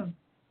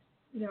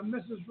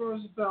 Mrs.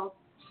 Roosevelt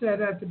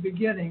said at the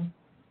beginning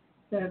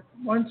that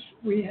once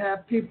we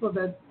have people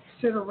that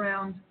sit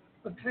around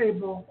a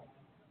table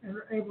and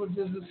are able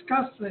to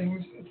discuss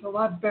things, it's a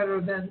lot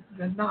better than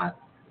not.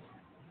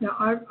 Now,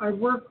 I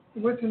work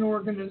with an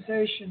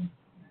organization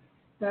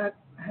that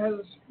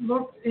has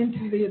looked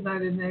into the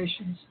United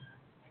Nations,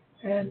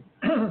 and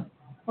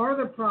part of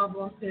the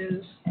problem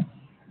is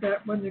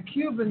that when the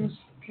Cubans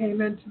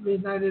came into the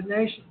United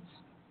Nations,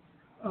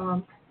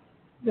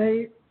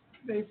 they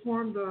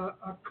formed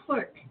a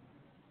clique,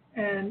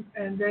 and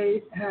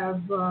they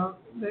have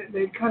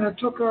they kind of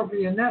took over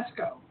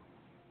UNESCO,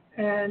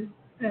 and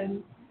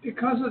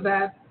because of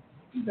that,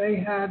 they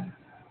had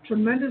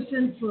tremendous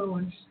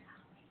influence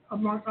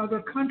among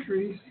other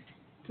countries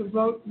to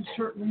vote in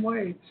certain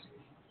ways,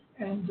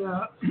 and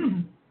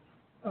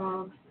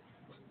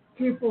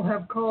people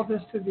have called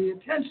this to the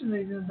attention of the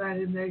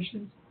United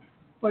Nations,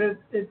 but it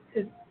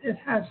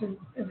hasn't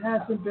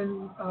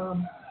been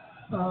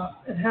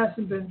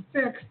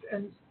fixed,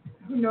 and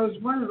who knows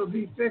when it'll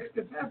be fixed,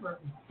 if ever.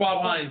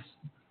 Bob Hines.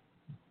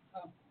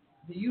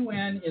 The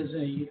UN is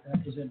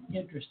an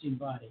interesting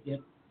body.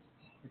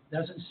 It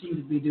doesn't seem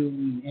to be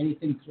doing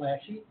anything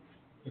flashy.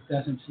 It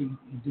doesn't seem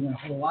to be doing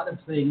a whole lot of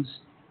things.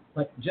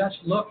 But just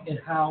look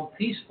at how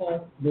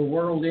peaceful the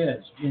world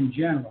is in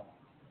general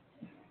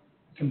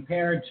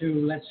compared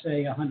to, let's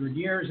say, 100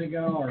 years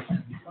ago or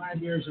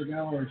 75 years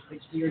ago or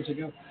 60 years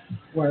ago,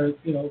 where,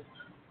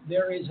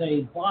 there is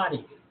a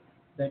body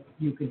that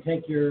you can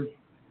take your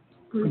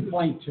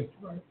complaint to.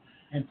 Right.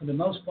 And for the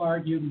most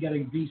part, you can get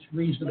a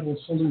reasonable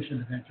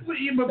solution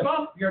eventually.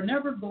 But You're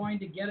never going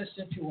to get a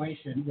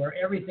situation where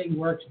everything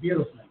works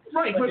beautifully.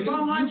 right, but you-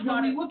 bottom line is you've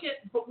when we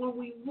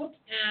gotta- look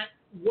at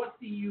what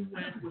the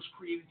UN was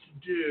created to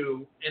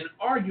do, and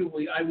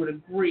arguably I would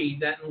agree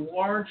that in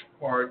large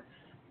part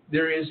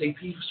there is a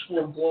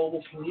peaceful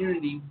global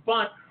community,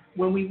 but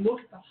when we look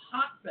at the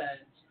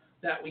hotbeds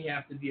that we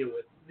have to deal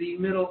with, the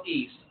Middle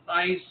East,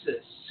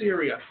 ISIS,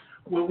 Syria,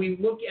 when we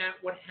look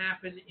at what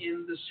happened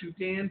in the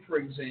Sudan, for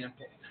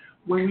example,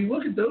 when we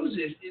look at those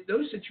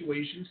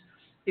situations,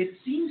 it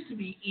seems to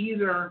be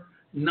either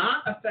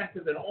not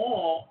effective at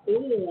all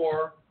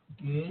or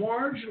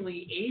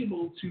marginally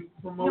able to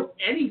promote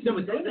anything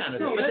good out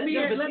of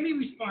it. Let me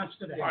respond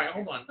to that. All right,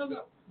 hold on.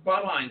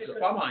 Bottom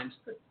lines.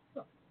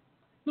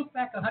 Look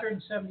back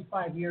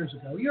 175 years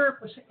ago.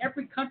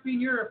 Every country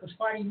in Europe was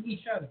fighting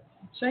each other.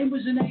 Same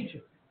was in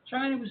Asia.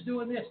 China was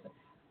doing this.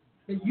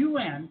 The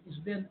UN has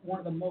been one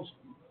of the most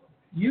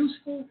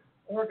useful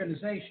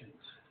organizations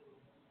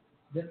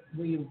that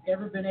we've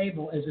ever been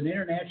able, as an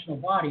international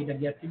body, to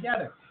get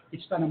together.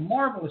 It's done a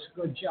marvelous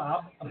good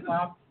job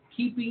about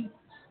keeping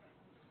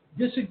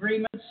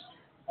disagreements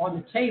on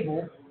the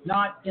table,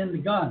 not in the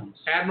guns.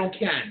 Admiral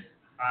Ken.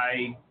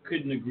 I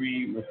couldn't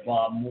agree with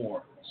Bob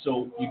more.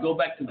 So you go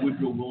back to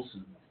Woodrow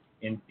Wilson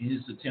and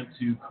his attempt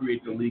to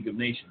create the League of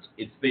Nations.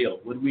 It failed.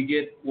 What did we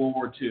get? World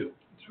War II.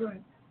 That's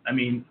right. I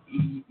mean,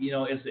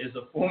 as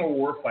a former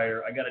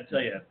warfighter, I got to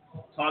tell you,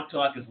 talk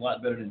is a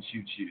lot better than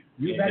shoot.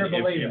 You better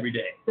believe it. Every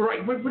day.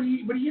 Right,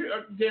 but here,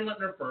 Dan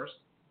Lettner first.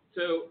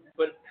 So,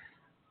 but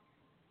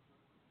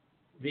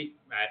I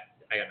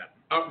got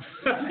nothing.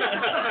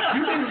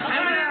 You've been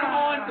hammering it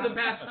on for the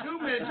past 2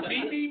 minutes.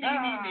 Me.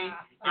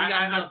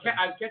 I'm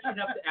catching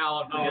up to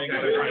Alan.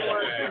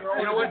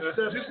 You know what?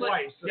 Just let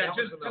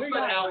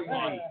Al talk.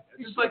 Twice.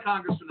 Just let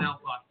Congressman Al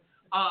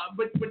talk.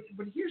 But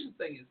here's the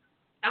thing: is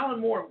Alan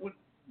Moore,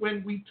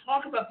 when we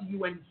talk about the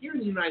UN here in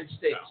the United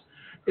States,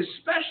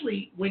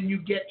 especially when you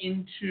get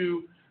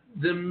into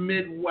the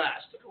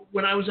Midwest.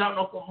 When I was out in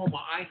Oklahoma,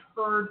 I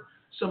heard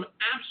some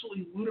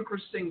absolutely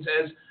ludicrous things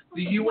as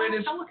the UN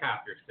is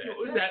helicopters.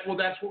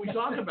 That's what we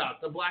talk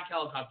about, the black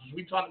helicopters.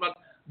 We talk about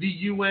the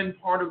UN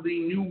part of the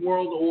New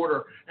World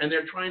Order, and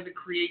they're trying to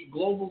create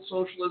global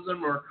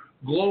socialism or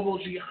global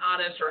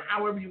jihadists or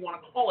however you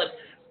want to call it.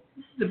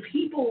 The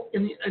people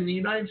in the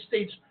United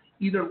States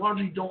either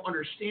largely don't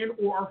understand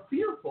or are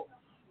fearful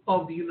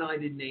of the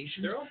United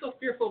Nations. They're also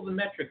fearful of the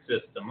metric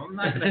system. I'm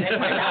not going to hang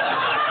my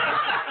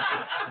hat.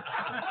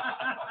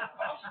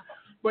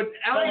 But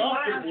I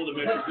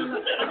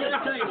gotta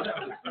tell you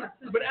something.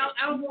 But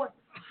Al Moore,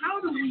 how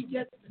do we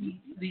get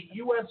the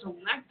U.S.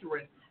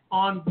 electorate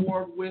on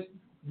board with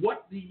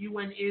what the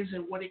UN is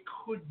and what it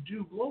could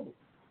do globally?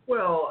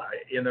 Well,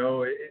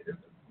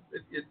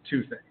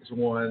 two things.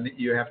 One,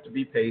 you have to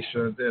be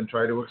patient and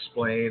try to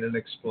explain and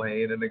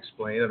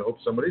hope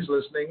somebody's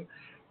listening.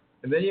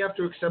 And then you have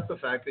to accept the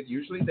fact that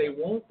usually they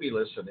won't be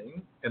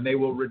listening and they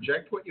will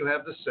reject what you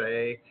have to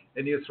say,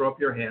 and you throw up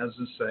your hands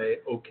and say,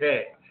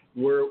 okay,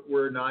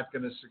 we're not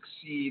going to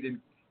succeed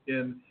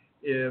in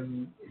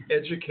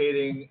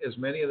educating as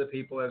many of the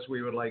people as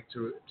we would like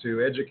to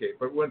educate.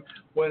 But when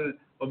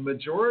a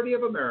majority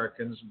of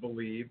Americans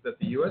believe that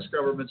the U.S.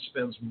 government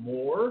spends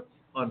more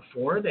on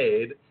foreign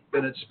aid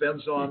than it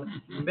spends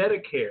on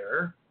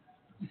Medicare,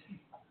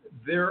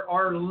 there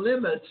are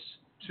limits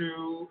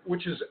to,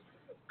 which is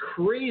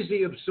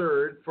crazy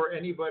absurd for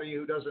anybody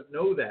who doesn't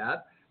know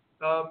that.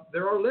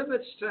 There are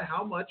limits to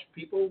how much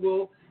people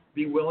will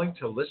be willing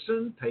to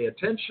listen, pay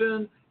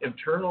attention,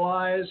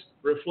 internalize,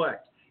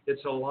 reflect.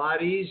 It's a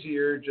lot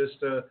easier just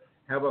to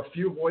have a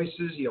few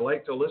voices you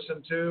like to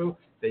listen to.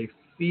 They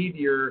feed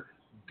your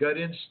gut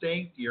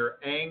instinct, your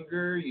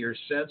anger, your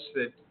sense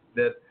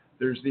that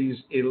there's these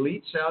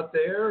elites out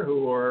there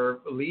who are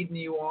leading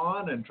you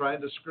on and trying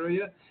to screw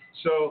you.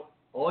 So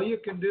all you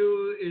can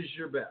do is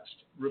your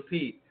best.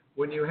 Repeat.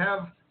 When you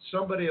have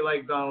somebody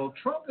like Donald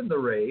Trump in the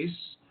race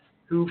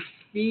who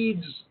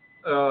feeds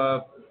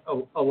a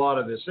lot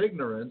of this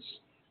ignorance,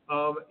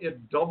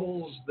 it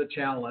doubles the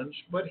challenge,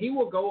 but he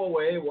will go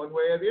away one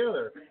way or the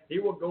other. He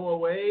will go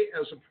away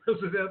as a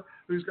president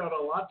who's got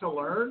a lot to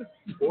learn,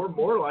 or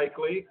more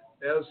likely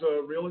as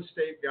a real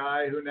estate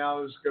guy who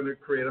now is going to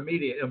create a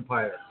media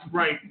empire.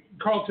 Right.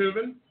 Carl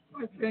Tubin?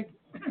 I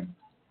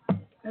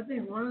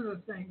think one of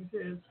the things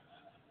is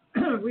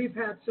we've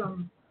had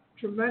some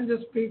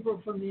tremendous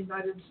people from the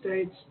United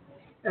States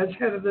as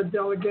head of the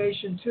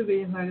delegation to the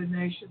United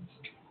Nations.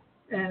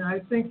 And I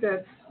think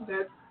that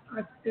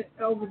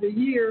over the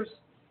years,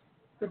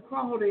 the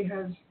quality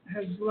has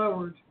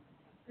lowered.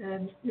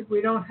 And if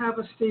we don't have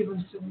a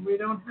Stevenson, we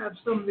don't have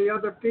some of the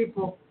other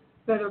people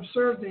that have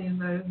served the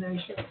United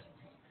Nations.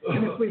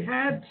 And if we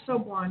had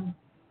someone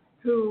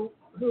who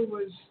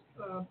was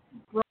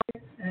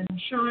bright and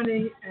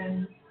shiny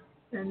and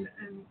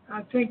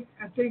I think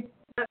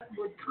that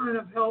would kind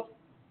of help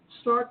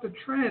start the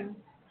trend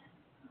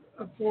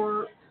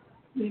for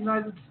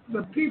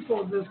the people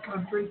of this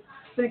country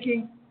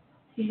thinking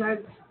the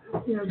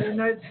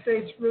United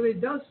States really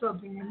does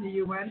something in the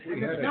UN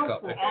and it's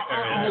helpful. It's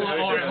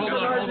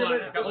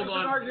an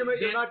argument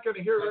you're not going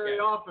to hear very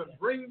often.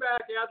 Bring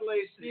back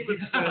Adlai Stevenson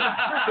to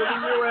the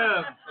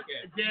UN.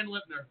 Okay. Dan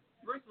Lipner.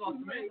 First of all,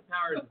 Samantha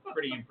Powers is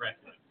pretty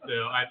impressive,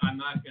 so I'm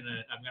not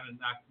gonna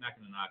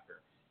knock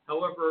her.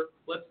 However,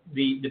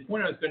 the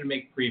point I was going to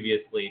make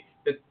previously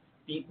that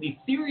the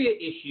Syria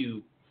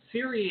issue,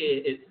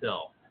 Syria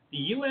itself, the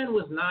UN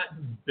was not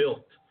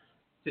built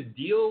to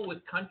deal with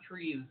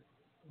countries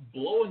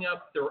blowing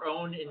up their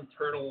own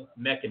internal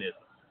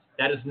mechanisms.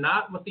 That is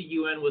not what the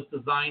UN was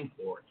designed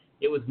for.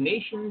 It was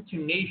nation to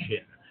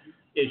nation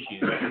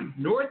issues.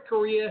 North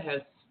Korea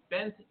has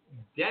spent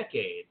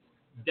decades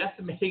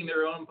decimating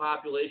their own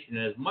population,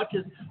 and as much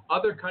as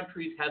other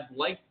countries have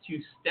liked to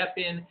step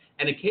in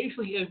and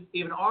occasionally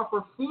even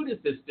offer food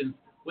assistance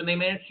when they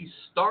manage to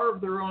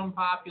starve their own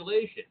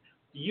population,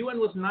 the UN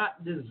was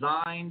not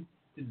designed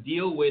to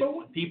deal with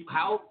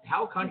people,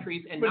 how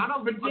countries, and not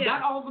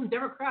all of them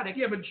democratic,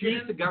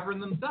 choose to govern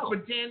themselves.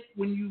 But Dan,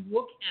 when you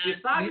look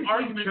at the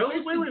argument,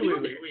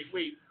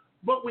 wait.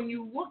 But when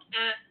you look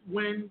at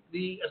when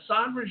the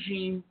Assad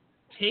regime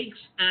takes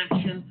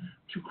action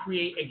to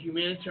create a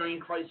humanitarian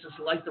crisis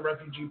like the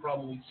refugee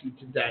problem we see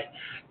today,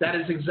 that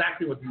is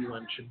exactly what the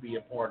UN should be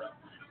a part of.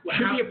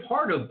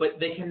 But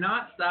they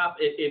cannot stop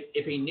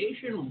if a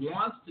nation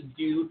wants to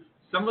do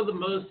some of the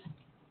most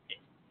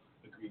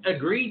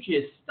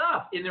egregious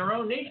stuff in their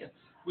own nation.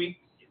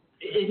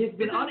 It has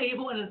been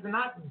unable and has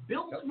not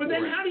built. But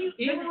then how do you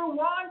in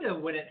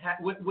Rwanda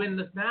when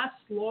the mass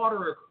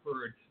slaughter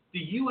occurred? The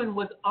UN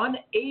was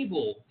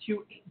unable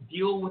to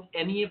deal with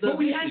any of those. But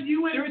we had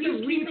UN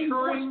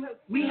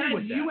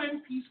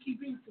UN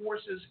peacekeeping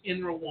forces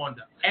in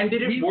Rwanda. And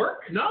did it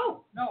work?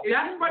 No.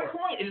 That's my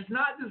point. It is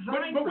not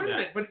designed for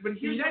that. But the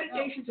United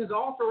Nations has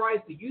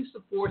authorized the use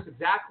of force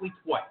exactly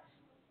twice.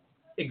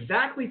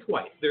 Exactly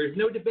twice. There is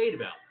no debate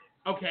about it.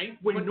 Okay.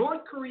 When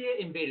North Korea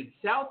invaded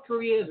South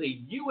Korea, as a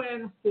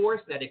UN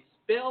force that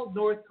expelled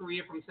North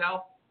Korea from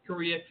South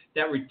Korea,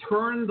 that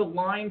returned the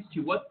lines to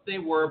what they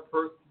were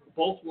post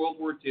World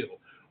War II.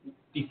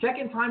 The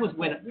second time was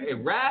when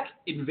Iraq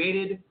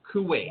invaded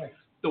Kuwait.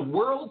 The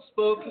world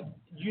spoke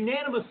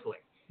unanimously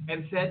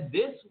and said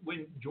this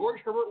when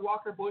George Herbert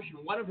Walker Bush, in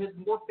one of his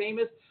more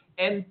famous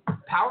and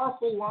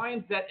powerful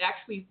lines that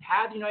actually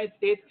had the United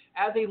States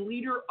as a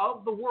leader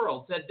of the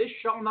world, said this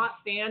shall not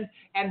stand,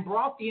 and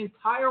brought the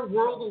entire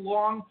world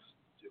along.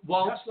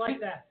 Just like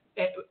that.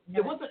 It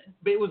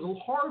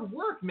was hard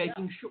work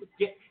making sure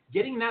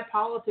getting that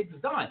politics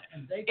done,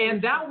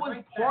 and that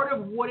was part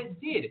of what it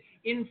did.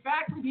 In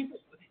fact,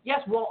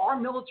 while our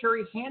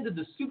military handled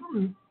the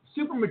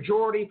super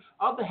majority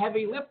of the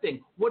heavy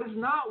lifting, what is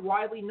not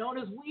widely known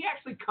is we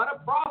actually cut a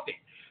profit.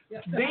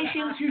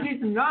 Nations who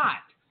did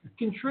not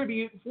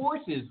contribute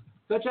forces,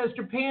 such as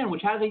Japan,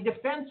 which has a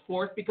defense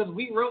force because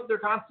we wrote their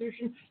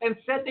constitution and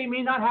said they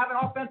may not have an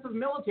offensive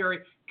military,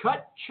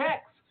 cut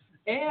checks.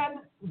 And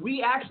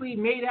we actually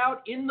made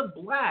out in the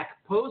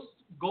black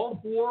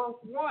post-Gulf War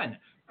I.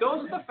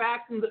 Those are the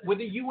facts where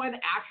the UN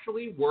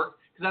actually worked,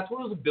 because that's what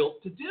it was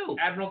built to do.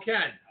 Admiral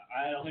Ken.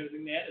 I don't have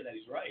anything to add to that.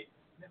 He's right.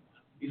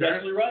 He's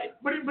absolutely right.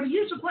 But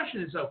here's the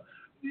question: is though,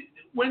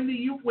 when the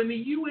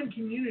UN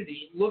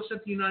community looks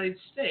at the United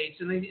States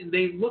and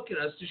they look at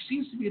us, there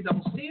seems to be a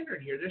double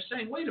standard here. They're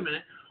saying, wait a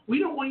minute, we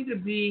don't want you to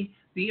be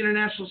the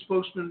international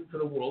spokesman for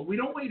the world. We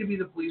don't want you to be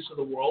the police of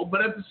the world.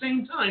 But at the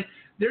same time,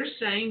 they're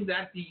saying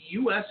that the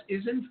U.S.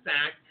 is in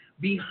fact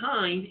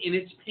behind in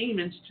its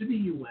payments to the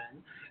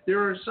UN. There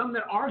are some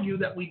that argue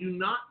that we do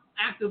not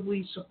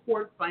actively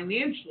support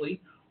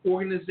financially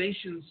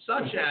organizations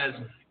such as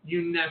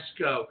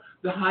UNESCO,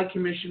 the High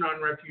Commission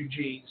on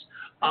Refugees,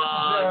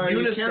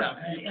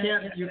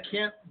 UNICEF. You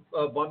can't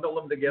bundle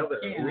them together.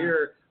 Yeah.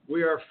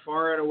 We are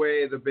far and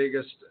away the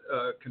biggest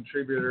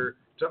contributor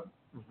to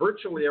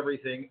virtually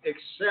everything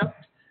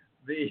except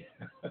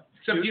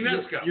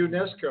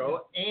UNESCO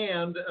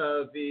and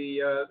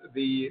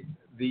the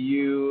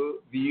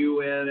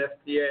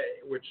UNFPA,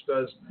 which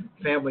does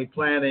family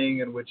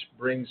planning and which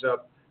brings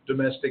up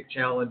domestic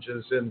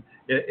challenges in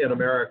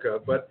America.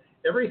 But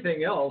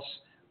everything else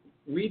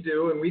we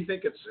do, and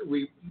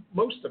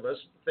most of us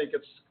think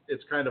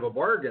it's kind of a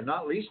bargain.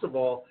 Not least of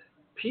all,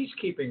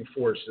 peacekeeping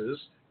forces,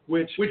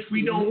 which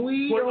we don't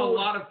put a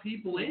lot of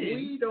people in.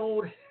 We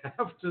don't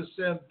have to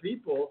send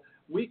people.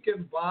 We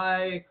can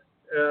buy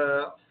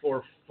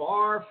for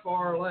far,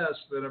 far less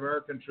than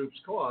American troops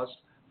cost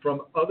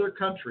from other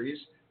countries,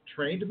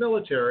 trained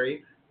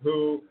military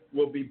who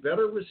will be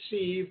better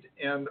received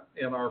and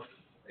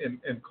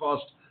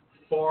cost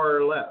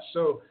far less.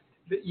 So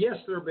yes,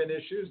 there have been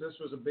issues. This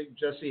was a big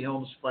Jesse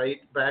Helms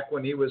fight back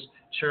when he was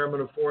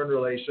chairman of Foreign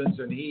Relations,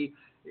 and he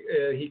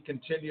he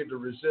continued to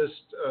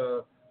resist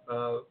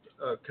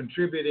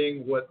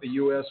contributing what the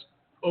U.S.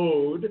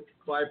 owed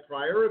by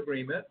prior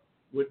agreement.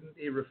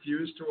 He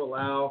refused to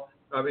allow.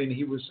 I mean,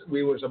 he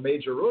was a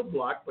major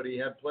roadblock, but he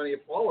had plenty of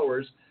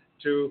followers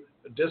to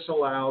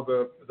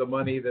disallow the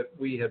money that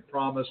we had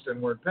promised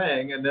and weren't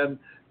paying. And then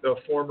the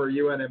former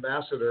UN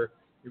ambassador,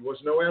 he was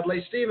no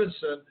Adlai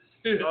Stevenson,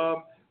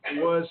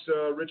 was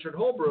Richard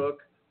Holbrooke,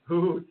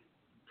 who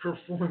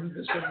performed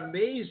this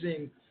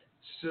amazing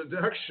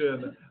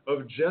seduction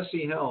of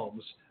Jesse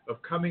Helms,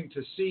 of coming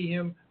to see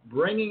him,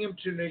 bringing him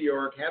to New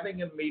York, having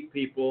him meet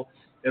people,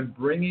 and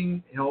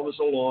bringing Helms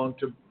along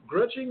to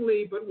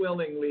grudgingly but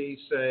willingly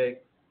say,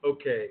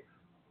 okay,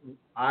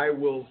 I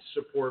will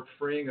support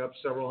freeing up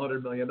several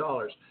 $100 million.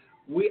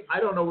 I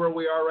don't know where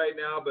we are right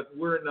now, but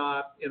we're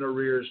not in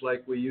arrears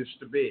like we used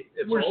to be.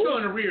 We're still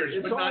in arrears,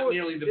 but not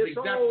nearly the big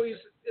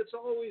deficit. It's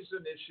always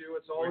an issue.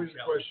 It's always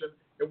a question,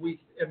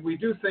 and we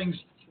do things.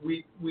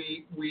 We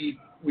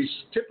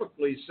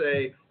typically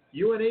say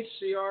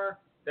UNHCR,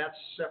 that's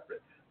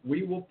separate.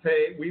 We will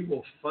pay. We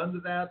will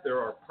fund that. There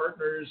are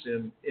partners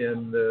in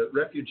the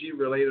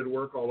refugee-related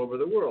work all over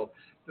the world.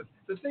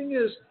 The thing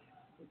is,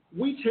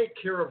 we take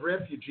care of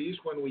refugees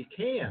when we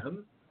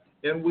can,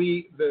 and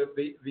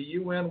the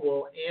UN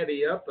will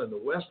ante up, and the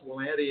West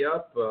will ante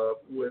up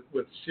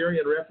with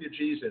Syrian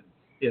refugees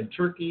in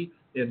Turkey,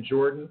 in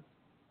Jordan,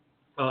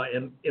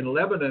 in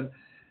Lebanon.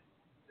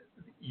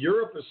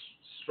 Europe is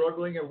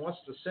struggling and wants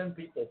to send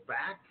people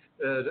back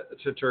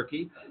to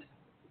Turkey.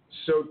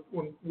 So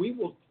when we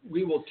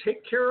will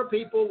take care of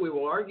people. We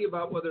will argue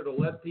about whether to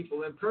let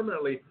people in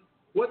permanently.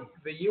 What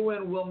the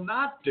UN will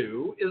not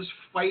do is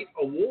fight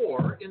a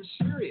war in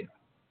Syria,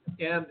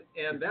 and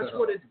that's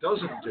what it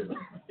doesn't do.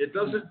 It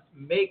doesn't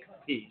make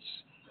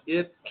peace.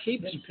 It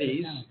keeps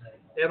peace,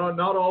 and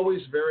not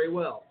always very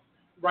well.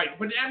 Right,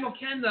 but Admiral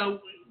Ken, though,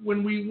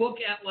 when we look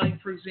at,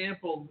 like, for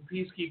example, the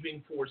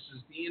peacekeeping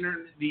forces,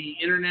 the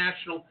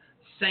international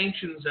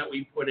sanctions that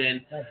we put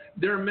in,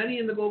 there are many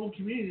in the global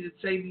community that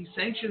say these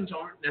sanctions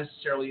aren't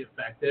necessarily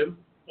effective,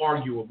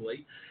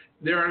 arguably.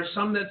 There are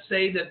some that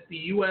say that the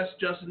U.S.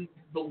 doesn't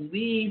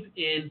believe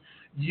in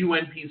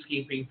UN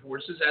peacekeeping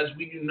forces, as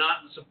we do not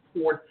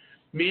support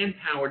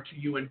manpower to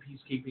UN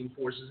peacekeeping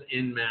forces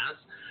en masse.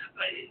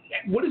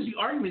 What is the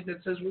argument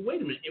that says, well,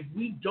 wait a minute, if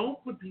we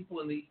don't put people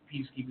in the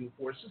peacekeeping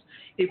forces,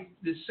 if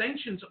the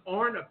sanctions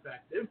aren't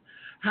effective,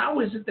 how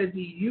is it that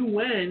the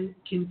UN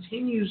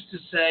continues to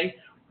say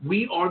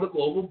we are the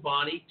global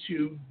body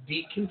to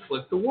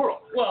deconflict the world?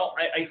 Well,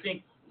 I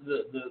think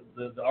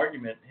the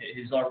argument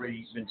has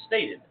already been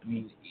stated. I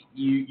mean,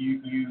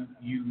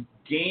 you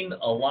gain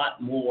a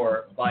lot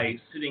more by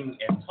sitting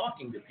and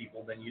talking to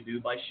people than you do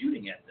by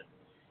shooting at them.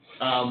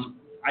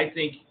 I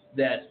think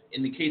that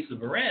in the case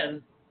of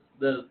Iran,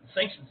 the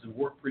sanctions have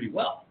worked pretty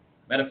well.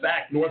 Matter of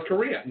fact, North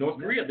Korea,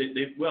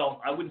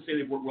 well, I wouldn't say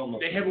they've worked well.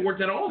 They haven't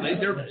worked at all.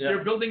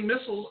 They're building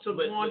missiles to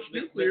launch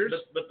nuclears.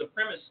 But the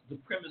premise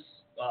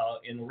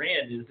in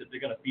Iran is that they're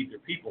going to feed their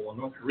people. In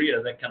North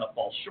Korea, that kind of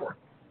falls short.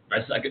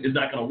 Right? It's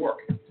not going to work.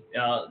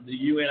 The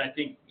UN, I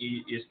think,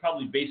 is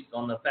probably based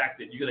on the fact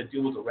that you're going to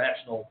deal with a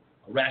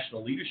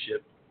rational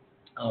leadership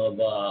of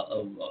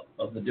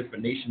the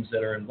different nations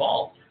that are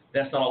involved.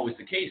 That's not always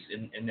the case.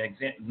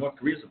 North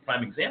Korea is a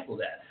prime example of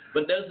that.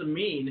 But that doesn't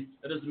mean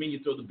you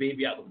throw the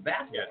baby out with the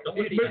bathwater.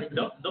 Yeah,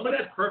 don't let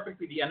the perfect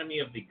be the enemy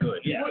of the good.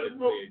 Yeah.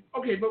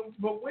 Okay,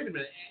 but wait a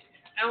minute,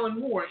 Alan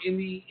Moore, in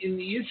the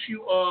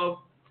issue of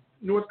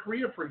North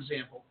Korea, for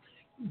example,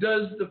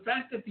 does the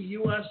fact that the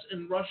U.S.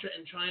 and Russia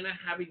and China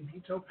having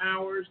veto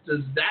powers,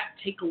 does that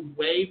take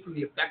away from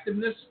the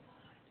effectiveness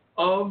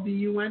of the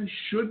UN?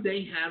 Should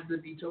they have the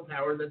veto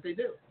power that they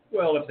do?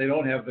 Well, if they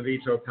don't have the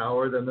veto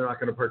power, then they're not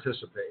going to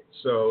participate.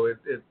 So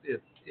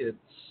it's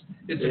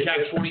a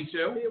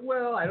catch-22.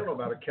 Well, I don't know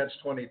about a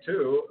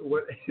catch-22.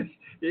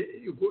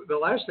 The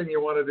last thing you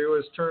want to do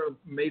is turn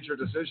major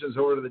decisions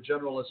over to the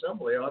General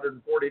Assembly,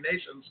 140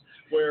 nations,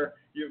 where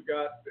you've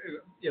got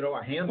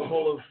a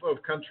handful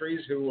of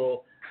countries who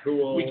will.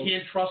 We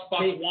can't trust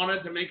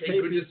Botswana to make a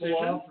good decision.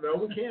 Off. No,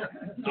 we can't.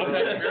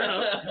 Okay, fair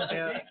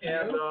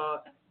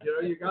enough.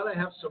 And you got to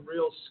have some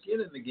real skin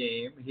in the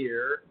game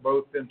here,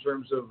 both in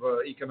terms of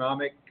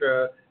economic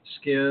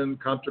skin,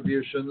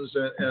 contributions,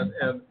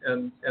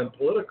 and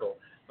political.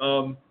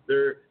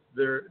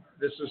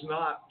 This is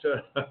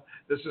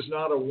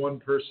not a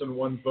one-person,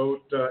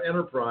 one-vote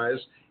enterprise,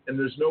 and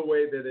there's no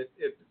way that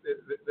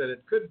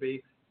it could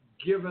be,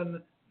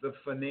 given the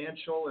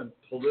financial and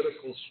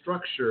political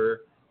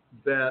structure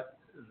that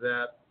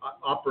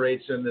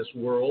operates in this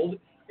world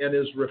and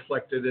is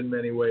reflected in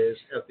many ways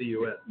at the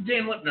UN.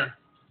 Dan Lipner.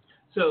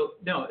 So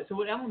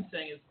what Alan's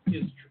saying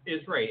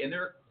is right, and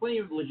there are plenty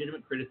of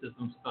legitimate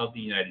criticisms of the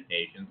United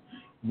Nations,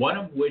 one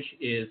of which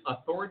is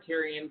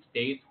authoritarian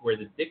states where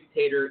the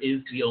dictator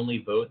is the only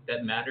vote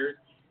that matters.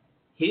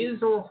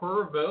 His or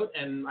her vote,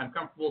 and I'm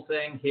comfortable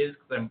saying his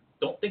because I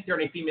don't think there are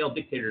any female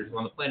dictators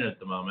on the planet at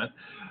the moment,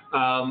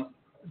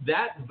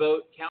 that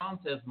vote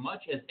counts as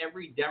much as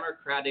every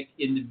democratic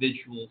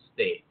individual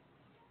state.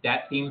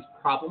 That seems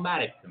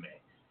problematic to me.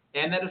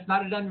 and that it's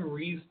not an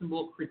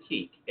unreasonable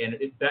critique. And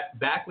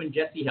back when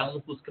Jesse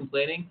Helms was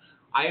complaining,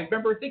 I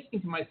remember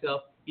thinking to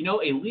myself,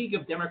 a League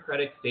of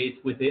Democratic States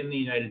within the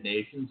United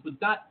Nations would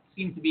not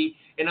seem to be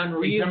an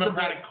unreasonable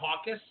Democratic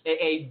caucus?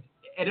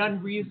 An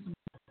unreasonable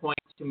point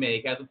to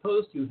make, as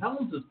opposed to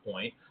Helms's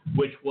point,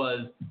 which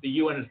was the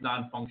UN is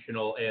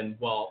non-functional, and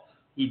while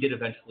he did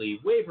eventually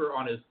waver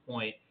on his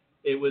point,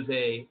 it was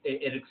an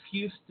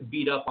excuse to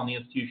beat up on the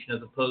institution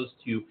as opposed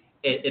to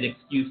an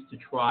excuse to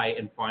try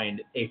and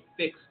find a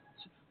fix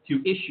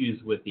to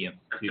issues with the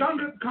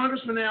institution.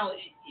 Congressman Al,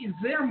 is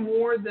there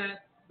more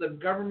that the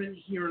government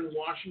here in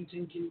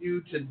Washington can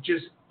do to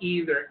just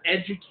either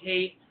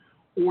educate,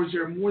 or is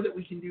there more that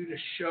we can do to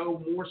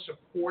show more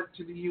support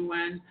to the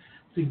UN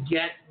to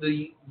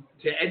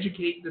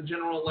educate the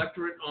general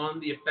electorate on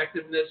the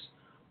effectiveness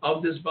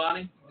of this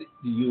body?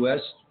 The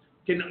U.S.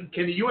 Can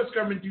the U.S.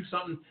 government do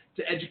something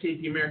to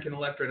educate the American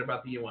electorate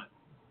about the UN?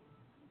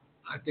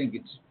 I think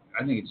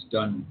it's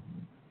done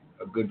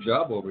a good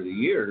job over the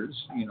years.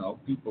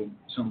 People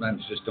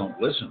sometimes just don't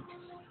listen.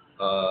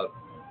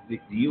 The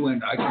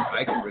UN,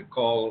 I can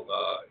recall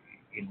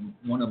in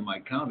one of my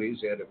counties,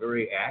 they had a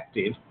very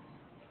active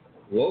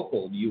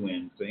local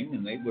UN thing,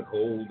 and they would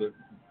hold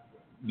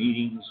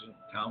meetings,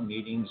 town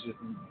meetings,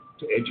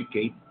 to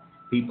educate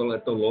people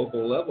at the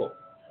local level.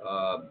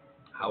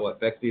 How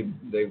effective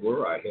they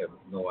were, I have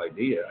no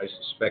idea. I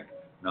suspect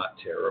not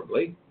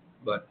terribly,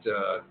 but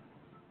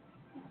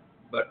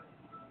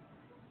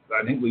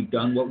I think we've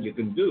done what you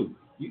can do.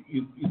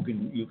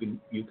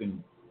 You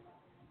can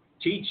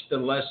teach the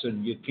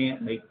lesson. You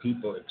can't make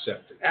people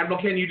accept it. Admiral,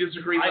 can you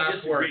disagree? I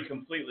disagree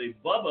completely.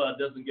 Bubba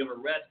doesn't give a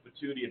rat's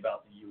patootie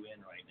about the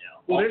UN right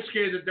now. Well, they're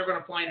scared that they're going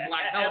to fly in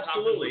black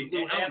helicopters with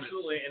blue helmets.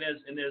 Absolutely. And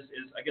as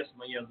I guess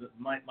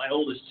my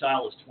oldest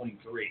child is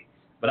 23,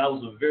 but I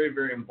was a very,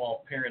 very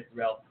involved parent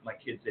throughout my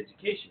kids'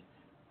 education.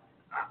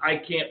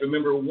 I can't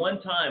remember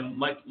one time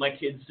my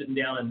kids sitting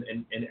down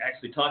and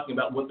actually talking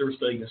about what they were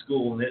studying in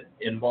school and it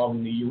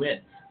involving the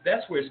UN.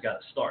 That's where it's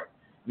got to start.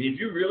 I mean, if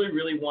you really,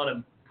 really want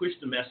to push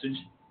the message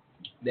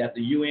that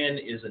the UN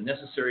is a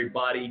necessary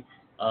body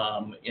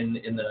in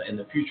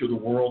the future of the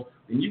world,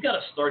 then you got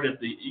to start at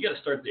the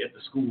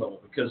school level,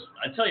 because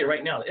I tell you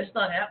right now, it's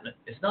not happening.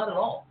 It's not at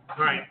all.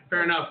 All right,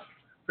 fair enough.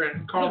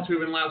 Carl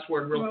Tubin, last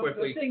word, real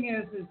quickly. The thing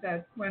is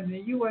that when the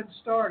UN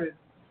started,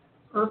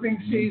 Irving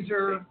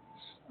Caesar,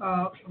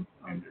 a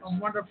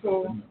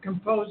wonderful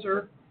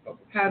composer,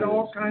 had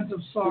all kinds of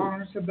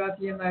songs about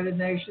the United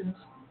Nations.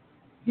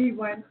 He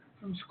went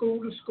from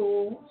school to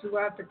school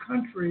throughout the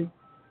country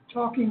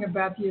talking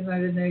about the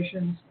United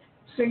Nations,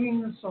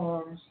 singing the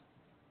songs,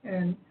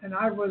 and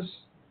I was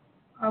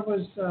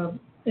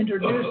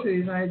introduced to the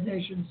United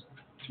Nations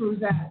through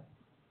that,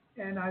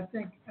 and I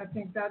think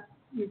that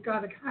you've got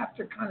to have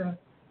to kind of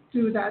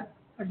do that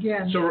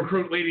again. So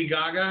recruit Lady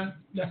Gaga?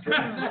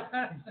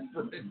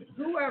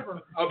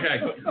 Whoever. Okay,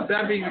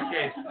 that being the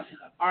case.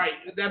 All right,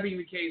 that being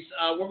the case,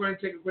 we're going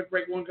to take a quick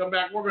break. When we come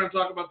back, we're going to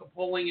talk about the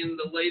polling and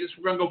the latest.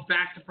 We're going to go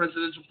back to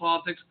presidential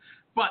politics.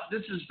 But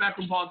this is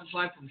Backroom Politics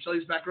Live from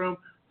Shelley's Backroom,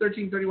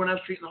 1331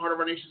 F Street in the heart of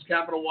our nation's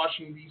capital,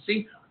 Washington,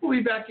 D.C. We'll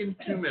be back in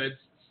 2 minutes.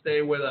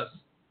 Stay with us.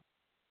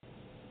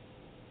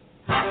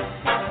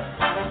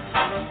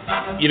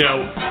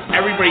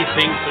 Everybody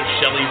thinks of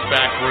Shelley's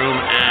Backroom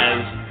as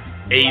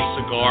a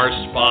cigar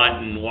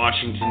spot in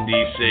Washington,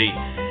 D.C.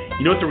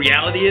 You know what the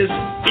reality is?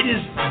 It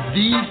is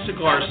the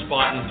cigar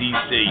spot in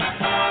D.C.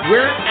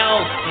 Where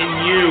else can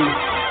you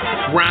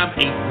grab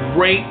a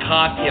great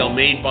cocktail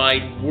made by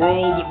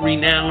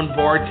world-renowned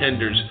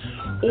bartenders?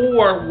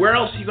 Or where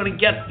else are you going to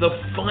get the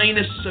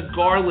finest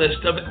cigar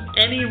list of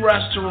any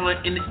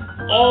restaurant in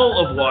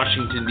all of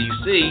Washington,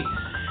 D.C.?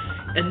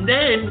 And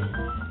then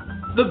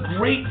the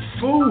great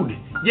food.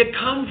 You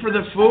come for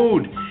the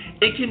food.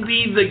 It can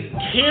be the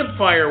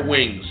campfire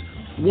wings,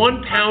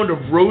 1 pound of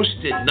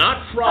roasted,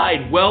 not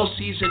fried,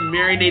 well-seasoned,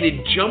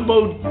 marinated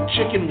jumbo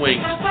chicken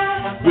wings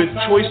with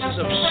choices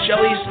of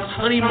Shelley's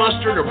honey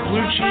mustard or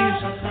blue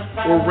cheese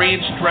or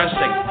ranch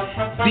dressing.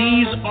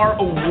 These are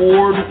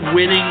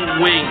award-winning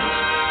wings.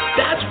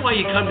 That's why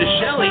you come to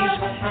Shelley's.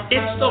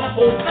 It's the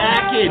whole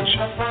package.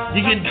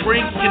 You can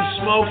drink, you can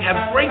smoke,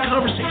 have great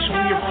conversation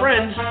with your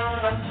friends,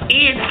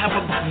 and have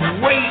a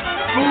great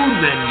food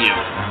menu.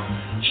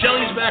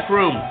 Shelley's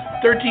Backroom,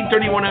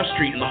 1331 F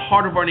Street in the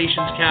heart of our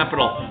nation's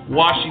capital,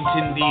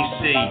 Washington,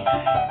 D.C.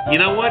 You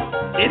know what?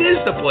 It is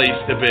the place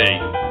to be.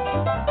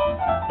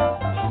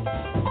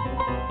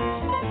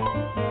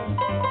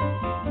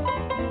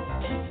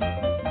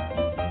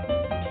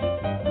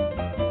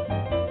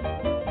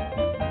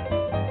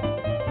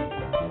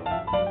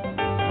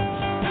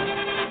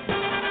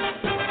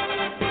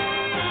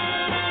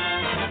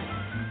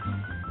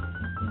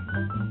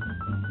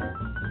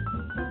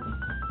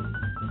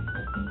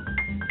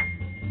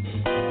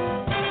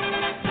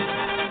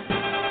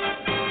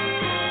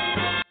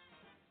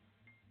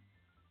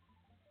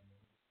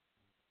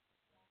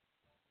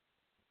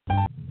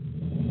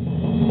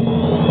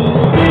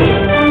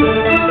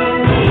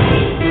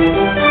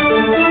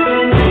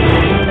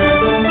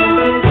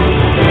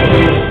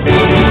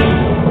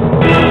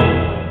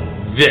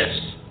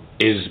 This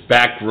is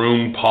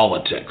Backroom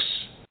Politics.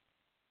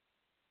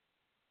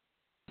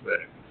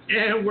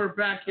 And we're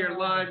back here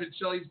live at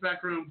Shelley's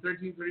Backroom,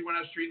 1331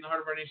 F Street in the heart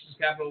of our nation's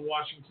capital,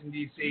 Washington,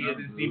 D.C. It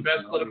is the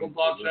best political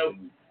talk show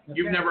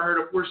you've never heard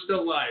of. We're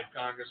still live,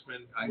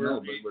 Congressman. I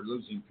know, but we're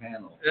losing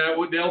panel.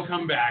 They'll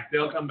come back.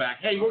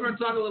 Hey, we're going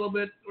to talk a little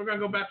bit. We're going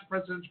to go back to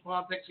presidential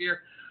politics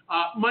here.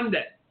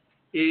 Monday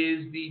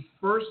is the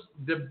first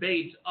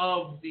debate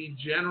of the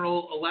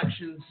general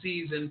election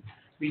season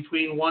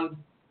between one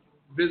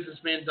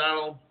businessman,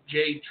 Donald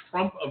J.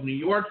 Trump of New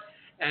York,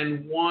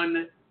 and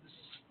one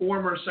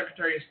former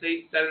Secretary of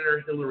State,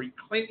 Senator Hillary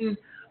Clinton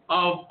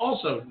of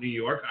also New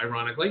York,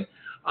 ironically.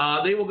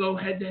 They will go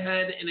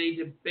head-to-head in a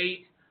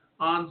debate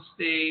on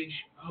stage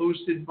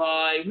hosted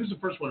by, who's the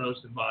first one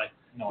hosted by?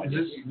 No, is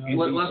this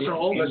Lester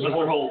Holt?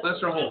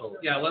 Lester Holt.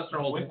 Yeah, Lester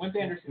Holt. When's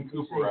Anderson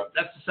Cooper up?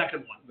 That's the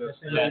second one.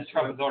 That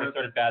Trump has already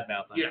started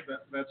badmouthing. Yeah.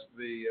 That's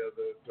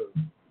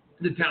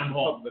The town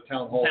hall. The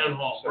town hall. Town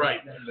hall, right.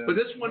 But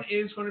this one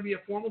is going to be a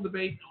formal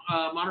debate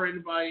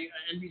moderated by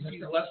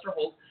NBC's Lester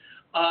Holt.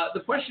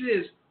 The question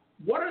is,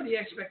 what are the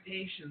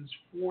expectations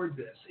for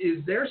this?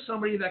 Is there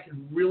somebody that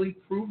can really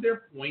prove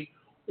their point,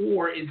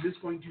 or is this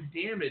going to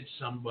damage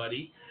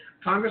somebody?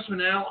 Congressman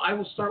Al, I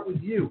will start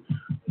with you.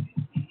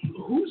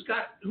 Who's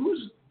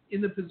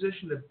in the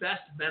position to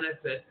best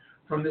benefit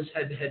from this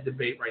head-to-head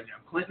debate right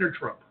now, Clinton or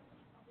Trump?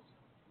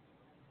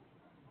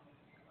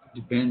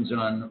 Depends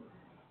on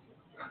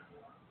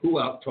who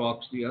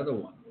out-talks the other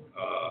one.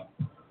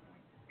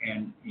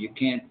 And you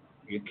can't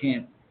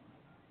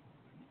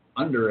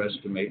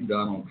underestimate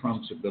Donald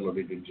Trump's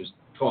ability to just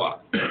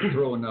talk,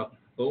 throw enough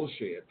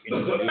bullshit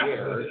into the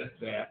air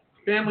that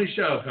Family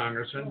show,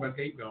 Congressman, but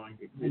keep going.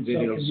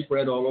 it'll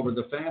spread all over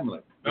the family.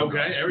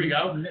 Okay, there we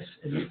go.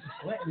 Mrs.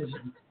 Clinton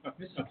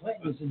is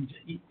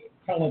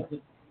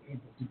probably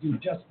able to do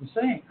just the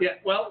same. Yeah,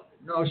 well,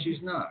 No,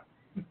 she's not.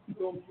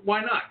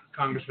 why not,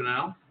 Congressman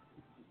Al?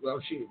 Well,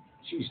 she's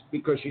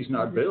because she's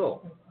not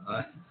Bill.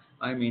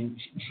 I mean,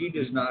 she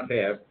does not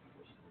have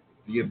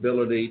the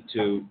ability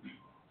to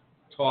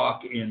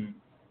talk in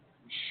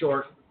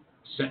short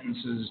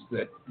sentences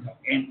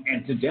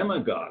and to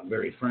demagogue,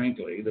 very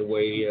frankly, the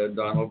way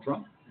Donald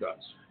Trump does.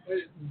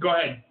 Go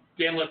ahead,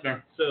 Dan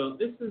Lipner. So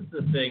this is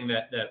the thing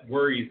that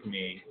worries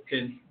me,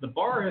 since the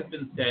bar has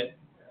been set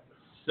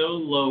so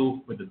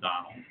low for the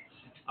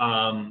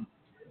Donald.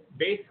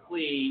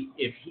 Basically,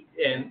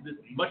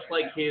 much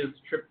like his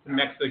trip to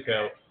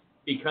Mexico,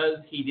 because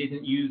he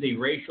didn't use a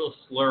racial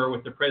slur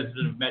with the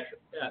president of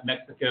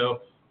Mexico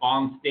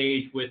on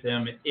stage with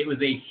him, it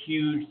was a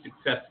huge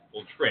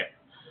successful trip.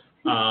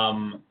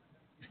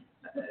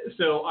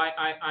 So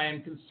I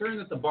am concerned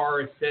that the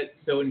bar is set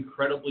so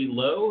incredibly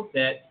low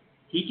that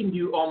he can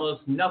do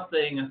almost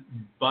nothing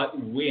but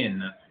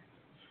win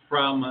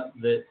from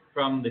the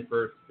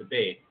first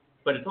debate.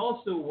 But it's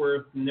also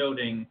worth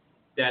noting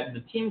that the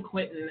Team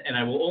Clinton, and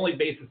I will only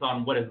base this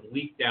on what has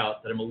leaked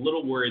out, that I'm a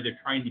little worried they're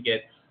trying to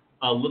get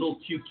a little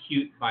too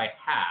cute by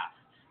half.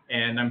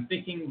 And I'm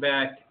thinking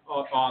back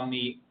on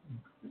the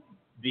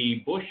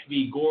Bush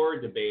v. Gore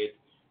debate.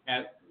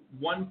 At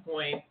one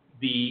point,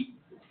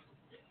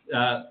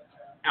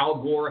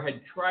 Al Gore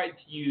had tried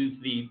to use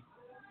the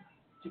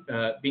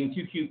being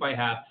too cute by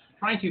half,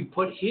 trying to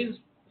put his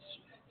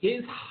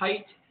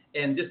height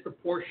and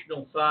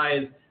disproportional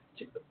size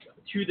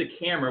to the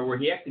camera, where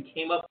he actually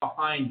came up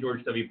behind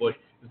George W. Bush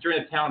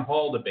during the town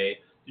hall debate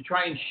to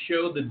try and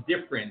show the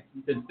difference,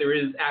 since there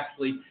is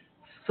actually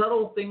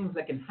subtle things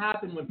that can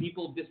happen when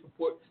people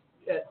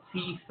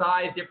see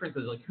size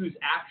differences, like who's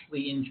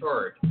actually in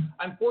charge.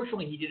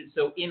 Unfortunately, he did it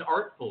so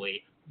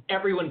inartfully,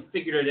 everyone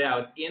figured it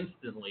out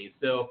instantly.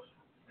 So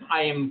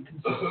I am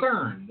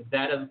concerned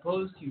that as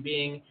opposed to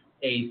being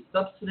a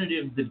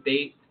substantive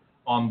debate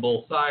on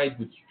both sides,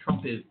 which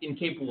Trump is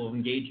incapable of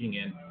engaging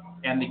in,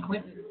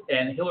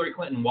 and Hillary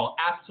Clinton, while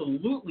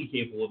absolutely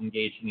capable of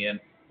engaging in,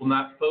 will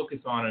not focus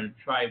on and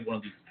try one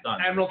of these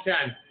stunts. Admiral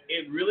Ken.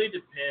 It really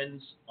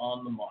depends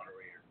on the moderator.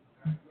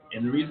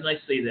 And the reason I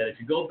say that,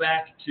 if you go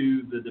back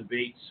to the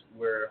debates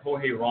where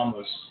Jorge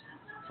Ramos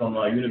from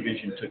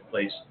Univision took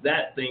place,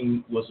 that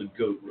thing was a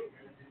goat road.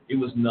 It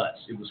was nuts.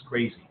 It was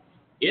crazy.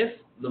 If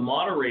the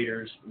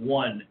moderators,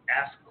 one,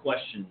 ask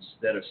questions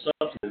that are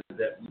substantive,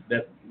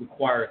 that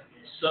require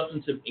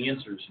substantive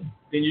answers,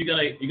 then you're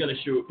gonna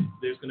show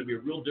there's gonna be a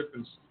real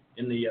difference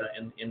in the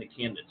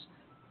candidates.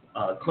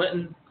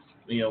 Clinton,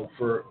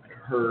 for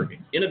her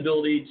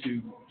inability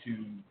to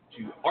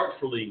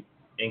artfully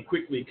and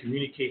quickly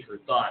communicate her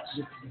thoughts,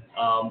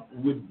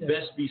 would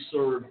best be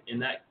served in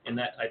that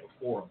type of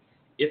forum.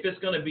 If it's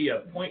going to be a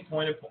point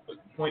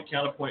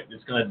counterpoint,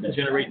 it's going to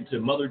degenerate into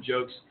mother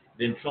jokes,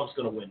 then Trump's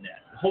going to win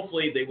that.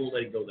 Hopefully, they won't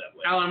let it go that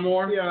way. Alan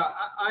Moore. Yeah,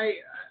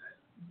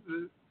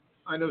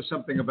 I know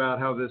something about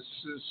how this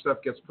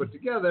stuff gets put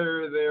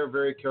together. They're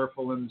very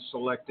careful in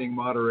selecting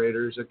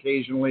moderators.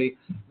 Occasionally,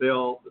 they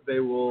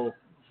will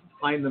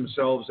find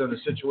themselves in a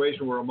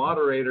situation where a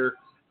moderator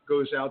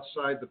goes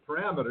outside the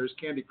parameters.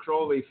 Candy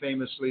Crowley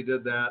famously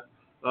did that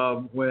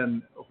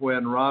when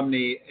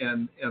Romney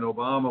and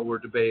Obama were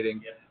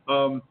debating.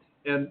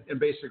 and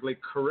basically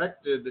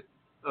corrected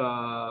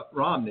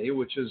Romney,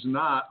 which is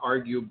not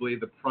arguably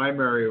the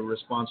primary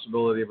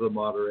responsibility of the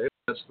moderator.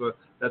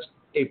 That's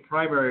a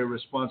primary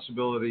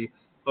responsibility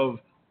of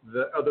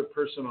the other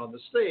person on the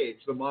stage.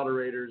 The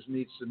moderator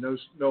needs to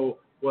know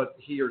what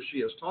he or she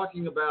is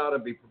talking about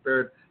and be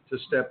prepared to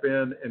step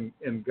in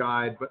and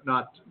guide, but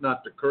not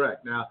to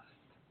correct. Now,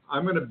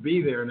 I'm going to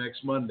be there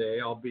next Monday.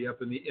 I'll be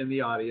up in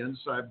the audience.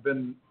 I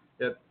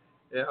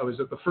was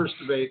at the first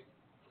debate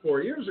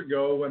 4 years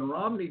ago when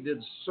Romney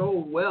did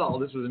so well.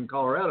 This was in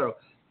Colorado.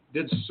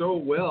 Did so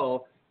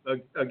well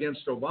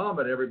against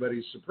Obama to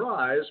everybody's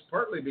surprise,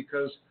 partly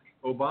because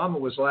Obama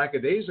was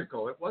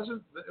lackadaisical. It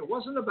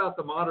wasn't about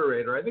the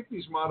moderator. I think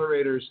these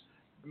moderators,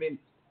 I mean,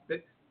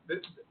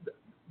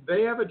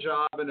 they have a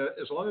job, and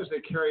as long as they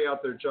carry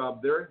out their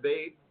job,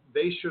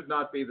 they should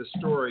not be the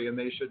story, and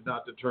they should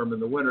not determine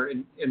the winner.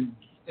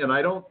 And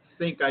I don't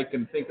think I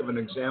can think of an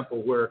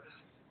example where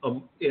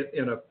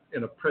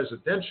in a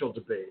presidential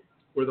debate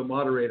where the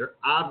moderator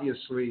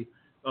obviously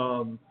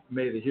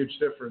made a huge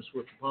difference,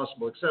 with the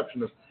possible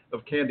exception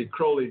of Candy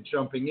Crowley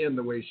jumping in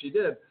the way she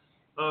did.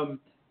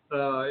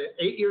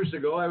 8 years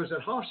ago, I was at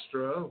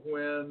Hofstra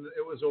when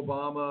it was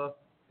Obama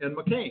and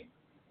McCain.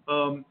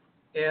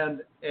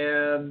 And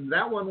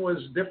that one was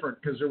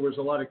different because there was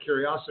a lot of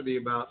curiosity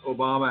about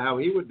Obama, how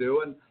he would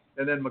do, and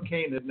then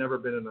McCain had never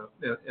been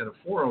in a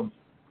forum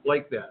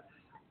like that.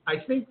 I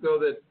think, though,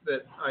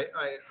 that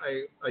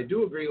I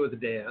do agree with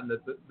Dan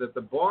that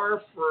the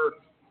bar for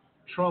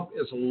Trump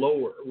is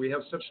lower. We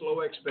have such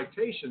low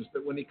expectations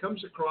that when he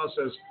comes across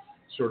as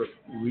sort of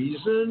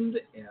reasoned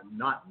and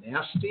not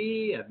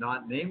nasty and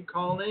not name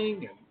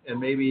calling and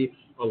maybe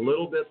a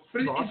little bit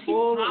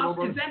thoughtful.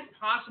 Is that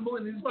possible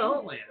in his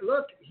plan?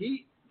 Look,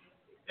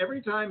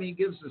 every time he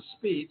gives a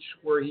speech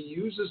where he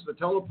uses the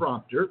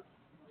teleprompter,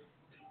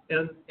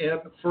 and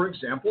for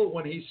example,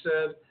 when he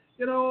said,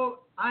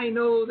 I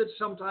know that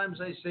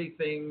sometimes I say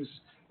things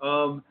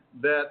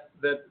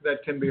that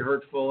can be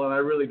hurtful, and I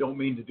really don't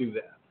mean to do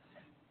that.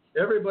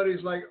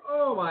 Everybody's like,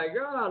 oh my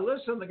God,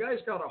 listen, the guy's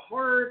got a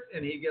heart,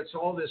 and he gets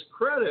all this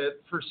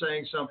credit for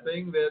saying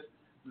something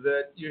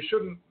that you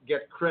shouldn't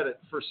get credit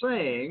for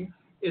saying.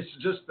 It's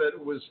just that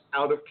it was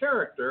out of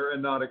character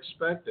and not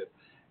expected.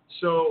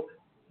 So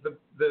the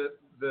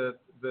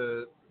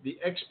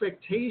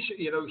expectation,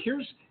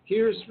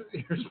 here's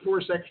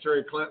poor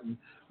Secretary Clinton,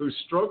 who's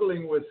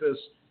struggling with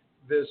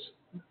this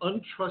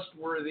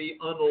untrustworthy,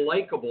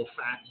 unlikable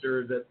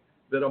factor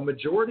that a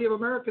majority of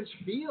Americans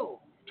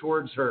feel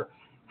towards her.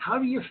 How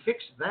do you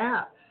fix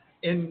that?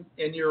 And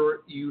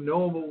you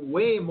know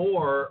way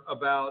more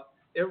about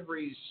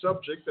every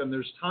subject than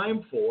there's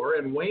time for,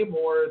 and way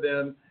more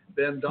than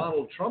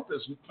Donald Trump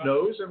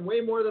knows, and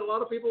way more than a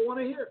lot of people want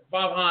to hear.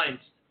 Bob Hines.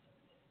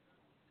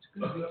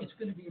 It's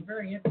going to be a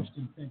very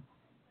interesting thing.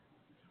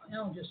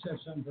 Alan just said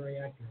something very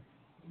accurate.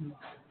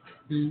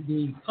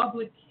 The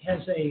public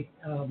has a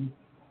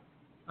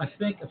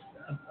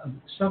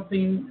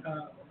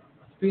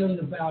feeling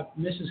about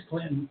Mrs.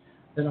 Clinton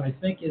that I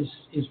think is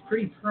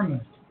pretty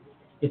permanent.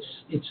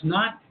 It's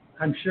not,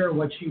 I'm sure,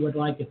 what she would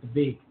like it to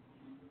be.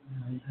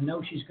 I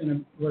know she's going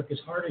to work as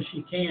hard as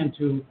she can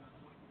to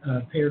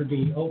appear to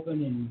be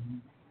open and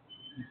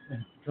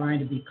trying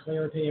to be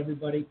clear to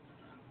everybody.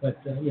 But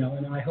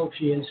and I hope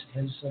she has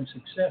some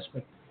success.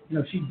 But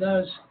she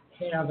does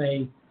have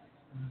a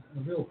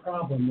real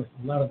problem with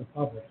a lot of the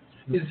public.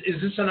 Is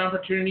this an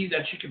opportunity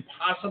that she could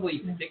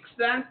possibly fix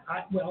that?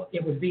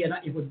 It would be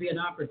an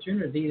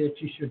opportunity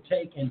that you should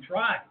take and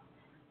try.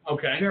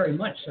 Okay. Very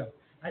much so.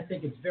 I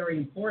think it's very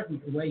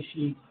important the way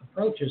she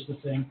approaches the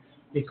thing,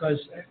 because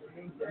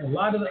a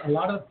lot of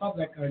the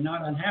public are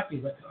not happy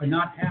with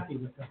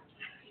her.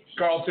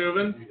 Carl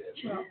Tubin?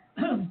 Well,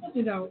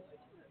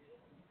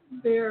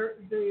 they're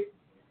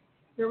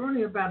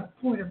only about a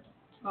point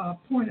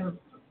of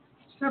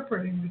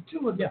separating the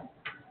two of them.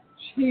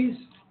 She's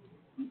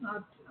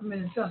not. I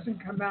mean, it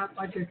doesn't come out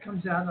like it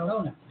comes out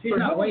of. No, she's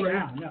not way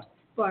down. No.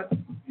 But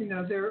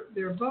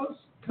they're both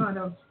kind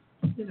of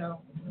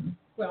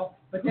Well,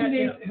 but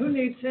who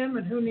needs him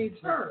and who needs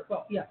her?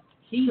 Well, yeah.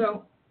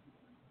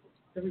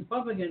 The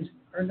Republicans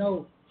are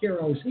no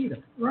heroes either.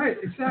 Right,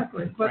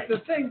 exactly. But right. the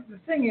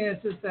thing is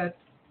that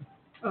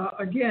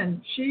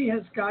again, she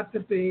has got to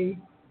be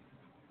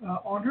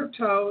on her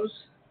toes.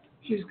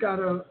 She's got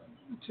to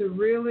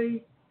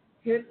really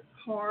hit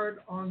hard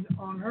on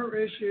her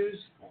issues.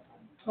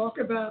 Talk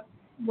about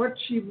what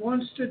she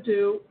wants to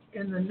do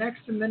in the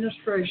next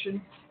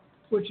administration,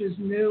 which is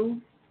new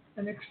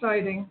and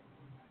exciting,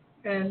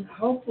 and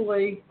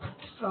hopefully,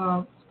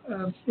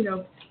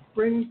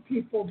 bring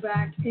people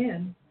back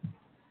in,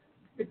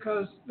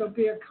 because there'll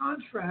be a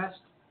contrast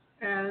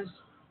as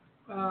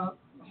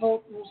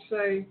Holt will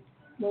say,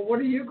 well, what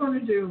are you going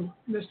to do,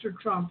 Mr.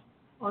 Trump,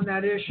 on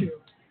that issue?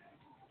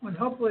 And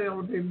hopefully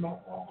it'll be more.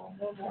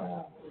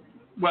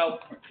 Well,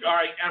 all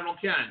right, Admiral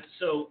Ken.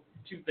 So,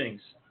 two things.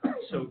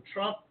 So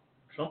Trump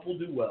will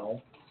do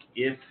well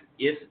if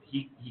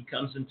he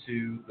comes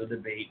into the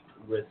debate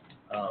with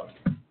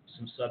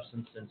some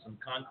substance and some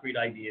concrete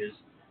ideas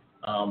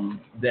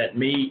that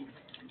may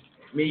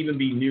even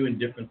be new and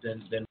different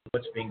than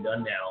what's being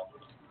done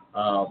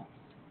now.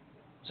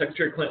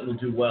 Secretary Clinton will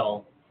do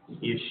well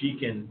if she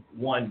can,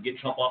 one, get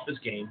Trump off his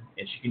game,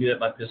 and she can do that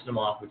by pissing him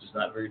off, which is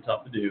not very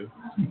tough to do,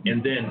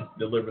 and then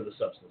deliver the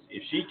substance.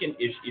 If she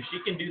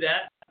can do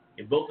that,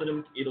 in both of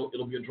them,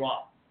 it'll be a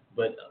draw.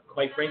 But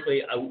quite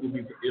frankly, it'll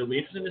be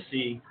interesting to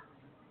see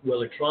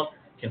whether Trump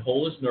can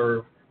hold his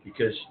nerve,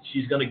 because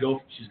she's gonna go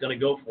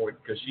for it,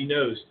 because she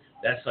knows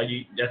that's how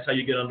you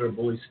get under a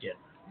bully's skin.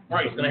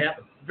 Right. What's gonna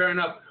happen? Fair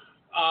enough.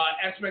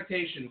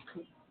 Expectation: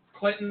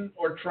 Clinton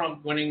or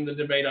Trump winning the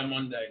debate on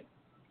Monday?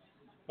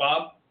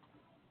 Bob?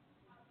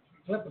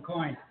 Flip a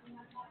coin.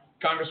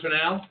 Congressman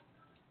Al?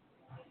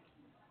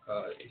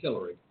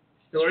 Hillary.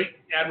 Hillary?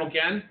 Admiral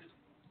Ken?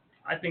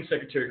 I think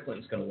Secretary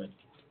Clinton's going to win.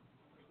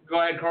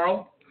 Go ahead,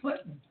 Carl.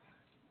 Clinton.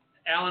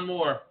 Alan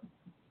Moore?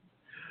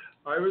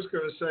 I was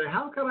going to say,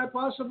 how can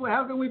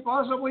we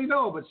possibly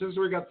know? But since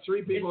we got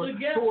three people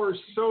who are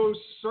so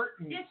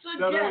certain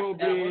that it'll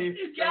be,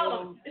 it's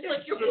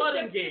like your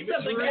flooding game.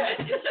 It's a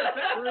guess.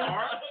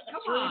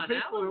 Come on, three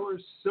people who are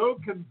so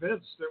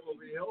convinced it will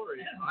be Hillary.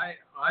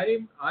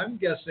 I'm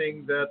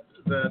guessing that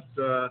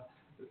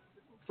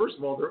first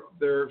of all,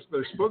 their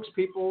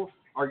spokespeople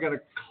are going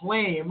to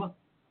claim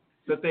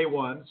that they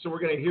won, so we're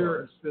going to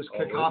hear this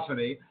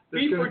cacophony.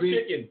 There's Beef going or to be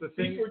chicken? the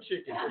thing. Beef or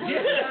chicken?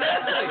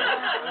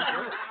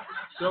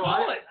 So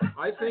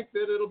I think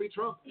that it'll be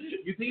Trump.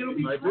 You think it'll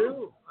be I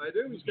Trump? I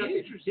do.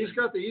 He's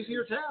got the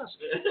easier task.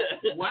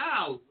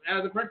 Wow.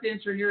 The correct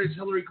answer here is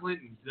Hillary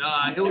Clinton.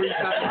 Hillary's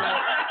got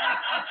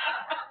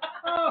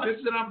the This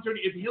is an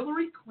opportunity. If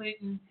Hillary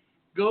Clinton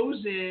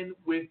goes in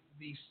with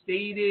the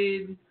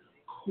stated,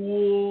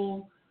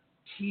 cool,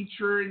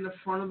 teacher in the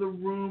front of the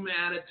room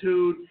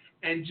attitude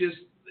and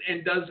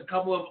does a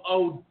couple of,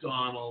 oh,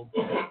 Donald,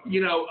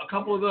 a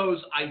couple of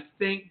those, I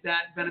think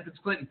that benefits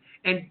Clinton.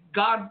 And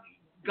God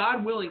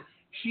willing,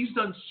 she's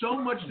done so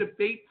much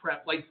debate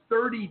prep, like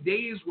 30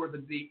 days worth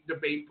of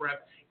debate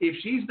prep. If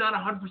she's not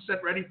 100%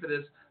 ready for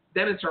this,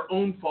 then it's her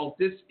own fault.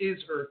 This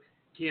is her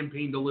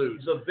campaign to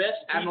lose. The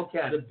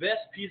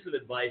best piece of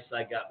advice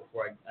I got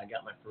before I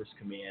got my first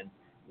command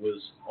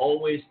was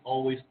always,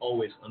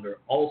 under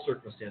all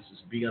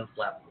circumstances, be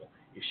unflappable.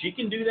 If she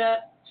can do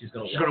that, she's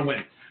going to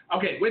win.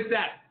 Okay, with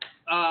that,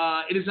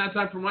 it is now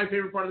time for my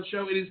favorite part of the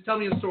show. It is Tell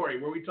Me a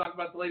Story, where we talk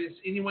about the latest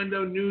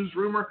innuendo, news,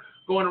 rumor,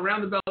 going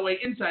around the Beltway,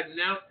 inside and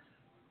out.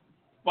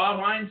 Bob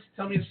Hines,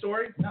 tell me a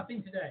story.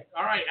 Nothing today.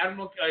 All right,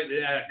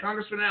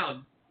 Congressman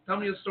Allen, tell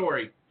me a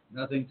story.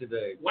 Nothing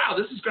today. Wow,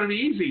 this is going to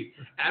be easy.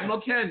 Admiral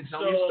Ken,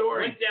 tell me a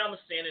story. I went down to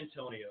San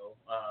Antonio.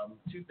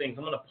 Two things.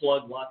 I'm going to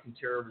plug Lock and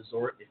Terror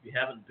Resort. If you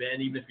haven't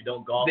been, even if you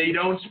don't golf. They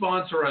don't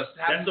sponsor us.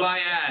 Have them buy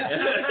ads.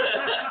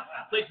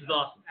 Place is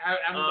awesome.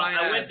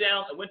 I went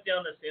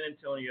down to San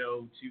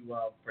Antonio to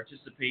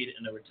participate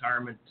in the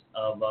retirement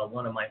of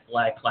one of my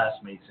flag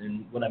classmates.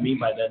 And what I mean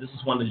by that, this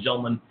is one of the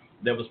gentlemen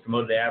that was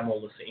promoted to admiral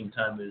at the same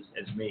time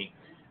as me.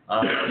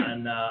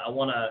 And I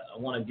want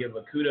to give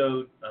a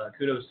kudos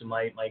to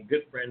my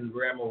good friend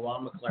Rear Admiral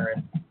Ron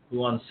McLaren,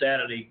 who on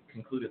Saturday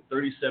concluded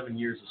 37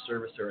 years of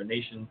service to our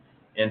nation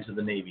and to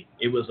the Navy.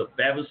 It was a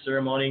fabulous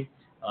ceremony,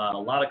 a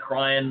lot of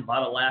crying, a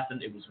lot of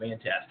laughing. It was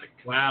fantastic.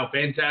 Wow,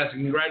 fantastic!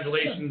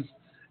 Congratulations,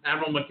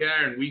 Admiral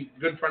McLaren.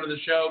 Good friend of the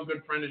show,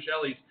 good friend of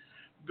Shelley's.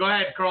 Go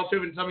ahead, Carl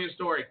Tubin, tell me a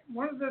story.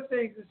 One of the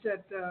things is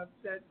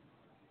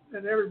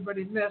that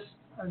everybody missed,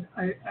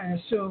 I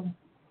assume,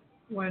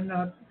 when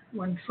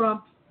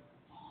Trump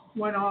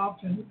went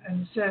off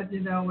and said,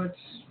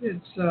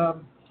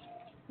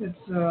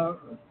 it's a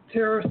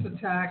terrorist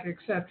attack,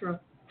 etc.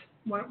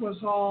 When it was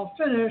all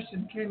finished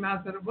and came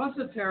out that it was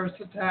a terrorist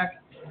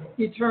attack,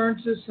 he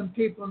turned to some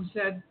people and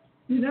said,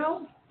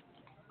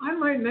 I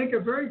might make a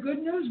very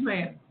good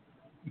newsman.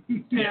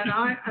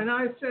 And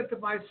I said to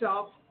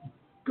myself,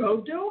 go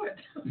do it.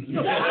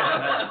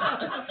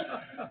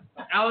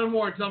 Alan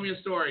Moore, tell me a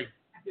story.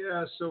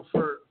 Yeah, so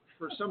for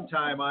some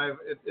time,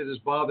 it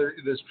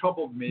has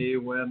troubled me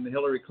when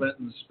Hillary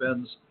Clinton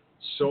spends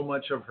so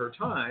much of her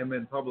time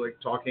in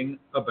public talking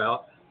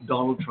about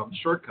Donald Trump's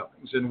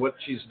shortcomings. And what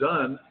she's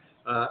done,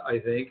 I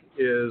think,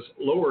 is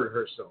lowered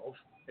herself,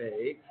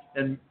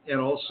 and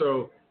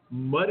also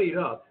muddied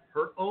up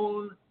her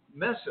own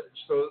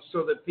message,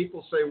 so that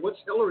people say, what's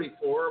Hillary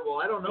for? Well,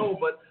 I don't know,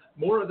 but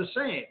more of the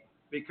same,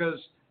 because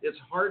it's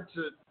hard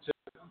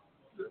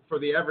for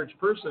the average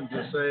person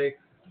to say,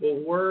 well,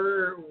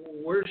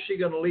 where's she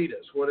going to lead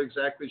us? What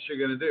exactly is she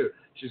going to do?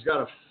 She's got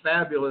a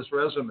fabulous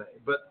resume,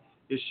 but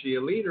is she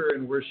a leader,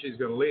 and where she's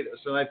going to lead us?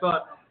 And I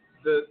thought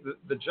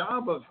the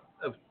job of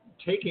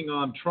taking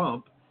on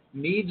Trump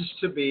needs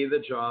to be the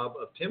job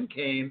of Tim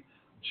Kaine,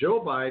 Joe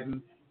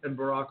Biden, and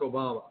Barack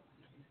Obama.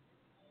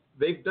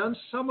 They've done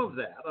some of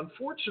that.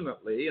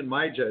 Unfortunately, in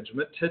my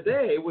judgment,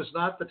 today was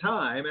not the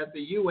time at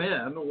the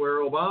UN where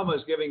Obama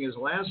is giving his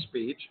last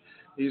speech.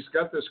 He's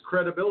got this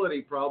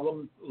credibility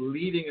problem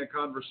leading a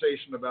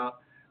conversation about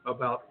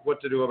what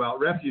to do about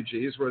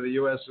refugees, where the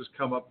U.S. has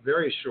come up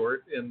very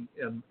short in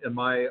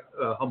my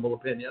humble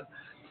opinion.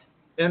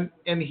 And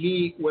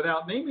he,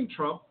 without naming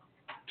Trump,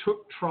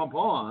 took Trump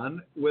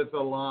on with a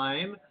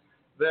line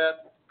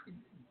that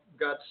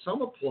got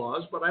some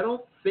applause, but I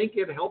don't think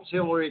it helps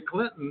Hillary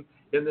Clinton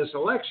in this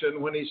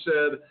election when he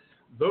said,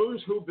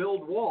 those who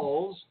build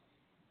walls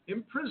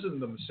imprison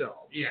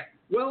themselves. Yeah.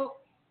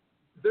 Well,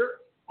 there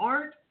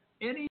aren't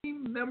any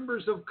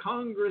members of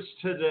Congress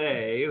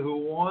today who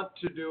want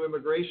to do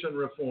immigration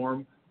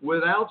reform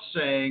without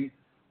saying,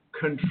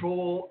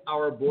 control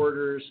our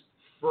borders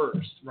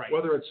first. Right.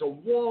 Whether it's a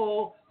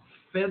wall,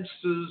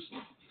 fences,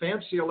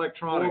 fancy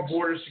electronics. Or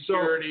border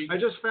security. So I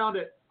just found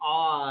it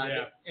odd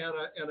Yeah.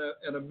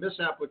 and a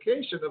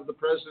misapplication of the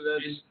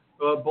president's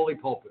bully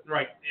pulpit.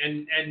 Right.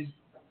 And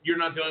you're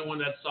not the only one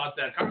that thought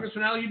that.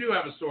 Congressman Al, you do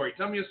have a story.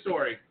 Tell me a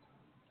story.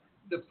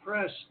 The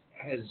press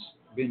has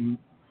been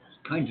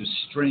kind of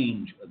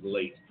strange of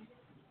late.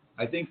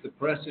 I think the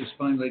press has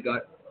finally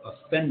got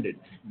offended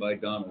by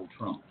Donald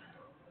Trump.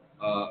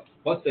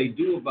 What they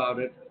do about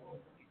it,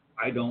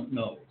 I don't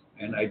know.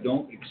 And I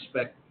don't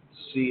expect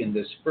to see in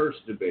this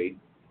first debate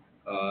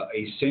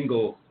a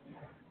single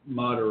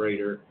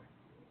moderator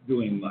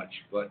doing much.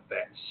 But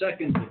that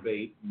second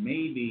debate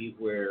may be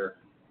where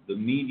the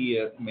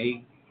media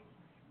may,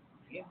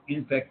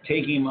 in fact,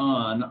 take him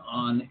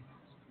on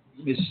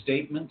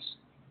misstatements,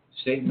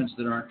 statements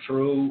that aren't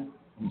true,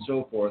 and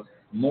so forth,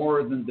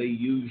 more than they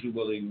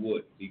usually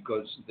would,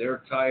 because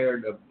they're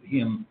tired of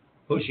him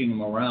pushing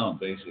them around,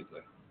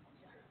 basically.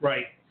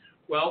 Right.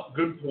 Well,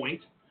 good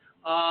point.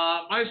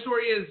 My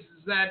story is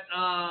that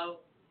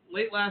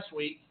late last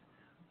week,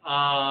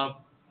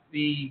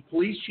 the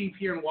police chief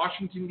here in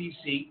Washington,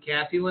 D.C.,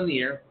 Kathy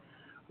Lanier,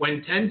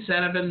 went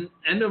 10-7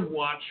 end of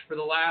watch for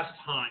the last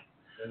time.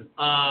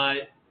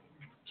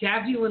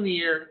 Kathy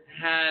Lanier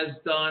has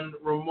done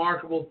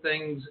remarkable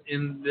things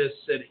in this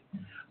city.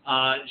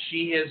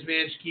 She has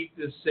managed to keep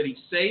this city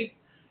safe.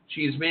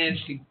 She has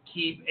managed to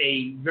keep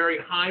a very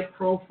high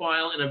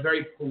profile in a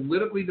very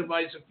politically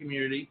divisive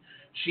community.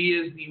 She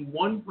is the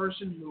one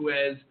person who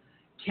has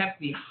kept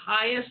the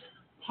highest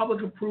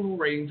public approval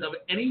ratings of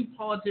any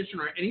politician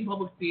or any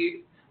public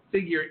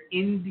figure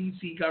in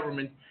D.C.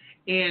 government,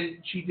 and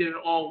she did it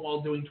all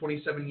while doing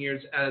 27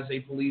 years as a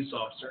police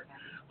officer.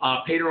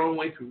 Paid her own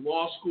way through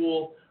law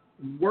school,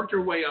 worked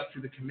her way up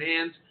through the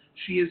commands.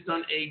 She has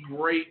done a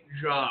great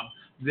job.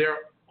 There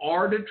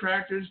are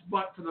detractors,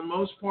 but for the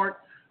most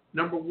part,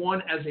 number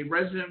one, as a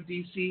resident of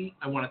D.C.,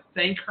 I want to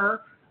thank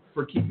her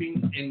for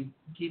keeping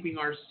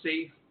our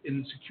safe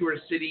and secure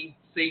city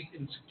safe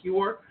and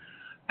secure.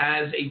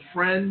 As a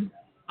friend,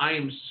 I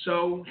am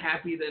so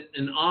happy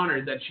and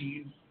honored that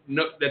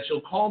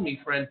she'll call me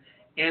friend,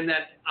 and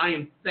that I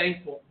am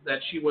thankful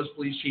that she was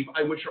police chief.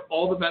 I wish her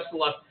all the best of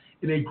luck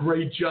in a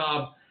great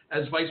job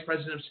as vice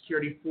president of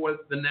security for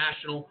the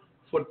National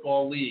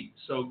Football League.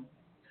 So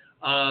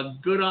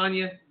good on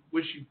you.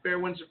 Wish you fair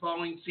winds the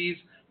following seas,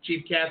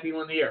 Chief Kathy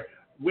Lanier.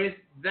 With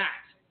that,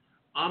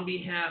 on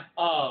behalf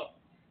of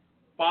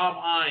Bob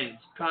Hines,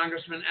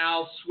 Congressman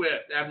Al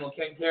Swift, Admiral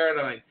Ken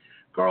Carradine,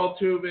 Carl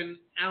Tubin,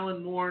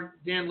 Alan Moore,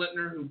 Dan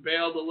Littner, who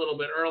bailed a little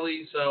bit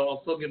early, so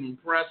I'll still give him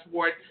press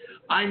for it.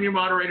 I'm your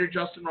moderator,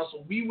 Justin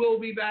Russell. We will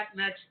be back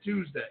next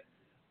Tuesday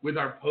with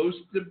our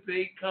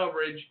post-debate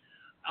coverage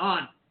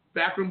on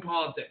Backroom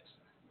Politics,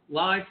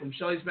 live from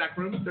Shelley's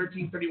Backroom,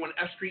 1331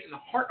 F Street, in the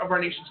heart of our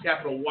nation's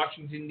capital,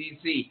 Washington,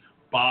 D.C.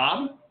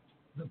 Bob?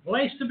 The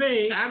place to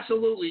be.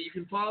 Absolutely. You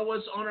can follow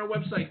us on our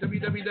website,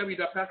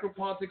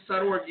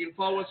 www.backroompolitics.org. You can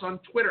follow us on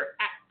Twitter,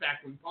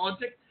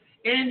 @BackroomPolitics.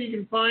 And you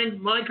can find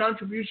my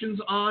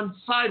contributions on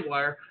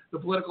Sidewire, the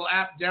political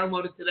app.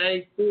 Download it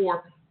today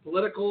for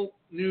political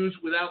news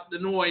without the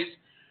noise.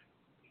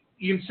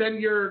 You can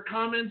send your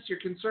comments, your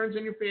concerns,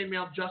 and your fan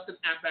mail,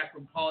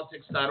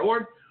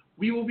 justin@backroompolitics.org.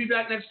 We will be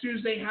back next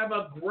Tuesday. Have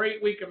a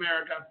great week,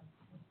 America.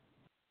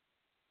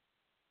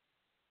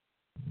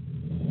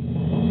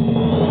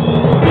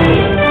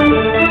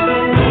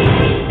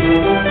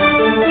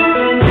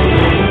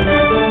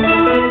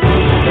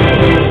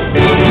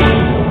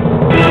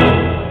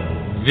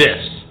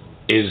 This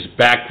is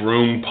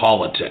Backroom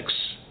Politics.